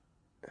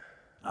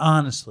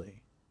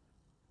 Honestly.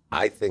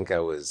 I think I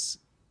was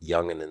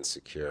young and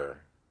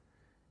insecure,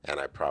 and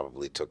I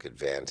probably took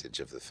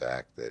advantage of the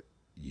fact that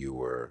you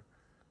were,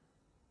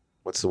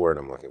 what's the word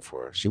I'm looking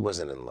for? She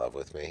wasn't in love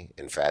with me,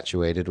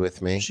 infatuated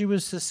with me. She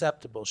was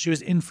susceptible. She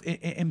was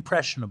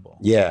impressionable.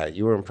 Yeah,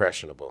 you were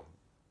impressionable.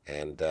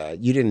 And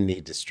you didn't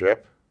need to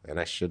strip, and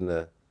I shouldn't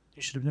have.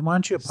 You should have been. Why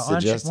don't you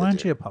apologize?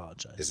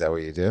 Is that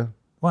what you do?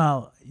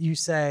 Well, you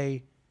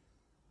say,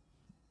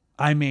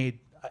 I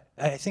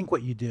think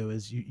what you do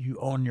is you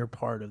own your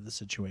part of the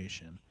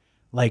situation.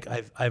 Like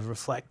I've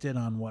reflected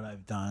on what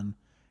I've done,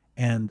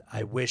 and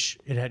I wish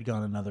it had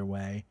gone another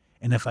way.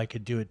 And if I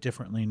could do it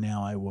differently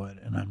now, I would.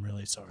 And I'm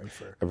really sorry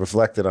for. I've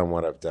reflected on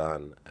what I've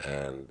done,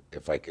 and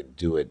if I could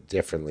do it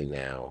differently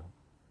now,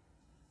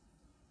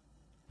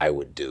 I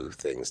would do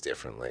things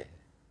differently,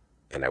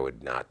 and I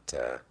would not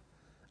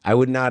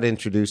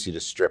introduce you to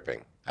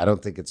stripping. I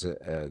don't think it's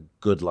a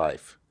good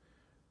life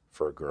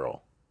for a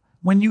girl.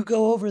 When you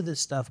go over this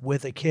stuff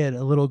with a kid,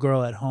 a little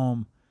girl at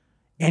home,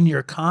 and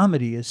your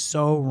comedy is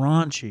so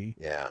raunchy,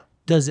 yeah,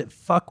 does it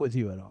fuck with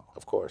you at all?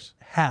 Of course.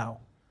 How?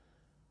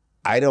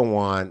 I don't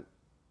want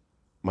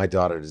my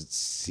daughter to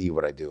see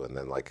what I do. And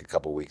then like a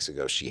couple weeks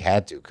ago, she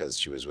had to because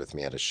she was with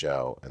me at a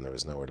show and there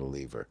was nowhere to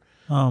leave her.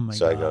 Oh, my God.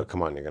 So I go,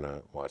 "Come on, you're going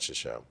to watch the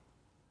show.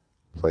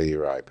 Play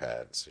your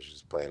iPad." So she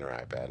was playing her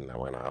iPad, and I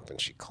went up,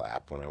 and she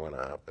clapped when I went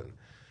up. And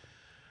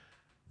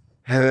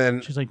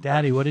then she's like,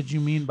 "Daddy, what did you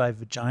mean by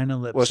vagina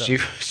lips?" Well,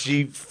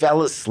 she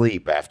fell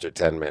asleep after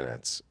 10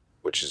 minutes,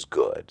 which is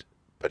good.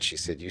 But she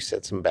said, "You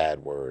said some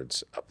bad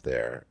words up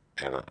there,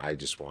 and I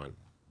just want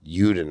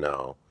you to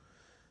know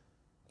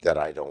that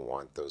I don't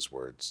want those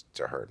words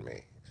to hurt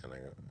me." And I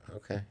go,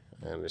 "Okay,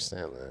 I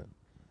understand that."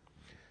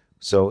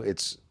 So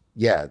it's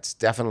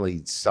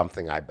definitely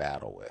something I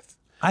battle with.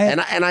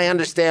 And I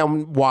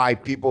understand why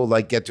people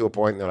like get to a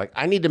point and they're like,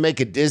 "I need to make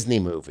a Disney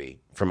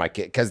movie for my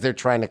kid," because they're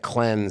trying to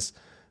cleanse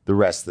the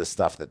rest of the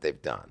stuff that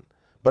they've done.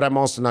 But I'm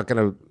also not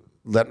going to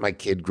let my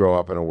kid grow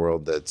up in a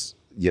world that's,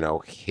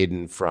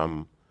 hidden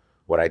from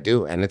what I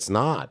do. And it's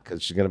not,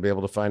 because she's going to be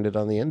able to find it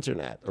on the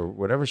internet or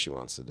whatever she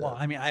wants to do. Well,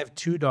 I mean, I have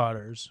two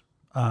daughters,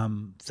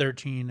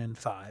 13 and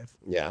 5.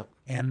 Yeah.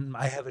 And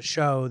I have a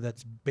show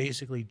that's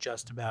basically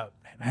just about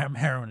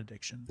heroin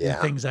addiction. Yeah.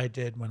 And things I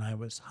did when I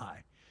was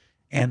high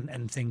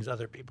and things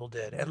other people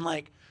did. And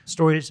like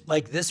stories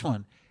like this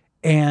one.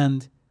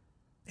 And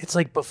it's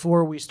like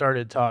before we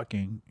started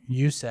talking,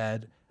 you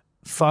said,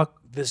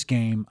 "Fuck this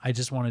game. I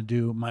just want to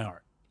do my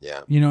art."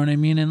 Yeah. You know what I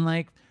mean? And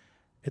like,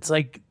 it's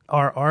like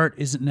our art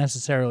isn't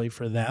necessarily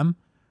for them,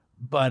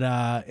 but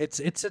it's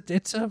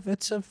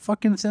a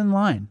fucking thin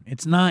line.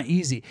 It's not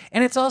easy.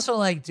 And it's also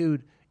like,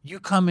 dude, you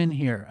come in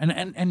here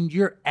and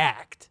your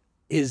act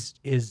is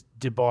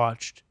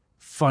debauched,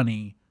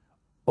 funny,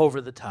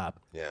 over the top.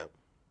 Yeah.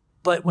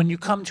 But when you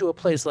come to a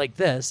place like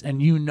this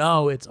and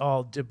it's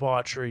all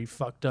debauchery,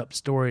 fucked up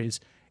stories,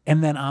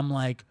 and then I'm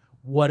like,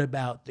 what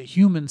about the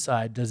human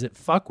side? Does it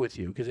fuck with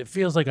you? Because it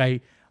feels like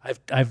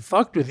I've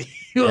fucked with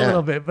you a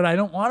little bit, but I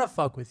don't want to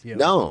fuck with you.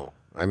 No.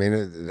 I mean,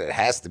 it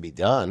has to be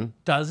done.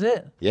 Does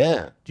it?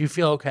 Yeah. Do you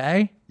feel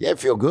okay? Yeah, I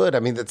feel good. I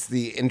mean, that's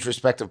the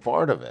introspective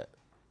part of it.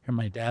 Here,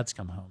 my dad's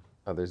come home.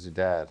 Oh, there's your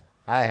dad.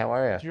 Hi, how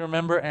are you? Do you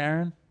remember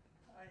Aaron?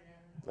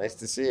 Nice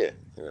to see you.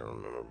 You don't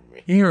remember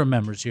me. He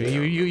remembers you.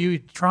 You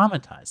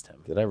traumatized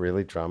him. Did I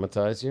really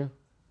traumatize you?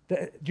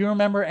 Do you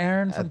remember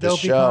Aaron from At the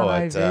Dopey show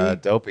Con at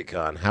IV?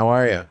 DopeyCon. How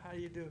are you? How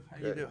you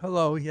do?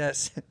 Hello.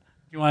 Yes.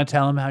 You want to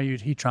tell him how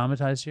he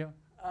traumatized you?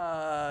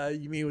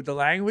 You mean with the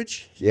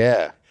language?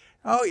 Yeah.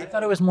 Oh, I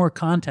thought it was more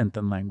content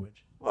than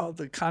language. Well,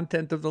 the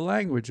content of the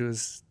language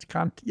was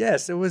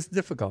yes, it was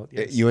difficult.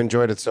 Yes. You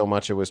enjoyed it so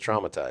much it was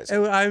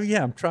traumatizing.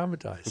 I'm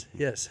traumatized.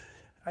 Yes.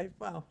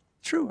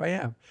 True, I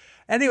am.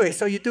 Anyway,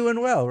 so you're doing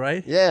well,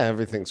 right? Yeah,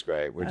 everything's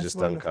great. We're That's just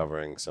wonderful.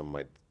 uncovering some of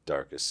my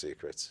darkest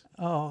secrets.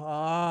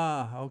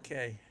 Oh,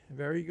 okay.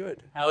 Very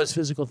good. How is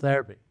physical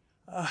therapy?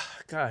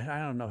 God, I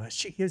don't know.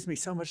 She gives me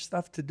so much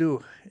stuff to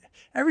do.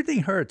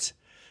 Everything hurts,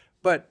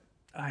 but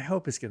I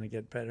hope it's going to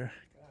get better.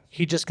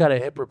 He just got a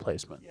hip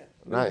replacement.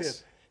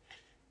 Nice.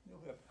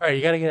 All right,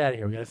 you got to get out of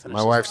here. We got to finish.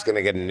 My wife's going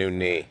to get a new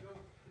knee.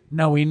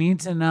 No, we need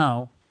to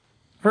know.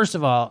 First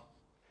of all,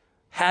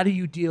 how do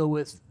you deal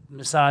with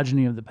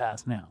misogyny of the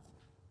past now?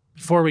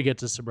 Before we get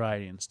to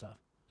sobriety and stuff.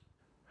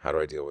 How do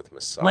I deal with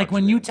misogyny? Like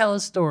when you tell a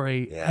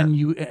story Yeah. and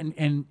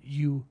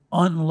you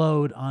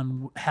unload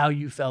on how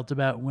you felt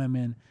about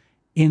women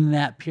in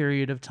that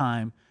period of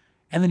time,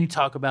 and then you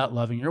talk about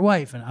loving your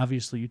wife, and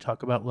obviously you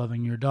talk about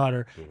loving your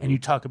daughter, and you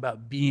talk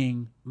about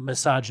being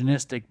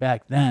misogynistic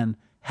back then.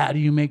 How do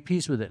you make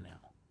peace with it now?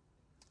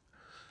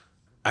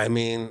 I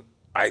mean,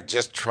 I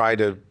just try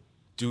to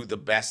do the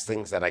best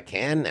things that I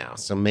can now.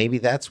 So maybe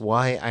that's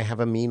why I have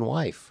a mean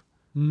wife.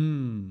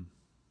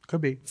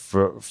 Could be.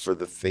 For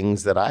the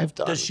things that I've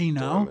done. Does she to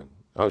know? women.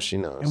 Oh, she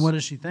knows. And what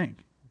does she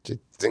think? She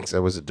thinks I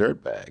was a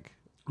dirtbag.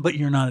 But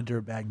you're not a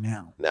dirtbag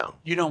now. No.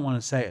 You don't want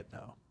to say it,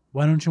 though.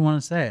 Why don't you want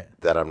to say it?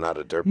 That I'm not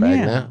a dirtbag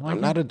Yeah, now? like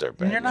I'm not a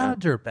dirtbag you're not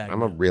now. a dirtbag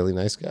I'm a now. really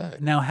nice guy.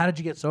 Now, how did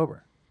you get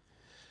sober?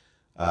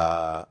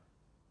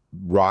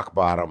 Rock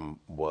bottom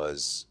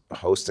was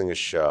hosting a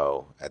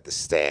show at the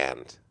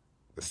Stand,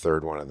 the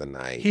third one of the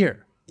night.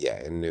 Here. Yeah,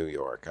 in New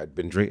York. I'd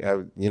been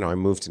drinking, I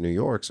moved to New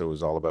York, so it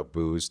was all about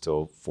booze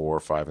till 4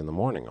 or 5 in the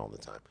morning all the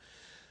time.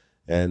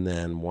 And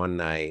then one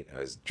night,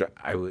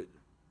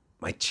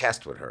 my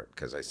chest would hurt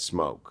because I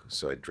smoke,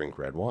 so I'd drink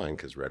red wine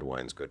because red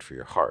wine's good for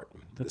your heart.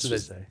 That's what they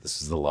say.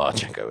 This is the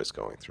logic I was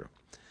going through.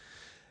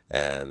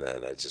 And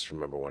then I just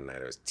remember one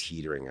night I was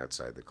teetering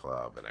outside the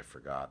club, and I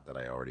forgot that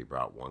I already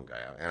brought one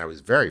guy out. And I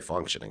was very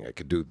functioning. I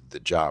could do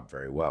the job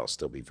very well,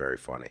 still be very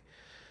funny.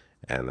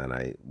 And then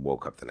I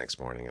woke up the next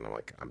morning, and I'm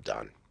like, I'm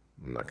done.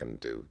 I'm not going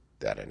to do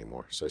that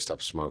anymore. So I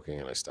stopped smoking,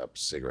 and I stopped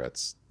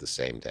cigarettes the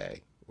same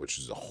day, which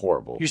was a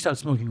horrible. You stopped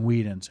smoking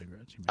weed and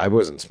cigarettes. I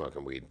wasn't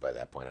smoking weed by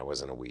that point. I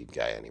wasn't a weed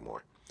guy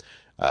anymore.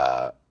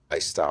 I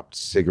stopped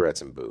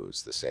cigarettes and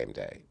booze the same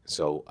day.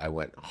 So I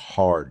went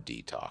hard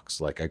detox.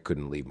 Like I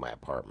couldn't leave my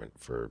apartment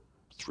for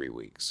 3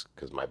 weeks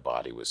because my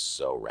body was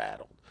so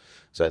rattled.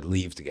 So I'd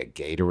leave to get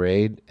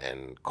Gatorade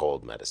and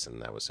cold medicine.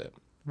 That was it.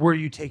 Were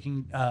you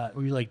taking,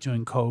 were you like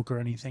doing Coke or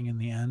anything in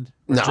the end?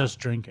 Or No. just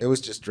drinking? It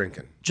was just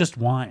drinking. Just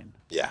wine.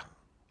 Yeah.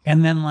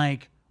 And then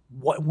like,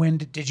 when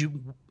did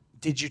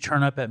you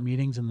turn up at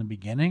meetings in the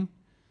beginning?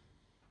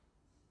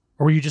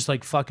 Or were you just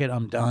like, fuck it,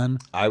 I'm done?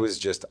 I was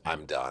just,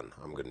 I'm done.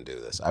 I'm going to do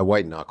this. I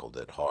white knuckled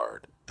it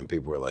hard. And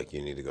people were like,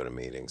 you need to go to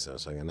meetings. And I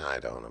was like, no,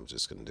 I don't. I'm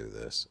just going to do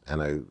this. And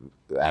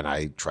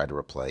I tried to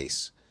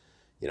replace,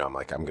 I'm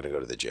like, I'm going to go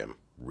to the gym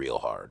real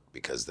hard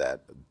because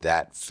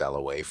that fell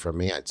away from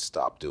me. I'd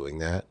stopped doing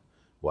that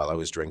while I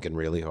was drinking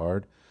really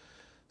hard.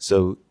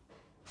 So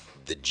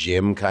the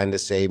gym kind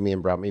of saved me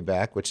and brought me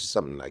back, which is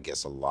something I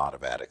guess a lot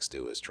of addicts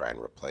do, is try and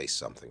replace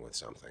something with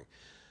something.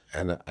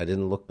 And I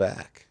didn't look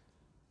back.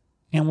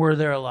 And were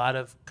there a lot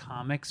of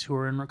comics who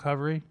were in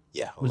recovery?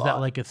 Yeah, Was that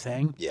like a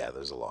thing? Yeah,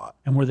 there's a lot.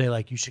 And were they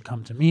like, you should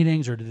come to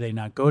meetings, or did they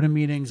not go to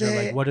meetings? Or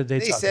like, what did they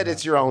talk They said about?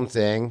 it's your own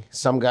thing.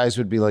 Some guys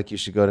would be like, you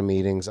should go to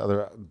meetings.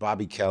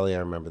 Bobby Kelly, I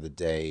remember the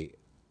day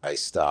I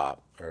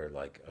stopped, or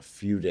like a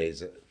few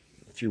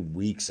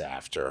weeks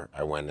after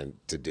I went in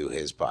to do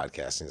his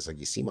podcast. And he's like,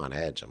 you seem on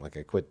edge. I'm like,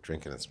 I quit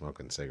drinking and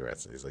smoking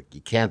cigarettes. And he's like,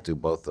 you can't do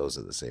both those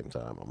at the same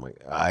time. I'm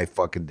like, I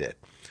fucking did.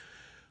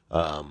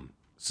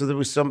 So there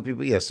was some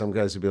people, some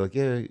guys would be like,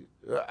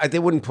 they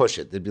wouldn't push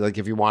it. They'd be like,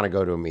 if you want to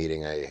go to a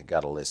meeting, I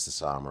got a list of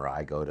some, or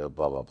I go to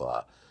blah, blah,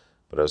 blah.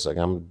 But I was like,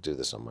 I'm going to do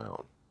this on my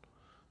own.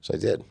 So I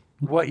did.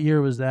 What year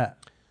was that?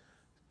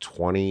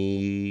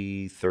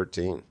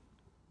 2013.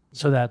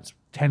 So that's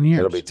 10 years.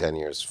 It'll be 10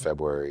 years,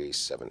 February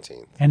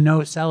 17th. And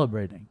no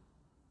celebrating.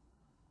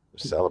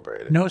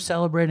 Celebrated. No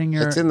celebrating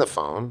your... It's in the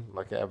phone.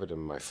 Like I have it in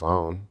my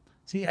phone.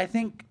 See, I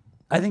think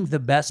the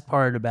best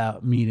part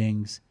about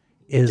meetings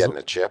is... Getting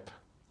a chip.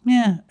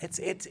 Yeah,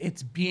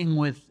 it's being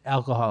with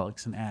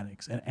alcoholics and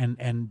addicts,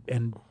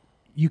 and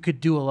you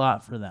could do a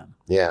lot for them.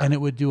 Yeah. And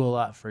it would do a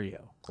lot for you.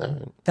 All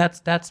right.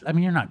 That's. I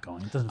mean, you're not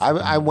going. It doesn't.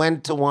 I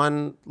went to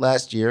one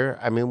last year.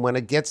 I mean, when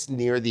it gets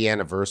near the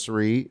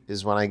anniversary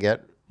is when I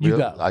get. You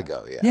go. I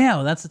go. Yeah. Yeah.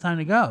 Well, that's the time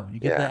to go. You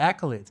get Yeah. the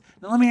accolades.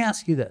 Now, let me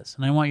ask you this,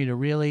 and I want you to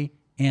really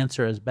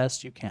answer as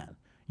best you can.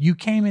 You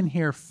came in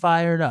here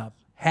fired up,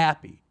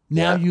 happy.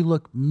 Now Yeah. you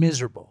look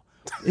miserable.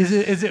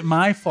 Is it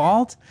my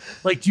fault?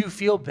 Like, do you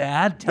feel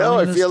bad? No,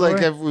 I this feel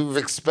story? like we've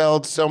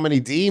expelled so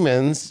many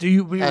demons. Do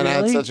you really? And I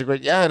had such a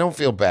great. Yeah, I don't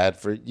feel bad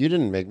for you.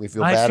 Didn't make me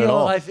feel bad at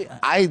all.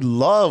 I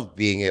love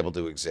being able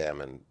to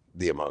examine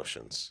the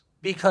emotions.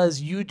 Because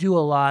you do a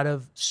lot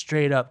of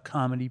straight up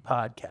comedy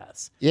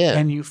podcasts. Yeah.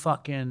 And you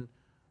fucking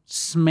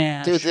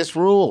smash. Dude, this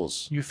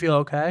rules. You feel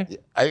okay?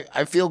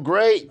 I feel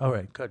great. All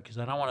right, good, because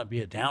I don't want to be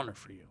a downer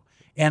for you.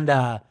 And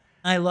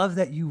I love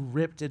that you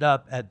ripped it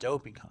up at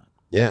DopeyCon.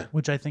 Yeah.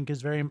 Which I think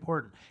is very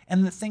important.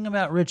 And the thing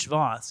about Rich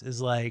Voss is,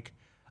 like,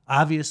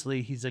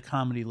 obviously he's a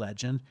comedy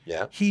legend.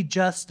 Yeah. He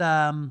just,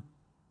 I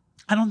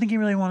don't think he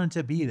really wanted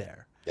to be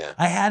there. Yeah.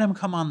 I had him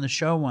come on the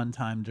show one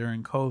time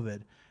during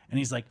COVID, and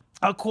he's like,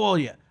 I'll call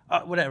you.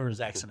 Whatever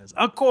his accent is.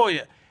 I'll call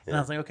you. And I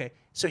was like, okay.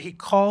 So he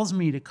calls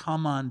me to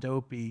come on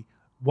Dopey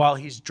while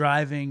he's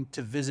driving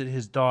to visit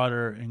his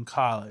daughter in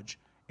college.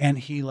 And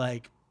he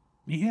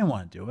didn't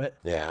want to do it.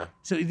 Yeah.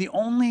 So the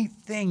only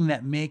thing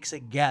that makes a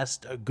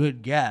guest a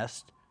good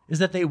guest is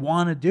that they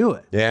want to do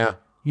it. Yeah.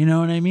 You know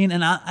what I mean?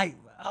 And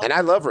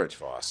I love Rich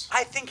Voss.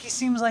 I think he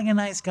seems like a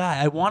nice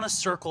guy. I want to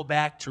circle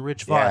back to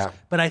Rich Voss, Yeah.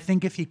 but I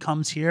think if he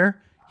comes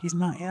here, he's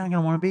not going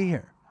to want to be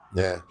here.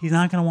 Yeah. He's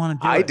not going to want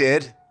to do it. I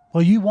did.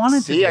 Well, you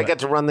wanted to See, do I it. get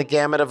to run the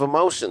gamut of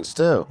emotions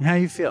too. How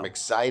you feel? I'm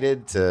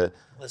excited to,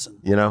 Listen,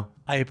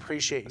 I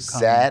appreciate you coming.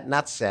 sad,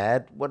 not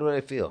sad. What do I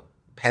feel?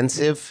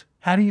 Pensive.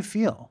 How do you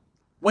feel?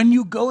 When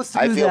you go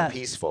through I feel that,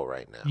 peaceful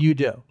right now. you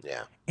do.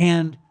 Yeah.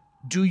 And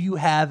do you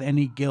have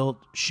any guilt,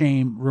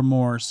 shame,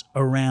 remorse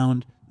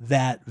around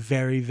that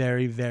very,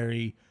 very,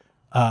 very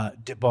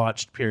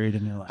debauched period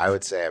in your life? I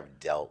would say I've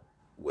dealt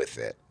with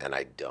it, and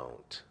I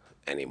don't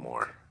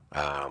anymore.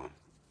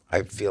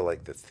 I feel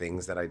like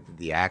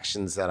the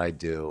actions that I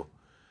do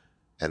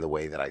and the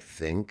way that I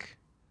think,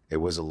 it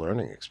was a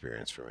learning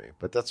experience for me.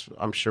 But that's,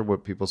 I'm sure,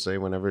 what people say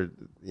whenever,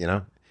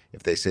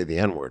 if they say the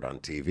N-word on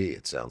TV,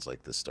 it sounds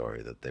like the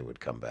story that they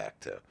would come back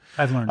to.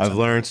 I've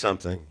learned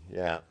something.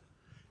 Yeah.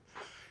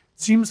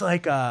 Seems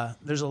like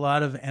there's a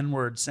lot of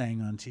N-word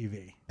saying on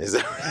TV. Is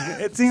it?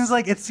 It seems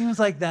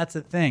like that's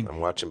a thing.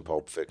 I'm watching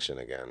Pulp Fiction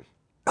again.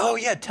 Oh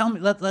yeah, tell me.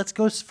 Let's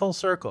go full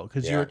circle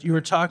because Yeah. you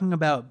were talking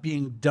about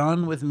being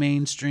done with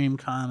mainstream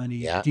comedy,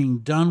 Yeah. being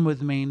done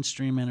with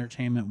mainstream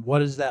entertainment. What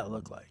does that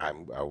look like?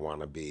 I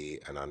want to be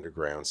an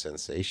underground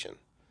sensation.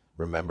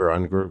 Remember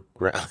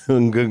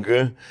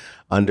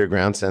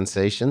underground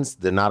sensations?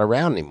 They're not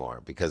around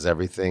anymore because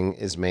everything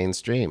is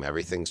mainstream.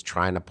 Everything's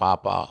trying to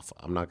pop off.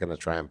 I'm not going to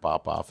try and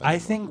pop off anymore. I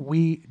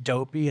think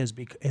Dopey is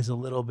a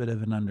little bit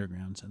of an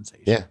underground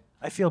sensation. Yeah.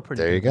 I feel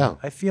pretty. There you good. go.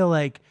 I feel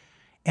like,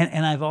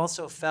 and I've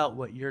also felt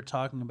what you're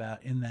talking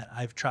about in that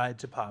I've tried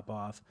to pop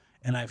off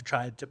and I've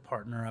tried to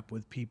partner up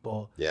with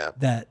people Yeah.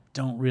 that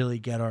don't really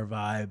get our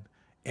vibe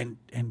and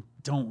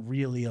don't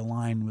really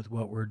align with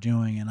what we're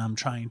doing, and I'm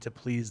trying to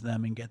please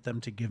them and get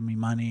them to give me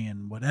money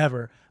and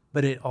whatever,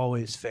 but it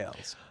always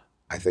fails.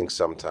 I think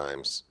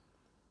sometimes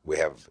we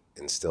have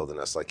instilled in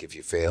us, like, if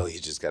you fail,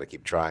 you just got to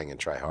keep trying and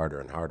try harder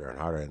and harder and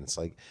harder. And it's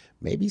like,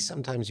 maybe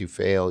sometimes you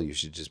fail, you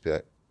should just be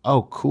like,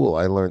 oh, cool,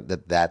 I learned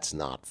that that's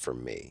not for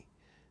me.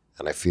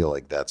 And I feel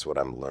like that's what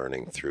I'm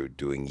learning through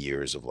doing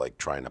years of like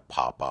trying to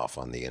pop off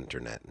on the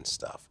internet and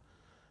stuff.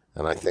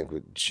 And I think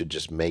we should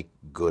just make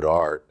good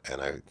art, and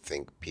I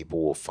think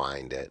people will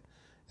find it.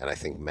 And I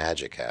think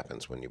magic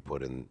happens when you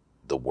put in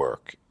the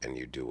work and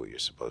you do what you're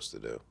supposed to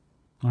do.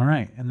 All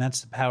right, and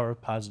that's the power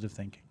of positive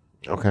thinking.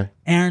 Okay.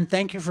 Aaron,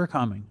 thank you for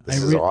coming.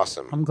 This is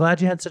awesome. I'm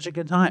glad you had such a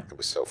good time. It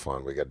was so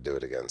fun. We got to do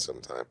it again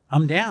sometime.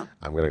 I'm down.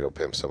 I'm going to go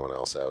pimp someone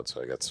else out,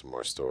 so I got some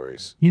more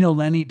stories. You know,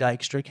 Lenny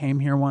Dykstra came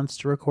here once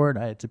to record.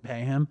 I had to pay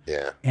him.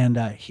 Yeah. And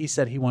he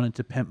said he wanted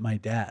to pimp my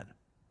dad.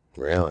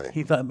 Really?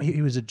 He thought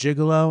he was a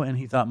gigolo, and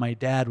he thought my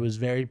dad was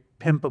very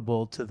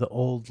pimpable to the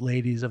old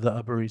ladies of the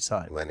Upper East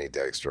Side. Lenny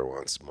Dykstra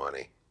wants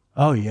money.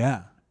 Oh,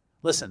 yeah.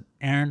 Listen,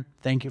 Aaron,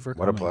 thank you for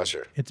coming. What a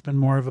pleasure. It's been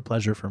more of a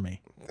pleasure for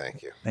me.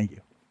 Thank you. Thank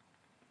you.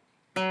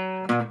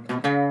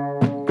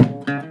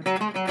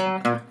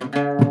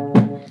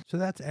 So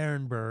that's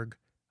Aaron Berg.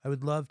 I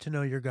would love to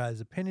know your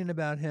guys' opinion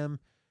about him.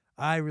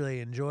 I really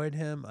enjoyed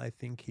him. I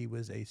think he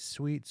was a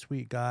sweet,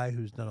 sweet guy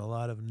who's done a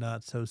lot of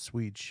not so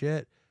sweet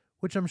shit,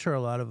 which I'm sure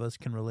a lot of us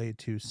can relate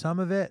to some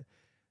of it.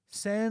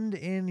 Send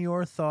in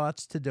your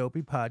thoughts to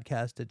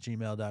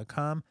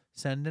dopeypodcast@gmail.com.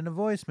 Send in a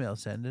voicemail.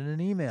 Send in an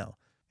email.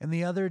 And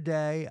the other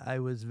day, I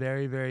was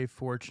very, very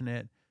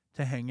fortunate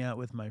to hang out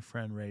with my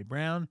friend Ray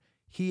Brown.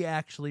 He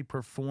actually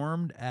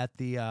performed at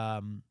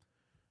the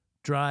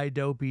Dry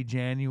Dopey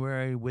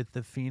January with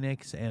the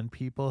Phoenix and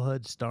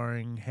Peoplehood,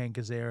 starring Hank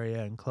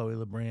Azaria and Chloe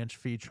LeBranch,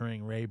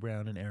 featuring Ray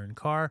Brown and Aaron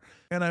Carr.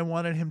 And I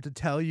wanted him to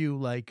tell you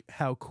like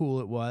how cool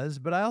it was,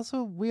 but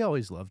we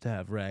always love to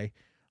have Ray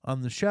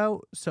on the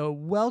show. So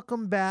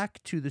welcome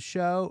back to the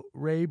show,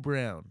 Ray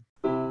Brown.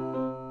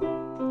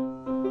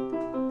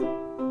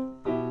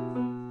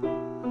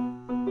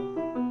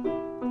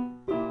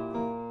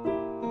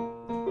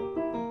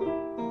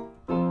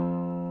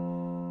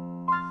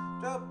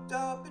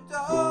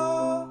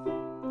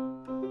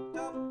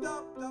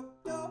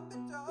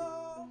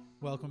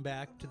 Welcome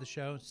back to the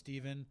show,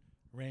 Stephen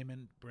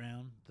Raymond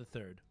Brown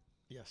III.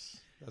 Yes,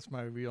 that's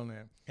my real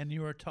name. And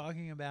you were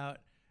talking about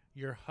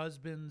your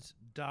husband's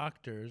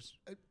doctors.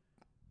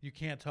 You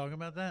can't talk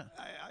about that?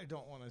 I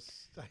don't want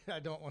to. I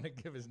don't want to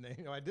give his name.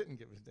 No, I didn't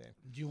give his name.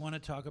 Do you want to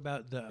talk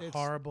about the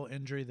horrible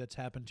injury that's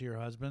happened to your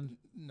husband?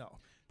 No,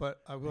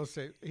 but I will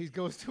say he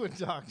goes to a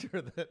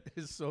doctor that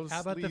is so.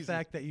 How about the sleazy.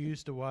 fact that you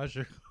used to wash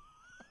your?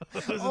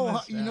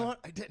 Oh, you know what?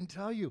 I didn't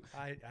tell you.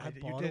 I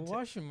bought a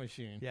washing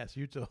machine. Yes,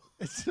 you told.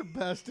 It's the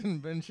best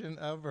invention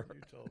ever.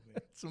 You told me.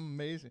 It's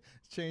amazing.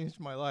 It's changed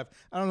my life.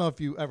 I don't know if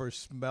you ever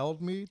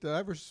smelled me. Did I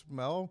ever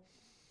smell?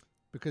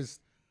 Because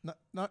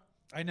not.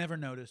 I never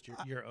noticed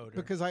your odor.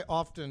 Because I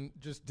often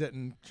just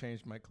didn't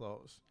change my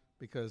clothes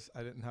because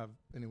I didn't have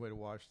any way to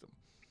wash them.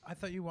 I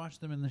thought you washed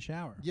them in the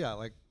shower. Yeah,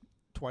 like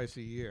twice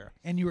a year.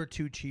 And you were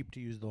too cheap to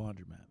use the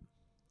laundromat.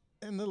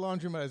 And the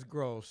laundromat is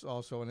gross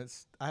also, and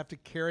I have to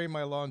carry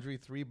my laundry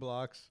 3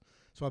 blocks.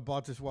 So I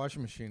bought this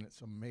washing machine.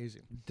 It's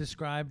amazing.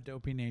 Describe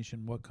Dopey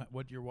Nation,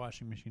 what your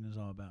washing machine is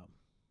all about.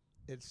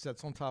 It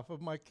sits on top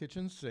of my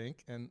kitchen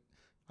sink, and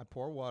I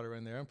pour water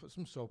in there and put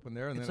some soap in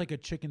there. And it's like a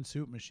chicken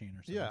soup machine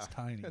or something. Yeah. It's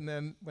tiny. And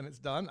then when it's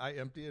done, I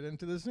empty it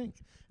into the sink.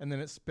 And then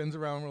it spins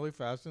around really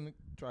fast, and it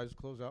tries to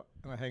close out,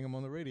 and I hang them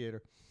on the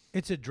radiator.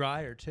 It's a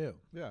dryer, too.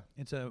 Yeah.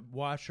 It's a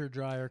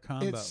washer-dryer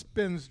combo. It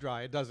spins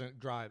dry. It doesn't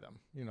dry them.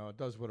 You know, it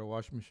does what a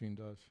washing machine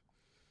does.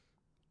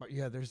 But,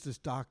 yeah, there's this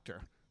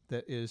doctor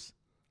that is...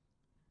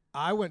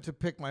 I went to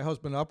pick my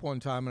husband up one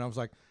time, and I was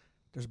like,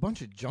 there's a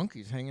bunch of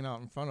junkies hanging out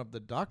in front of the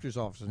doctor's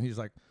office. And he's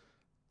like,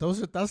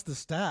 that's the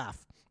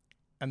staff.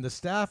 And the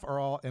staff are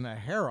all in a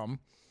harem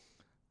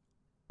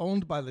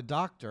owned by the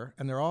doctor,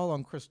 and they're all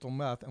on crystal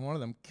meth. And one of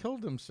them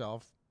killed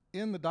himself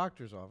in the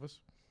doctor's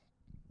office.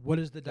 What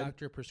is the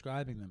doctor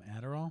prescribing them?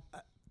 Adderall?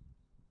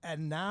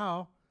 And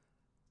now,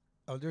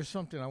 there's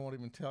something I won't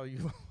even tell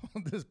you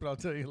on this, but I'll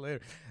tell you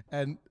later.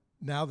 And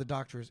now the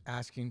doctor is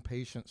asking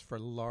patients for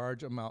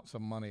large amounts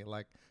of money,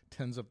 like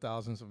tens of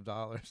thousands of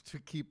dollars, to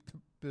keep the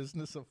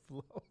business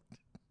afloat.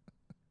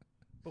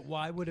 But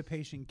why would a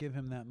patient give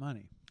him that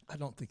money? I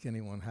don't think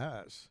anyone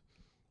has.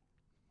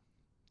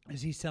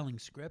 Is he selling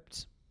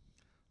scripts?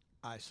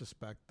 I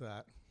suspect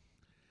that.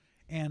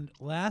 And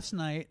last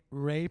night,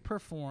 Ray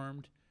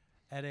performed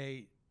at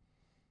a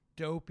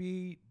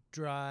Dopey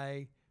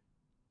Dry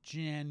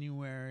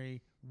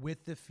January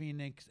with the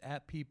Phoenix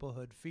at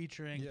Peoplehood,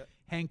 featuring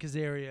Hank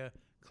Azaria,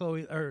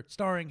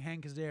 starring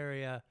Hank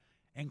Azaria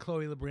and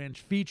Chloe LeBranch,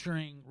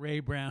 featuring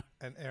Ray Brown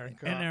and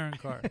Aaron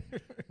Carr.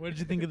 What did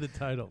you think of the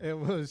title? It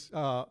was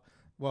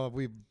well,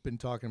 we've been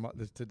talking about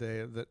this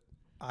today, that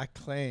I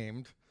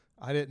claimed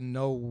I didn't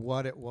know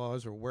what it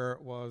was or where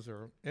it was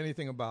or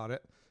anything about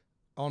it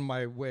on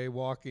my way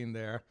walking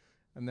there,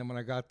 and then when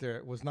I got there,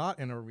 it was not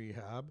in a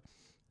rehab.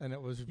 And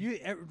it was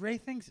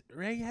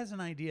Ray has an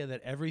idea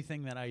that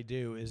everything that I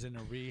do is in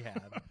a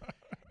rehab,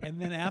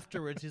 and then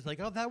afterwards he's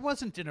like, "Oh, that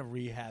wasn't in a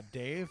rehab,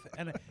 Dave."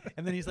 And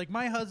then he's like,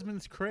 "My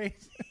husband's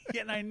crazy,"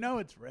 and I know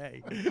it's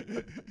Ray.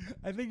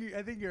 I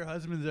think your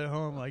husband's at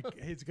home, like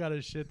he's got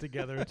his shit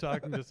together,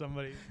 talking to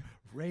somebody.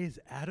 Ray's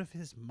out of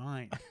his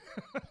mind.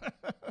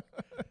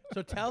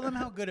 So tell them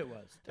how good it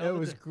was. It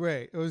was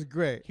great. It was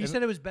great. He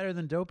said it was better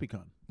than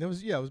DopeyCon. It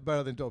was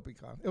better than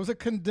DopeyCon. It was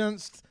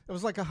it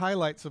was like a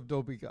highlights of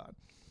DopeyCon.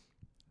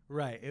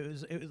 Right. It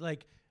was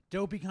like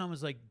DopeyCon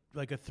was like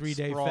a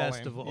 3-day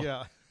festival.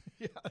 Yeah.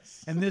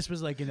 Yes. And this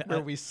was like where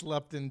we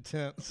slept in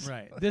tents.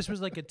 Right. This was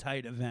like a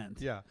tight event.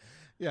 Yeah.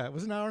 Yeah, it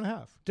was an hour and a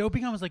half.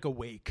 DopeyCon was like a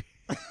wake.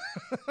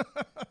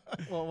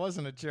 Well, it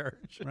wasn't a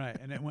church. Right,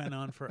 and it went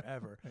on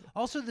forever.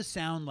 Also, the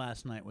sound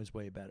last night was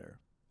way better.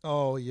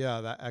 Oh,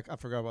 yeah, I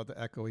forgot about the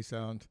echoey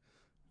sound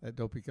at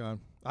DopeyCon.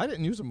 I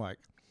didn't use a mic.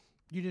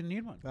 You didn't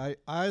need one.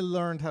 I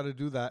learned how to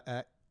do that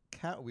at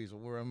Catweasel,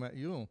 where I met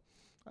you.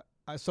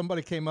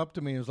 Somebody came up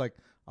to me and was like,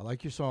 I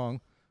like your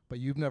song, but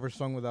you've never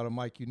sung without a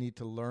mic. You need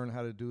to learn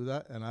how to do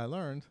that. And I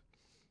learned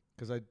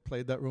because I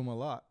played that room a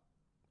lot.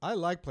 I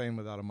like playing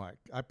without a mic.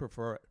 I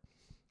prefer it.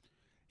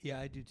 Yeah,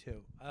 I do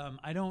too.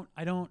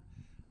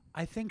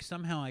 I think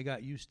somehow I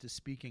got used to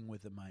speaking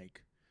with a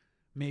mic,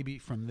 maybe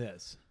from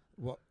this.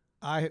 Well,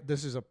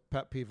 this is a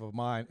pet peeve of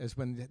mine, is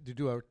when you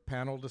do a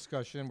panel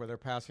discussion where they're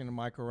passing the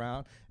mic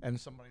around and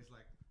somebody's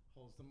like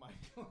holds the mic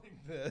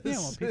like this. Yeah,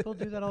 well, people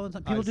do that all the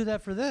time. People do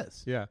that for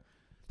this. Yeah.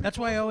 That's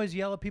why I always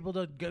yell at people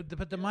to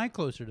put the mic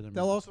closer to them.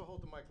 They'll also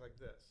hold the mic like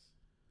this.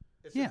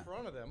 It's in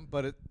front of them,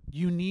 but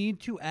you need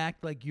to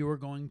act like you are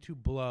going to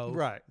blow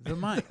the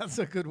mic. That's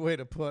a good way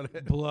to put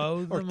it.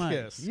 Blow the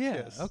mic. Kiss.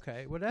 Yeah, Kiss.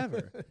 okay,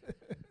 whatever.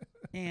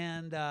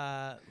 And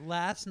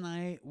last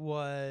night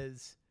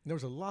was... There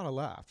was a lot of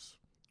laughs.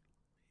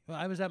 Well,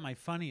 I was at my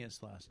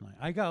funniest last night.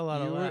 I got a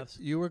lot of laughs.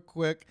 You were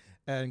quick,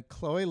 and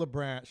Chloe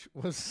LeBranch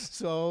was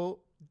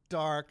so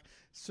dark,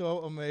 so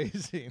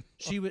amazing.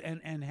 She was,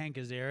 and Hank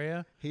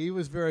Azaria. He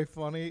was very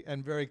funny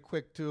and very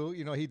quick too.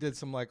 You know, he did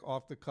some like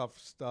off the cuff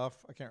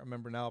stuff. I can't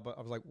remember now, but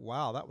I was like,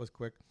 wow, that was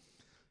quick.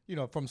 You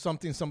know, from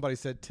something somebody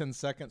said 10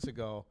 seconds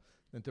ago,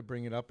 then to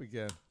bring it up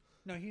again.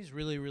 No, he's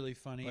really, really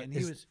funny, and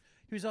he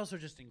was also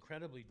just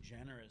incredibly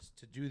generous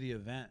to do the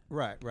event.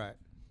 Right.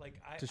 Like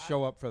to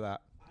show up for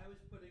that.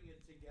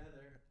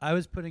 I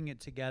was putting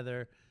it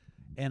together,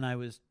 and I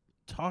was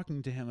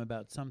talking to him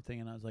about something,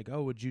 and I was like,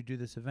 "Oh, would you do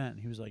this event?" And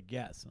he was like,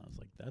 "Yes," and I was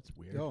like, "That's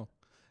weird." Oh,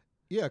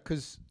 yeah,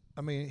 because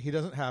I mean, he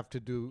doesn't have to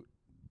do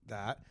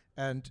that.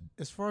 And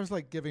as far as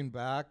like giving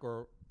back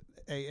or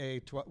AA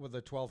with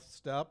the 12th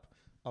step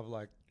of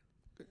like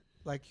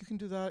you can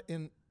do that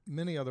in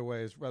many other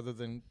ways rather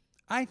than.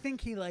 I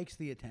think he likes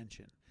the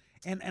attention,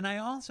 and I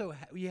also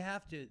you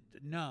have to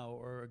know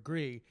or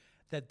agree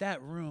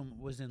that room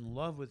was in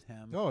love with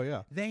him. Oh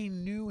yeah, they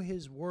knew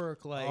his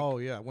work. Like, oh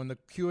yeah, when the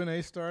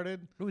Q&A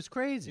started, it was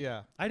crazy.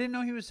 Yeah, I didn't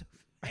know he was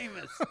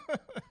famous.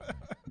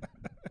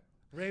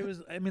 Ray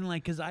was, I mean,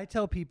 like, because I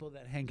tell people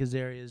that Hank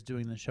Azaria is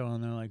doing the show,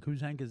 and they're like,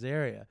 who's Hank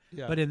Azaria?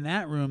 Yeah. But in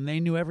that room, they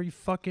knew every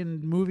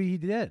fucking movie he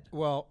did.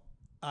 Well,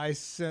 I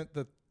sent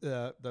the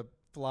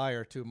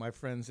flyer to my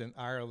friends in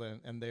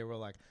Ireland, and they were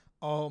like,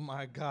 oh,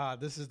 my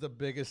God, this is the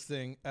biggest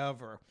thing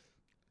ever.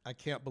 I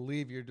can't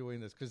believe you're doing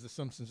this because The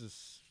Simpsons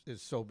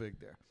is so big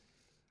there.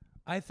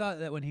 I thought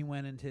that when he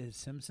went into his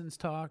Simpsons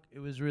talk, it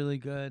was really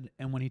good.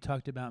 And when he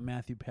talked about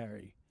Matthew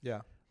Perry.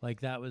 Yeah.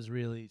 Like, that was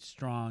really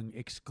strong,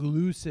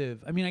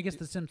 exclusive. I mean, I guess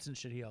the Simpsons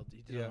shit he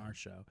did on our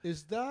show.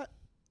 Is that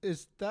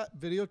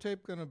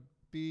videotape going to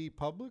be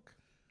public?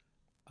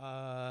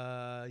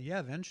 Yeah,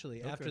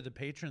 eventually, after the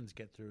patrons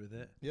get through with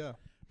it. Yeah.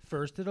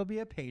 First, it'll be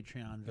a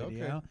Patreon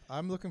video. Okay.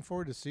 I'm looking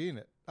forward to seeing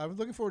it. I'm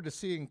looking forward to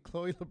seeing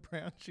Chloe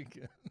LeBranch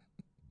again.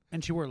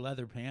 And she wore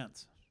leather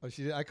pants. Oh,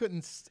 she did. I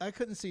couldn't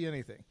see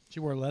anything. She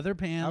wore leather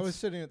pants. I was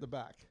sitting at the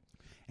back.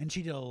 And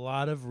she did a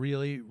lot of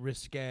really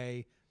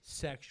risque,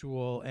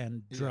 sexual,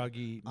 and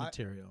druggy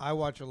material. I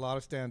watch a lot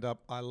of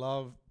stand-up. I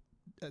love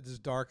As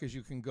Dark as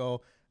You Can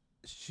Go.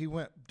 She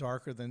went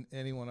darker than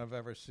anyone I've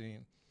ever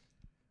seen.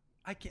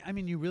 I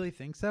mean, you really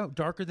think so?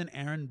 Darker than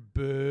Aaron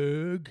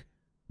Berg?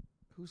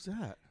 Who's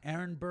that?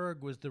 Aaron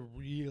Berg was the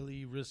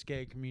really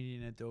risque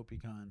comedian at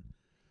DopeyCon.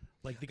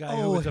 Like the guy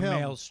who was a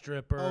male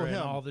stripper and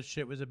all the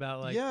shit was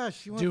about like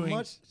she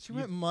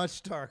went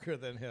much darker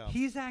than him.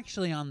 He's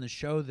actually on the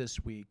show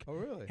this week. Oh,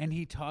 really? And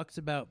he talks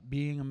about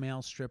being a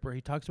male stripper. He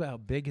talks about how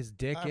big his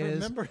dick is. I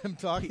remember him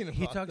talking about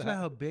He talks about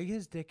how big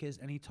his dick is,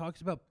 and he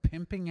talks about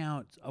pimping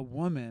out a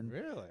woman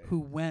who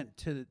went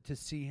to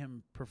see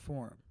him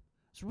perform.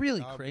 It's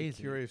really crazy. I'd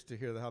be curious to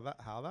hear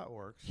how that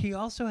works. He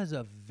also has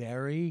a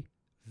very,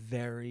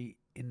 very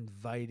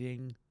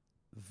inviting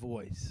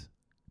voice.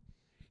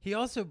 He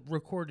also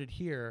recorded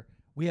here.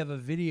 We have a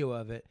video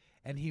of it,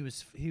 and he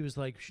was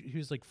like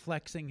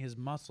flexing his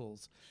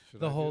muscles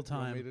the whole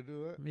time. Want me to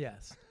do it?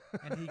 Yes.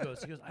 And he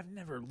goes, I've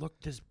never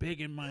looked this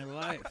big in my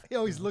life.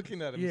 He's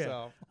looking at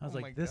himself. Yeah. I was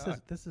like, this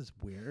is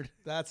weird.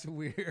 That's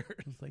weird.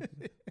 I was like,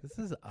 this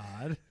is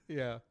odd.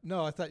 Yeah.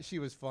 No, I thought she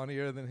was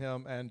funnier than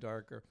him and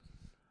darker.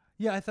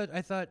 Yeah, I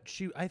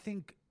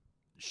think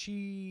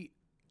she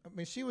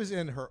was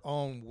in her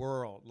own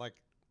world. Like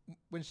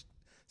when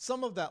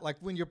some of that, like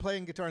when you're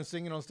playing guitar and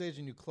singing on stage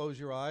and you close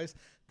your eyes,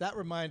 that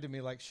reminded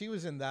me like she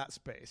was in that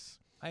space.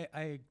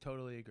 I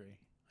totally agree.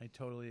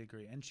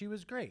 And she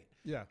was great.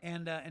 Yeah.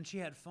 And she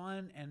had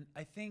fun, and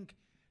I think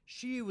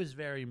she was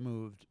very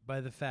moved by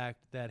the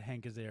fact that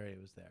Hank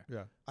Azaria was there.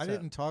 Yeah. I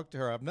didn't talk to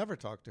her. I've never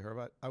talked to her,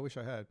 but I wish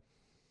I had.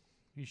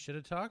 You should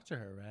have talked to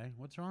her, Ray.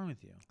 What's wrong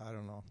with you? I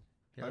don't know.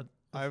 Yeah,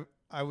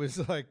 I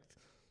was like,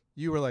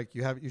 you were like,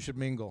 you should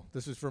mingle.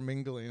 This is for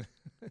mingling.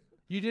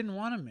 You didn't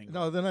want to mingle.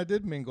 No, then I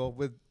did mingle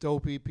with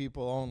dopey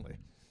people only.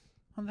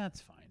 Well,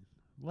 that's fine.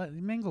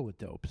 Mingle with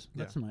dopes.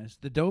 That's nice.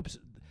 The dopes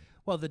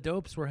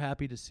were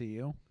happy to see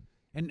you.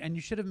 And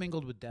you should have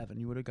mingled with Devin.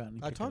 You would have gotten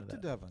a kick I talked out of to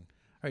that. Devin.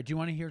 All right, do you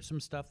want to hear some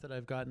stuff that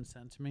I've gotten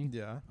sent to me?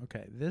 Yeah.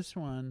 Okay, this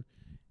one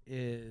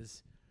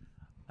is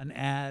an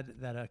ad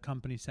that a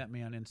company sent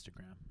me on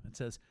Instagram. It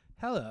says,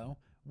 "Hello,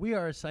 we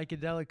are a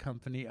psychedelic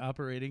company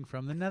operating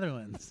from the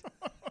Netherlands.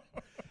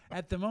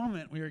 At the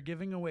moment, we are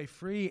giving away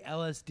free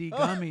LSD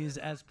gummies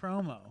as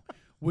promo.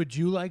 Would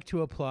you like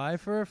to apply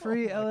for a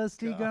free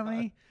LSD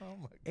gummy?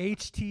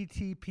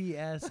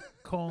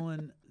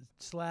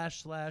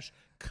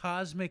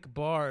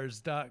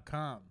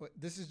 https://cosmicbars.com."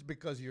 This is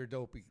because you're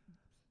dopey.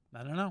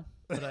 I don't know,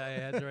 but I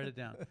had to write it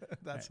down.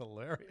 That's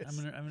hilarious. I'm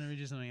gonna read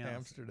you something else.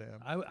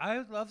 Amsterdam. I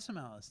would love some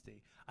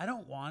LSD. I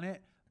don't want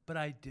it, but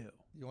I do.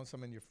 You want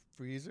some in your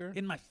freezer?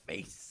 In my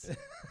face.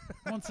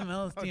 I want some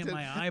LSD in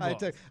my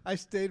eyeballs. I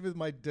stayed with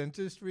my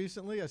dentist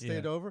recently. I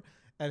stayed over,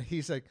 and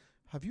he's like,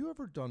 "Have you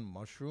ever done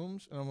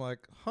mushrooms?" And I'm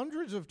like,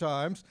 "Hundreds of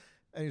times."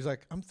 And he's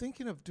like, "I'm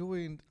thinking of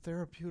doing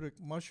therapeutic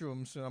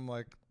mushrooms." And I'm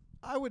like,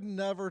 "I would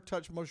never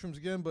touch mushrooms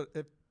again, but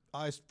if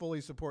I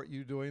fully support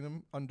you doing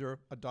them under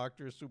a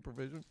doctor's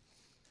supervision."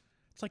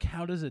 It's like,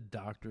 how does a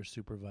doctor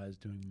supervise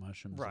doing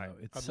mushrooms? Right. Though?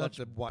 It's I'd such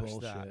love to watch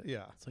bullshit. that.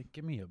 Yeah. It's like,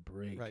 give me a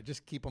break. Right.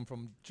 Just keep them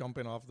from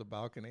jumping off the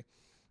balcony.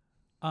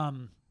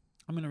 I'm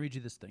going to read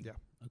you this thing. Yeah.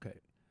 Okay.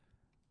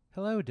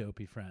 Hello,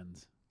 dopey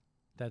friends.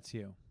 That's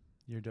you.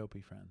 You're dopey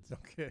friends.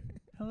 Okay.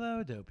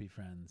 Hello, dopey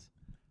friends.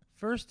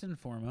 First and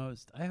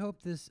foremost, I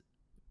hope this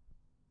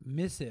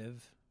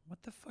missive.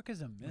 What the fuck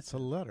is a missive? It's a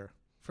letter.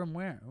 From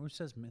where? Who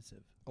says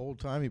missive?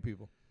 Old-timey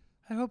people.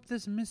 I hope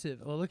this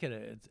missive. Well, look at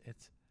it.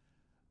 It's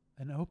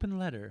an open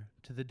letter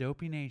to the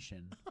Dopey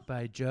Nation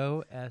by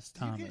Joe S.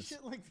 Thomas. Do you get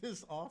shit like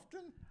this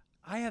often?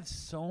 I have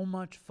so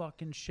much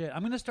fucking shit.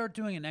 I'm going to start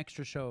doing an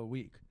extra show a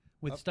week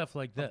with stuff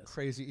like this.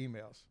 Crazy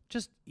emails.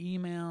 Just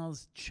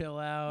emails, chill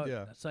out,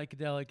 Yeah.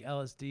 psychedelic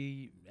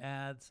LSD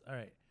ads. All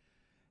right.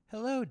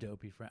 Hello,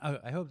 dopey friend. Oh,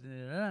 I hope.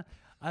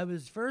 I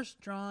was first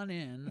drawn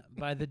in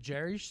by the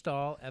Jerry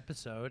Stahl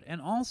episode and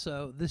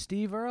also the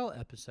Steve Earle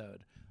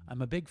episode.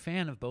 I'm a big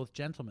fan of both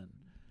gentlemen.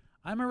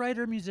 I'm a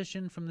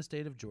writer-musician from the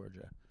state of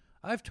Georgia.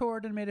 I've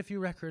toured and made a few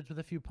records with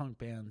a few punk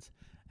bands,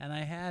 and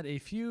I had a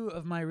few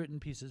of my written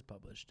pieces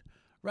published.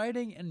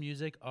 Writing and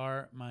music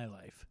are my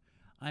life.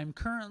 I'm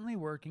currently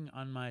working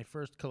on my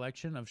first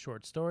collection of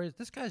short stories.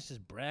 This guy's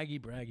just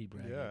braggy.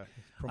 Yeah.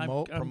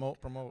 Promote.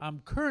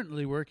 I'm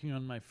currently working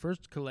on my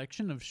first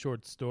collection of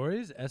short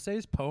stories,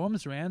 essays,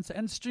 poems, rants,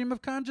 and stream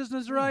of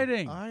consciousness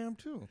writing. I am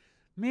too.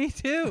 Me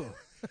too.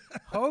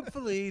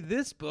 Hopefully,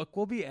 this book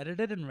will be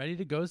edited and ready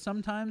to go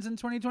sometimes in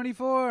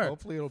 2024.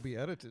 Hopefully, it'll be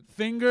edited.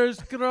 Fingers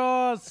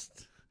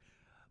crossed.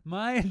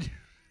 My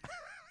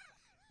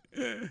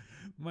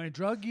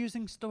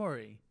drug-using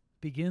story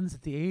begins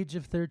at the age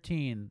of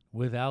 13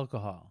 with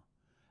alcohol.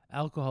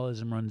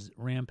 Alcoholism runs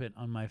rampant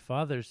on my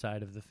father's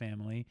side of the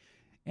family,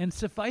 and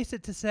suffice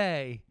it to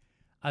say,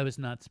 I was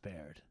not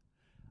spared.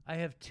 I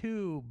have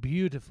 2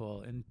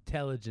 beautiful,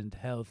 intelligent,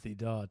 healthy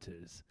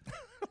daughters.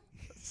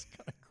 That's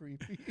kind of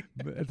creepy.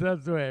 But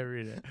that's the way I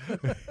read it.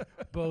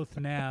 Both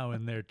now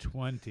in their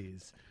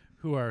 20s,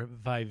 who are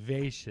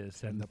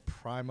vivacious and the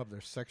prime of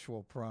their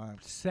sexual prime.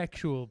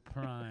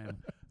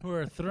 Who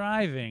are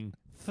thriving,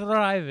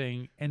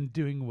 and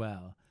doing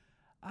well.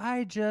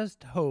 I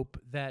just hope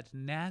that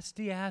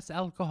nasty-ass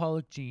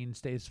alcoholic gene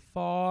stays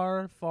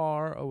far,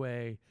 far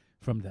away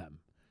from them.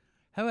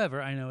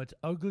 However, I know its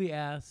ugly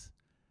ass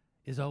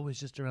is always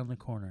just around the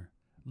corner,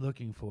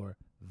 looking for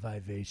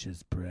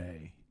vivacious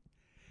prey.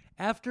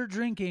 After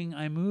drinking,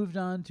 I moved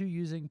on to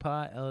using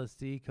pot,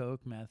 LSD,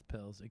 coke, meth,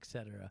 pills,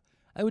 etc.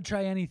 I would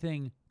try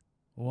anything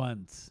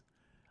once.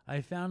 I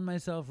found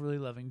myself really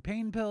loving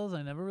pain pills.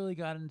 I never really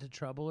got into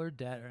trouble or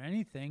debt or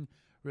anything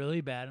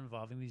really bad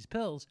involving these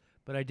pills,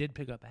 but I did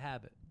pick up a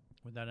habit.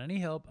 Without any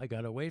help, I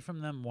got away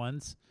from them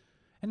once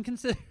and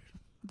considered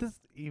this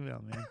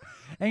email, man,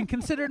 and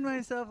considered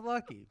myself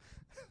lucky.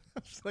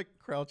 It's like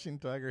Crouching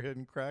Tiger,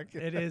 Hidden Crack.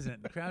 It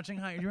isn't. Crouching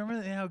High. Do you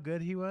remember how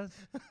good he was?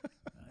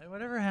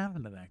 Whatever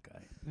happened to that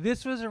guy?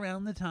 This was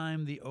around the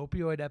time the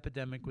opioid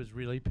epidemic was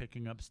really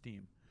picking up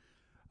steam.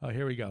 Oh,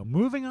 here we go.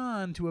 Moving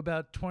on to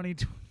about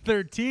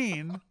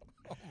 2013.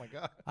 Oh, my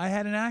God. I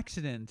had an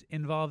accident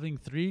involving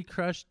 3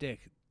 crushed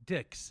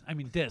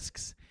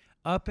discs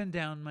up and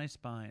down my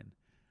spine.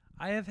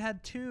 I have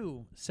had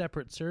 2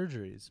 separate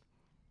surgeries,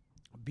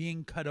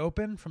 being cut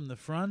open from the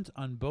front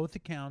on both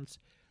accounts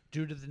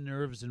due to the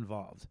nerves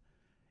involved.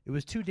 It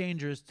was too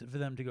dangerous for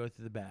them to go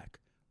through the back.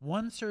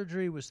 One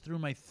surgery was through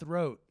my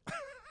throat.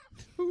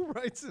 Who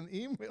writes an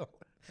email?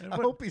 I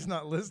hope he's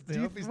not listening.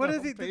 I hope he's not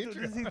on Patreon.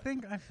 Does he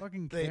think I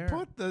fucking care? They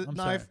put the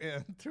knife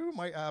in through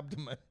my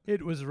abdomen.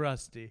 It was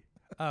rusty.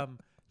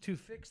 To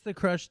fix the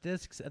crushed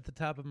discs at the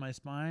top of my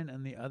spine,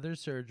 and the other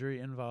surgery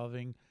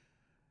involving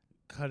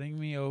cutting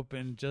me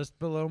open just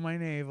below my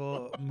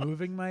navel,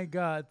 moving my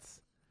guts,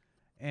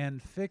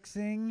 and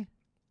fixing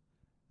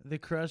the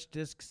crushed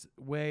discs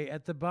way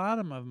at the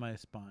bottom of my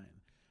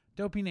spine.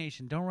 Dopey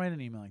Nation, don't write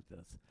an email like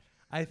this.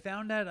 I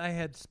found out I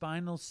had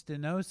spinal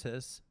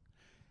stenosis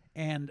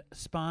and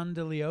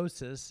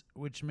spondylosis,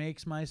 which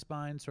makes my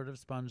spine sort of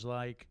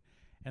sponge-like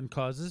and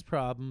causes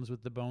problems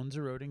with the bones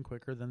eroding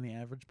quicker than the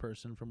average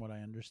person, from what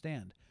I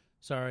understand.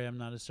 Sorry, I'm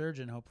not a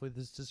surgeon. Hopefully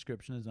this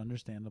description is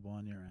understandable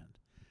on your end.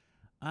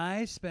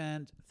 I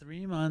spent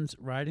 3 months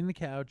riding the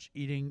couch,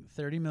 eating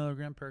 30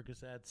 milligram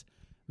Percocets,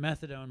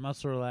 methadone,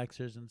 muscle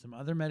relaxers, and some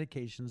other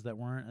medications that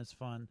weren't as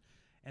fun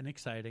and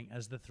exciting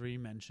as the 3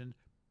 mentioned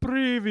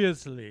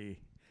previously.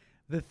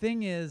 The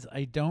thing is,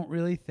 I don't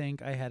really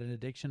think I had an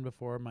addiction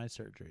before my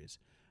surgeries.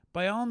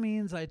 By all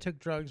means, I took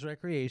drugs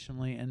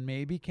recreationally and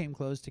maybe came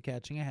close to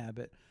catching a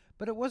habit,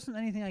 but it wasn't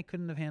anything I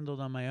couldn't have handled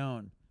on my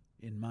own,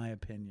 in my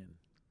opinion.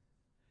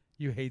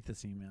 You hate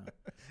this email.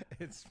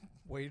 It's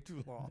way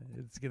too long.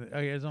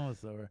 It's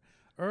almost over.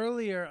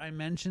 Earlier, I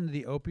mentioned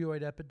the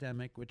opioid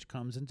epidemic, which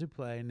comes into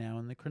play now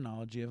in the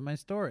chronology of my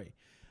story.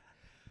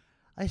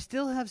 I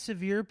still have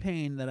severe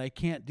pain that I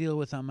can't deal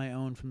with on my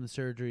own from the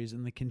surgeries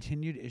and the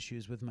continued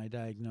issues with my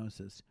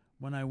diagnosis.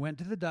 When I went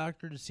to the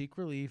doctor to seek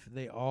relief,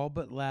 they all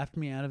but laughed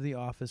me out of the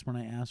office when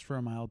I asked for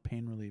a mild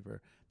pain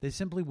reliever. They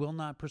simply will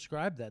not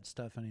prescribe that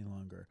stuff any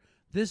longer.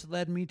 This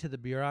led me to the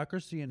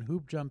bureaucracy and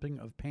hoop jumping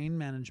of pain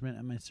management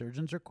at my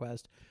surgeon's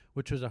request,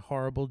 which was a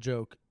horrible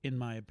joke, in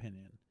my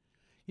opinion.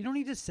 You don't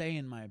need to say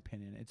in my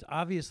opinion. It's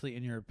obviously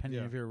in your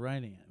opinion if you're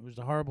writing it. It was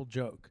a horrible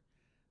joke.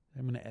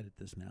 I'm going to edit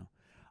this now.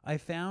 I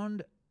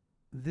found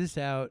this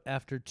out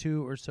after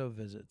 2 or so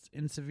visits.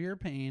 In severe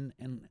pain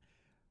and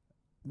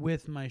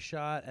with my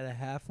shot at a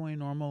halfway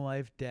normal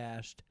life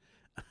dashed,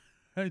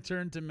 I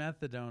turned to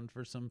methadone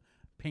for some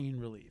pain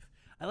relief.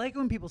 I like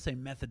when people say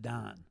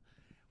methadone.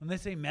 When they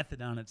say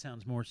methadone, it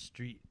sounds more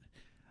street.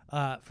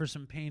 For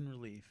some pain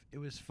relief. It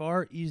was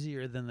far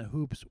easier than the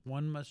hoops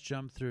one must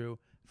jump through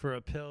for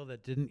a pill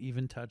that didn't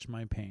even touch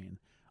my pain.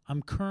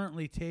 I'm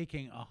currently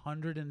taking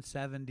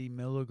 170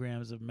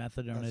 milligrams of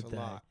methadone a day.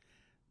 Lot.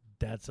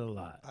 That's a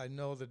lot. I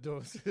know the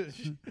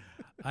dosage.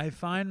 I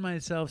find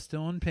myself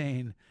still in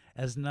pain,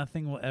 as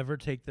nothing will ever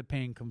take the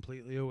pain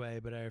completely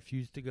away, but I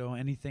refuse to go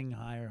anything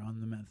higher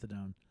on the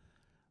methadone.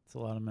 It's a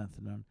lot of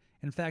methadone.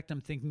 In fact, I'm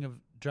thinking of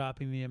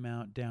dropping the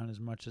amount down as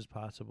much as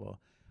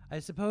possible. I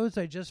suppose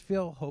I just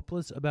feel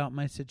hopeless about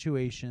my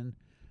situation.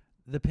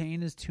 The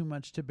pain is too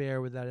much to bear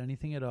without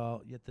anything at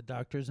all, yet the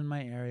doctors in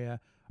my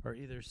area are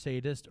either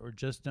sadist or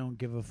just don't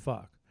give a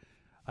fuck.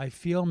 I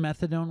feel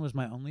methadone was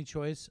my only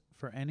choice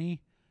for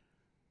any.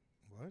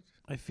 What?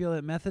 I feel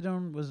that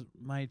methadone was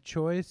my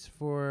choice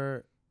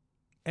for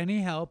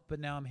any help, but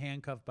now I'm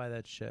handcuffed by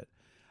that shit.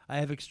 I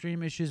have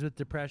extreme issues with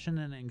depression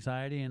and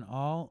anxiety, and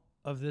all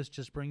of this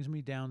just brings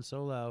me down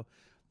so low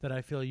that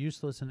I feel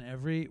useless in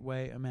every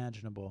way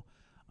imaginable.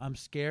 I'm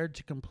scared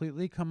to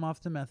completely come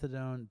off the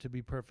methadone, to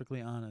be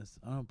perfectly honest.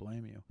 I don't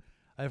blame you.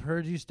 I've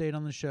heard you state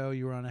on the show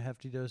you were on a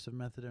hefty dose of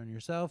methadone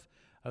yourself.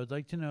 I would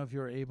like to know if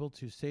you are able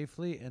to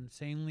safely and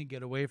sanely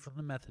get away from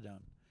the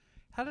methadone.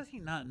 How does he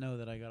not know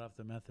that I got off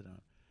the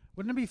methadone?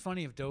 Wouldn't it be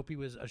funny if Dopey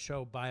was a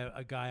show by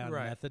a guy on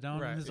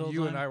methadone? Right. His whole You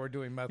time? and I were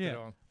doing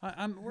methadone.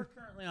 Yeah. We're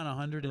currently on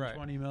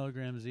 120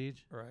 milligrams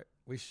each. Right.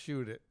 We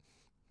shoot it.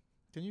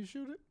 Can you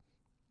shoot it?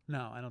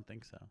 No, I don't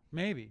think so.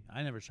 Maybe.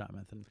 I never shot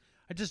methadone.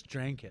 I just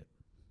drank it.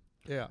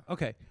 Yeah.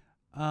 Okay.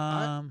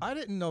 I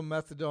didn't know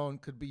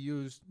methadone could be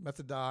used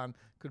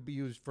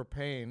for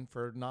pain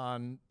for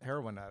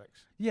non-heroin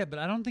addicts. Yeah, but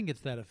I don't think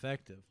it's that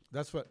effective.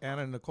 That's what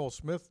Anna Nicole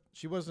Smith,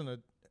 she wasn't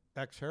an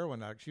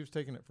ex-heroin addict. She was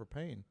taking it for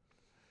pain.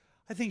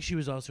 I think she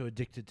was also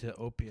addicted to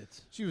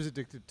opiates. She was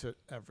addicted to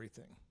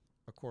everything,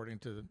 according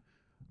to the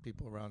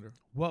people around her.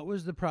 What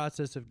was the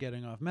process of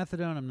getting off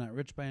methadone? I'm not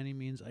rich by any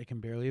means. I can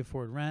barely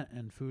afford rent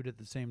and food at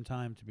the same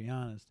time, to be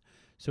honest.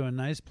 So a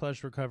nice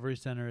plush recovery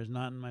center is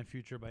not in my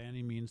future by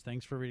any means.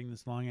 Thanks for reading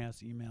this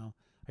long-ass email.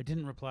 I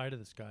didn't reply to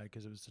this guy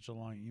because it was such a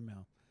long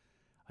email.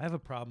 I have a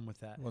problem with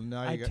that. Well,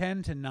 now I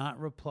tend to not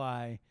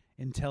reply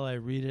until I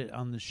read it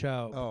on the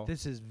show. Oh. But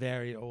this is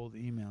very old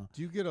email.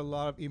 Do you get a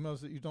lot of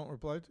emails that you don't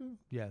reply to?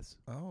 Yes.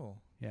 Oh.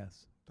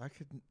 Yes. I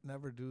could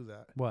never do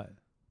that. What?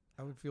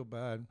 I would feel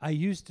bad. I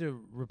used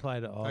to reply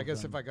to all I guess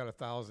of them. if I got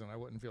 1,000, I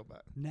wouldn't feel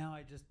bad. Now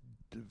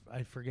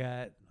I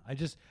forget.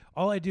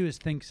 All I do is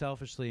think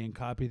selfishly and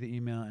copy the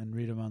email and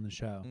read them on the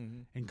show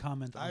and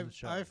comment on the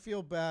show. I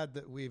feel bad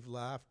that we've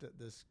laughed at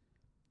this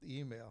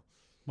email.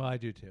 Well, I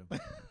do too.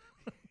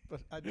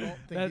 But I don't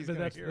think he's going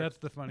to hear That's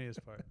the funniest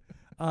part.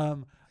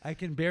 I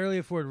can barely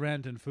afford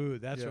rent and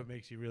food. That's what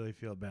makes you really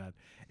feel bad.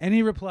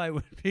 Any reply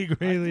would be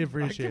greatly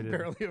appreciated. I can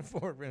barely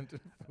afford rent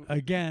and food.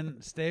 Again,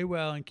 stay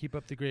well and keep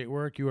up the great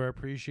work. You are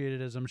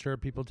appreciated, as I'm sure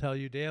people tell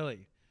you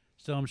daily.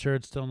 Still, I'm sure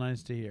it's still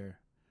nice to hear.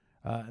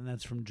 And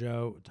that's from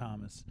Joe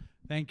Thomas.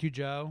 Thank you,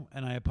 Joe,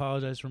 and I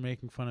apologize for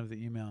making fun of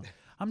the email.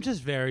 I'm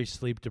just very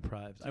sleep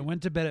deprived. I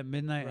went to bed at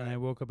midnight and I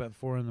woke up at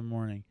 4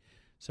 a.m.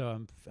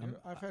 So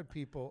I've had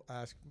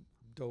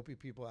dopey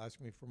people ask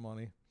me for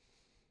money.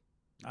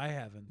 I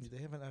haven't.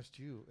 They haven't asked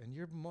you, and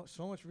you're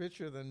so much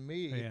richer than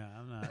me. Yeah,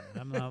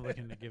 I'm not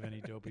looking to give any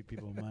dopey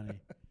people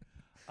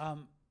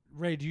money.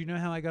 Ray, do you know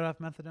how I got off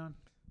methadone?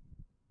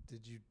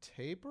 Did you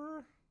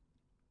taper?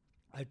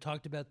 I've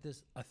talked about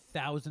this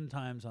 1,000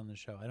 times on the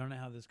show. I don't know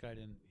how this guy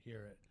didn't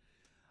hear it.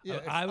 Yeah,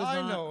 I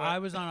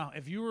was on.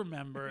 If you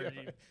remember,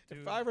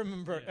 if I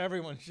remember,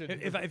 everyone should.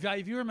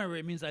 If you remember,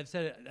 it means I've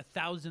said it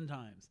 1,000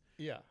 times.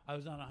 Yeah, I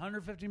was on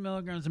 150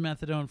 milligrams of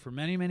methadone for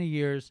many, many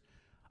years.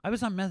 I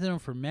was on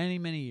methadone for many,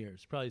 many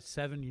years. Probably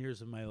 7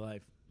 years of my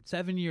life.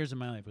 7 years of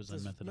my life was on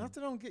methadone. Does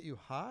methadone get you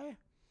high?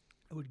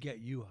 It would get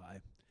you high.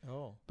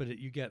 Oh, but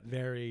you get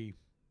very.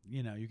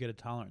 You get a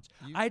tolerance.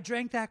 I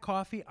drank that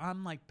coffee.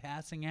 I'm like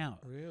passing out.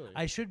 Really?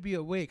 I should be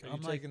awake. Are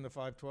you taking the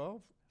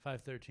 512?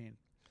 513.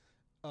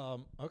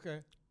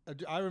 Okay.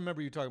 I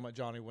remember you talking about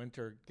Johnny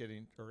Winter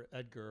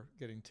Edgar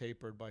getting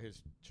tapered by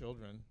his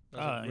children.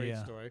 That's a great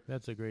story.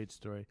 That's a great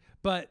story.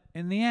 But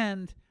in the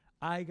end,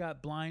 I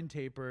got blind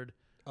tapered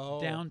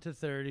down to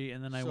 30,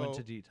 and then I went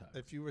to detox.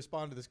 If you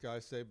respond to this guy,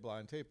 say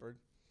blind tapered.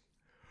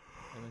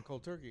 And then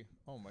cold turkey.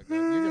 Oh, my God.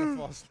 You're going to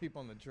fall asleep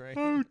on the train.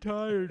 I'm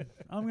tired.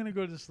 I'm going to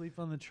go to sleep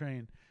on the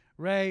train.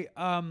 Ray,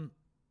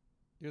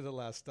 you're the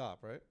last stop,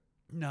 right?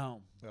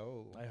 No.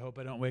 Oh. I hope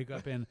I don't wake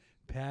up in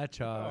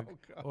Patchogue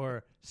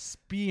or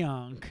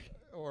Spionk.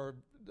 Or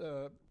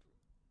the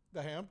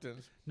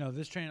Hamptons. No,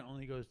 this train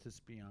only goes to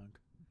Spionk.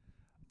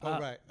 Oh,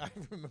 right. I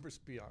remember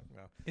Spionk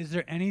now. Is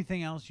there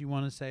anything else you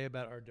want to say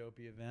about our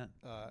Dopey event?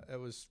 It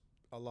was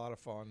a lot of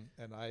fun.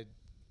 And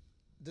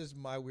this is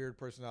my weird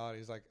personality.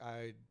 It's like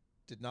I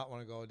did not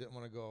want to go, didn't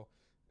want to go,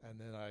 and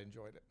then I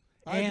enjoyed it.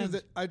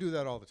 I do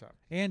that all the time.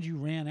 And you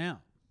ran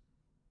out.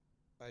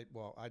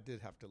 I did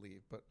have to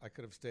leave, but I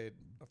could have stayed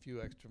a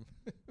few extra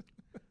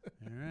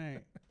All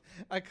right.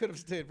 I could have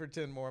stayed for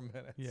 10 more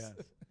minutes. Yes.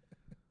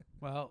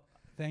 Well,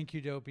 thank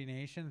you, Dopey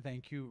Nation.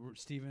 Thank you,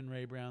 Stephen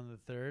Ray Brown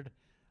III.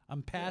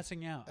 I'm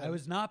passing out. I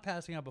was not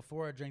passing out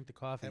before I drank the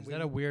coffee. Is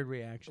that a weird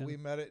reaction? We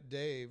met at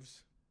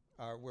Dave's,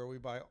 where we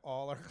buy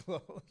all our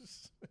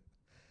clothes.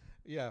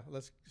 Yeah,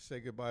 let's say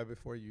goodbye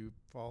before you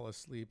fall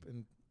asleep,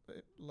 and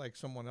like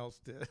someone else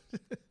did.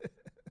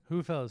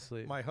 Who fell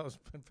asleep? My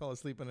husband fell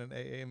asleep in an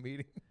AA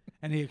meeting.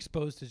 And he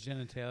exposed his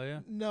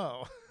genitalia?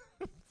 No.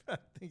 I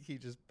think he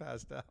just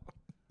passed out.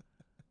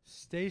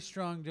 Stay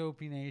strong,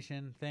 Dopey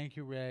Nation. Thank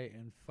you, Ray,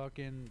 and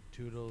fucking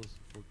toodles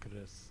for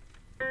Chris.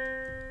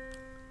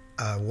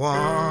 I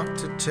want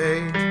to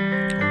take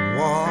a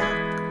walk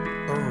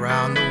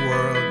around the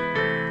world.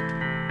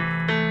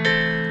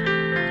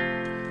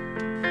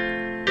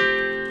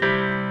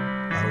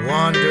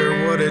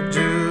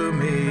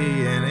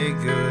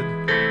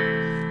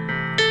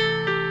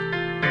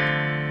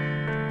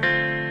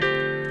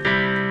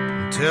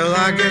 till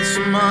I get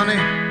some money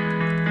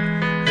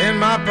in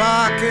my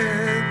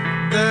pocket.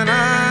 Then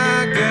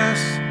I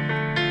guess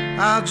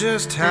I'll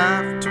just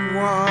have to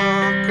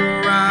walk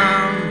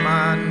around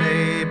my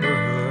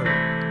neighborhood.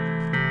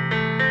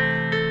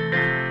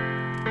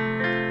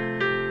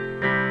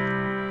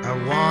 I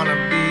wanna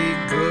be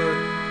good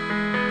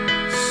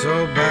so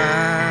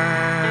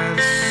bad,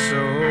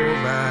 so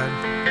bad.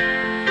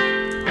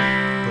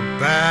 But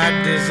bad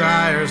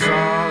desire's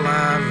all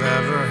I've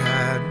ever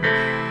had.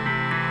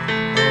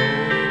 Oh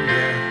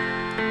yeah.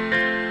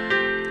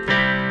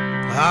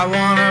 I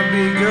wanna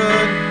be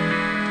good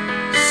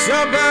so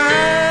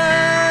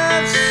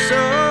bad,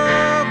 so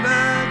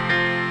bad.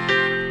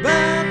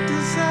 Bad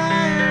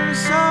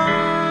desire's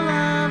all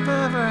I've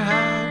ever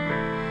had.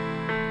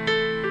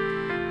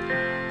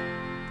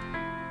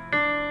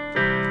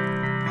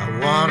 I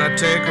wanna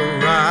take a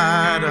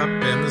ride up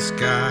in the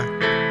sky,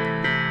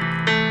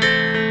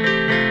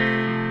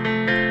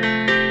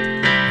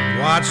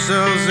 watch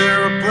those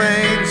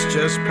aeroplanes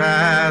just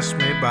pass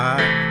me by.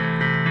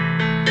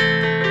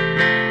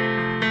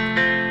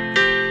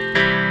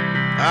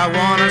 I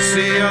wanna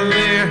see a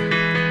Lear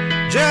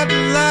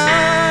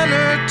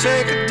jetliner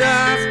take a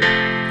dive,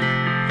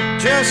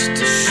 just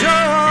to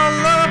show all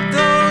of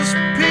those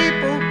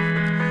people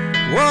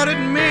what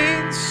it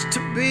means to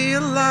be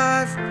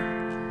alive.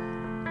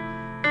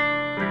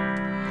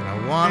 And I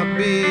wanna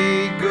be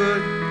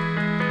good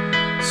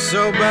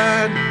so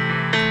bad,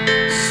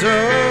 so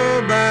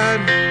bad.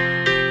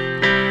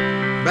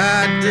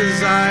 Bad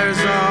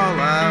desire's all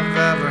I've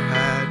ever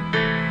had.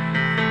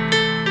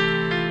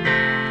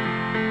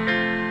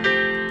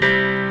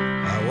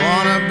 I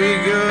wanna be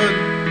good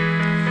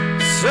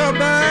so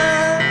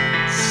bad,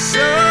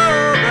 so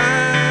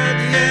bad,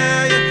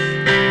 yeah, yeah.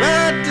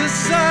 Bad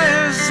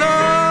desire's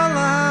all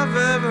I've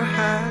ever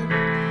had.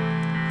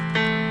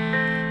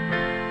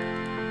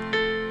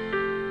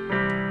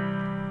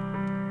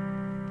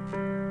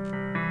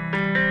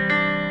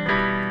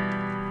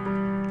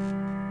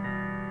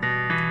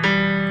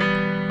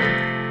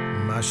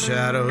 My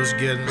shadow's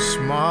getting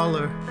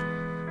smaller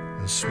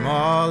and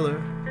smaller,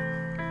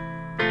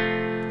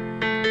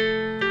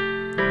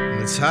 and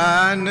it's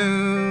high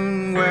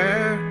noon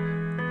where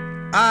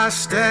I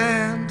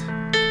stand.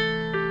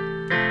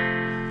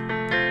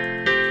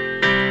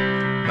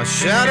 My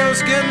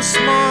shadow's getting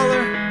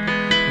smaller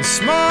and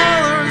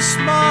smaller and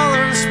smaller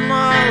and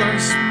smaller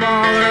and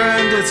smaller,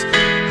 and it's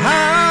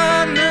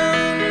high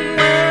noon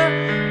where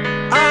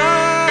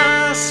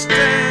I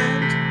stand.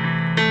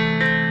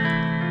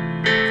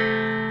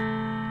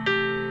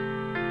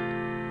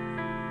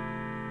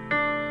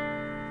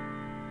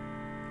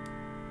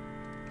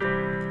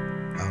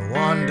 I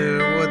wonder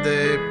would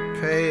they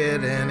pay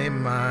it any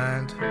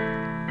mind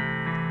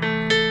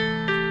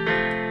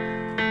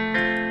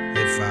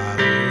if I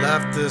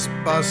left this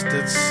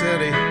busted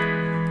city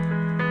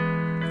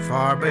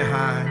far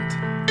behind.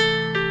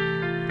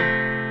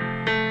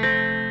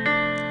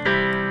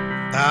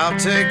 I'll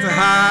take the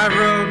high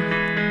road,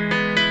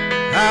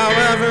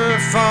 however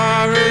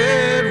far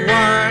it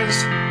winds,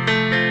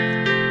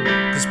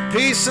 'cause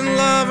peace and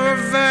love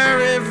are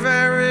very,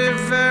 very,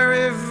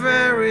 very,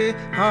 very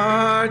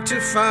hard to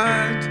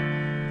find.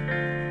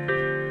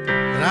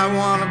 And I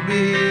wanna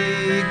be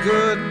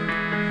good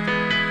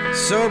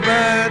so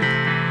bad,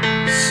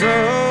 so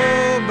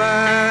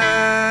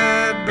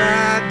bad.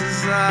 Bad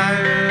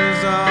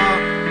desire's all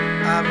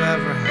I've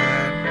ever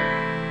had.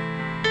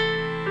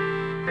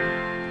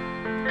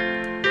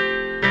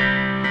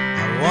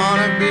 I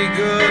wanna be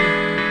good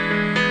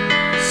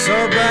so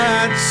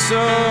bad,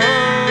 so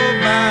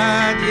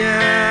bad,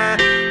 yeah.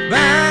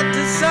 Bad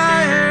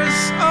desire's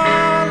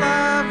all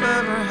I've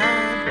ever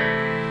had.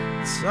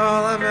 It's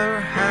all I've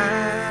ever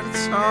had.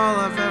 It's all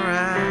I've ever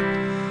had.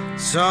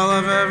 It's all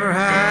I've ever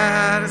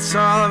had. It's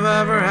all I've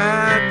ever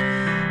had.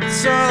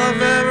 It's all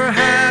I've ever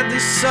had.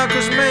 These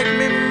suckers make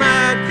me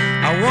mad.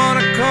 I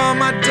wanna call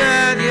my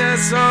dad. Yeah,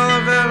 it's all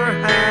I've ever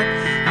had.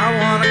 I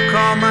wanna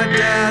call my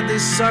dad.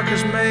 These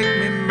suckers make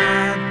me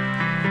mad.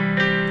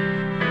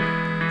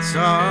 It's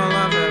all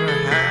I've ever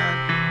had.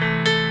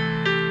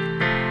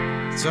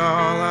 It's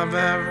all I've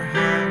ever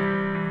had.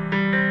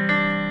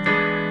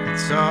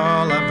 It's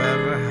all I've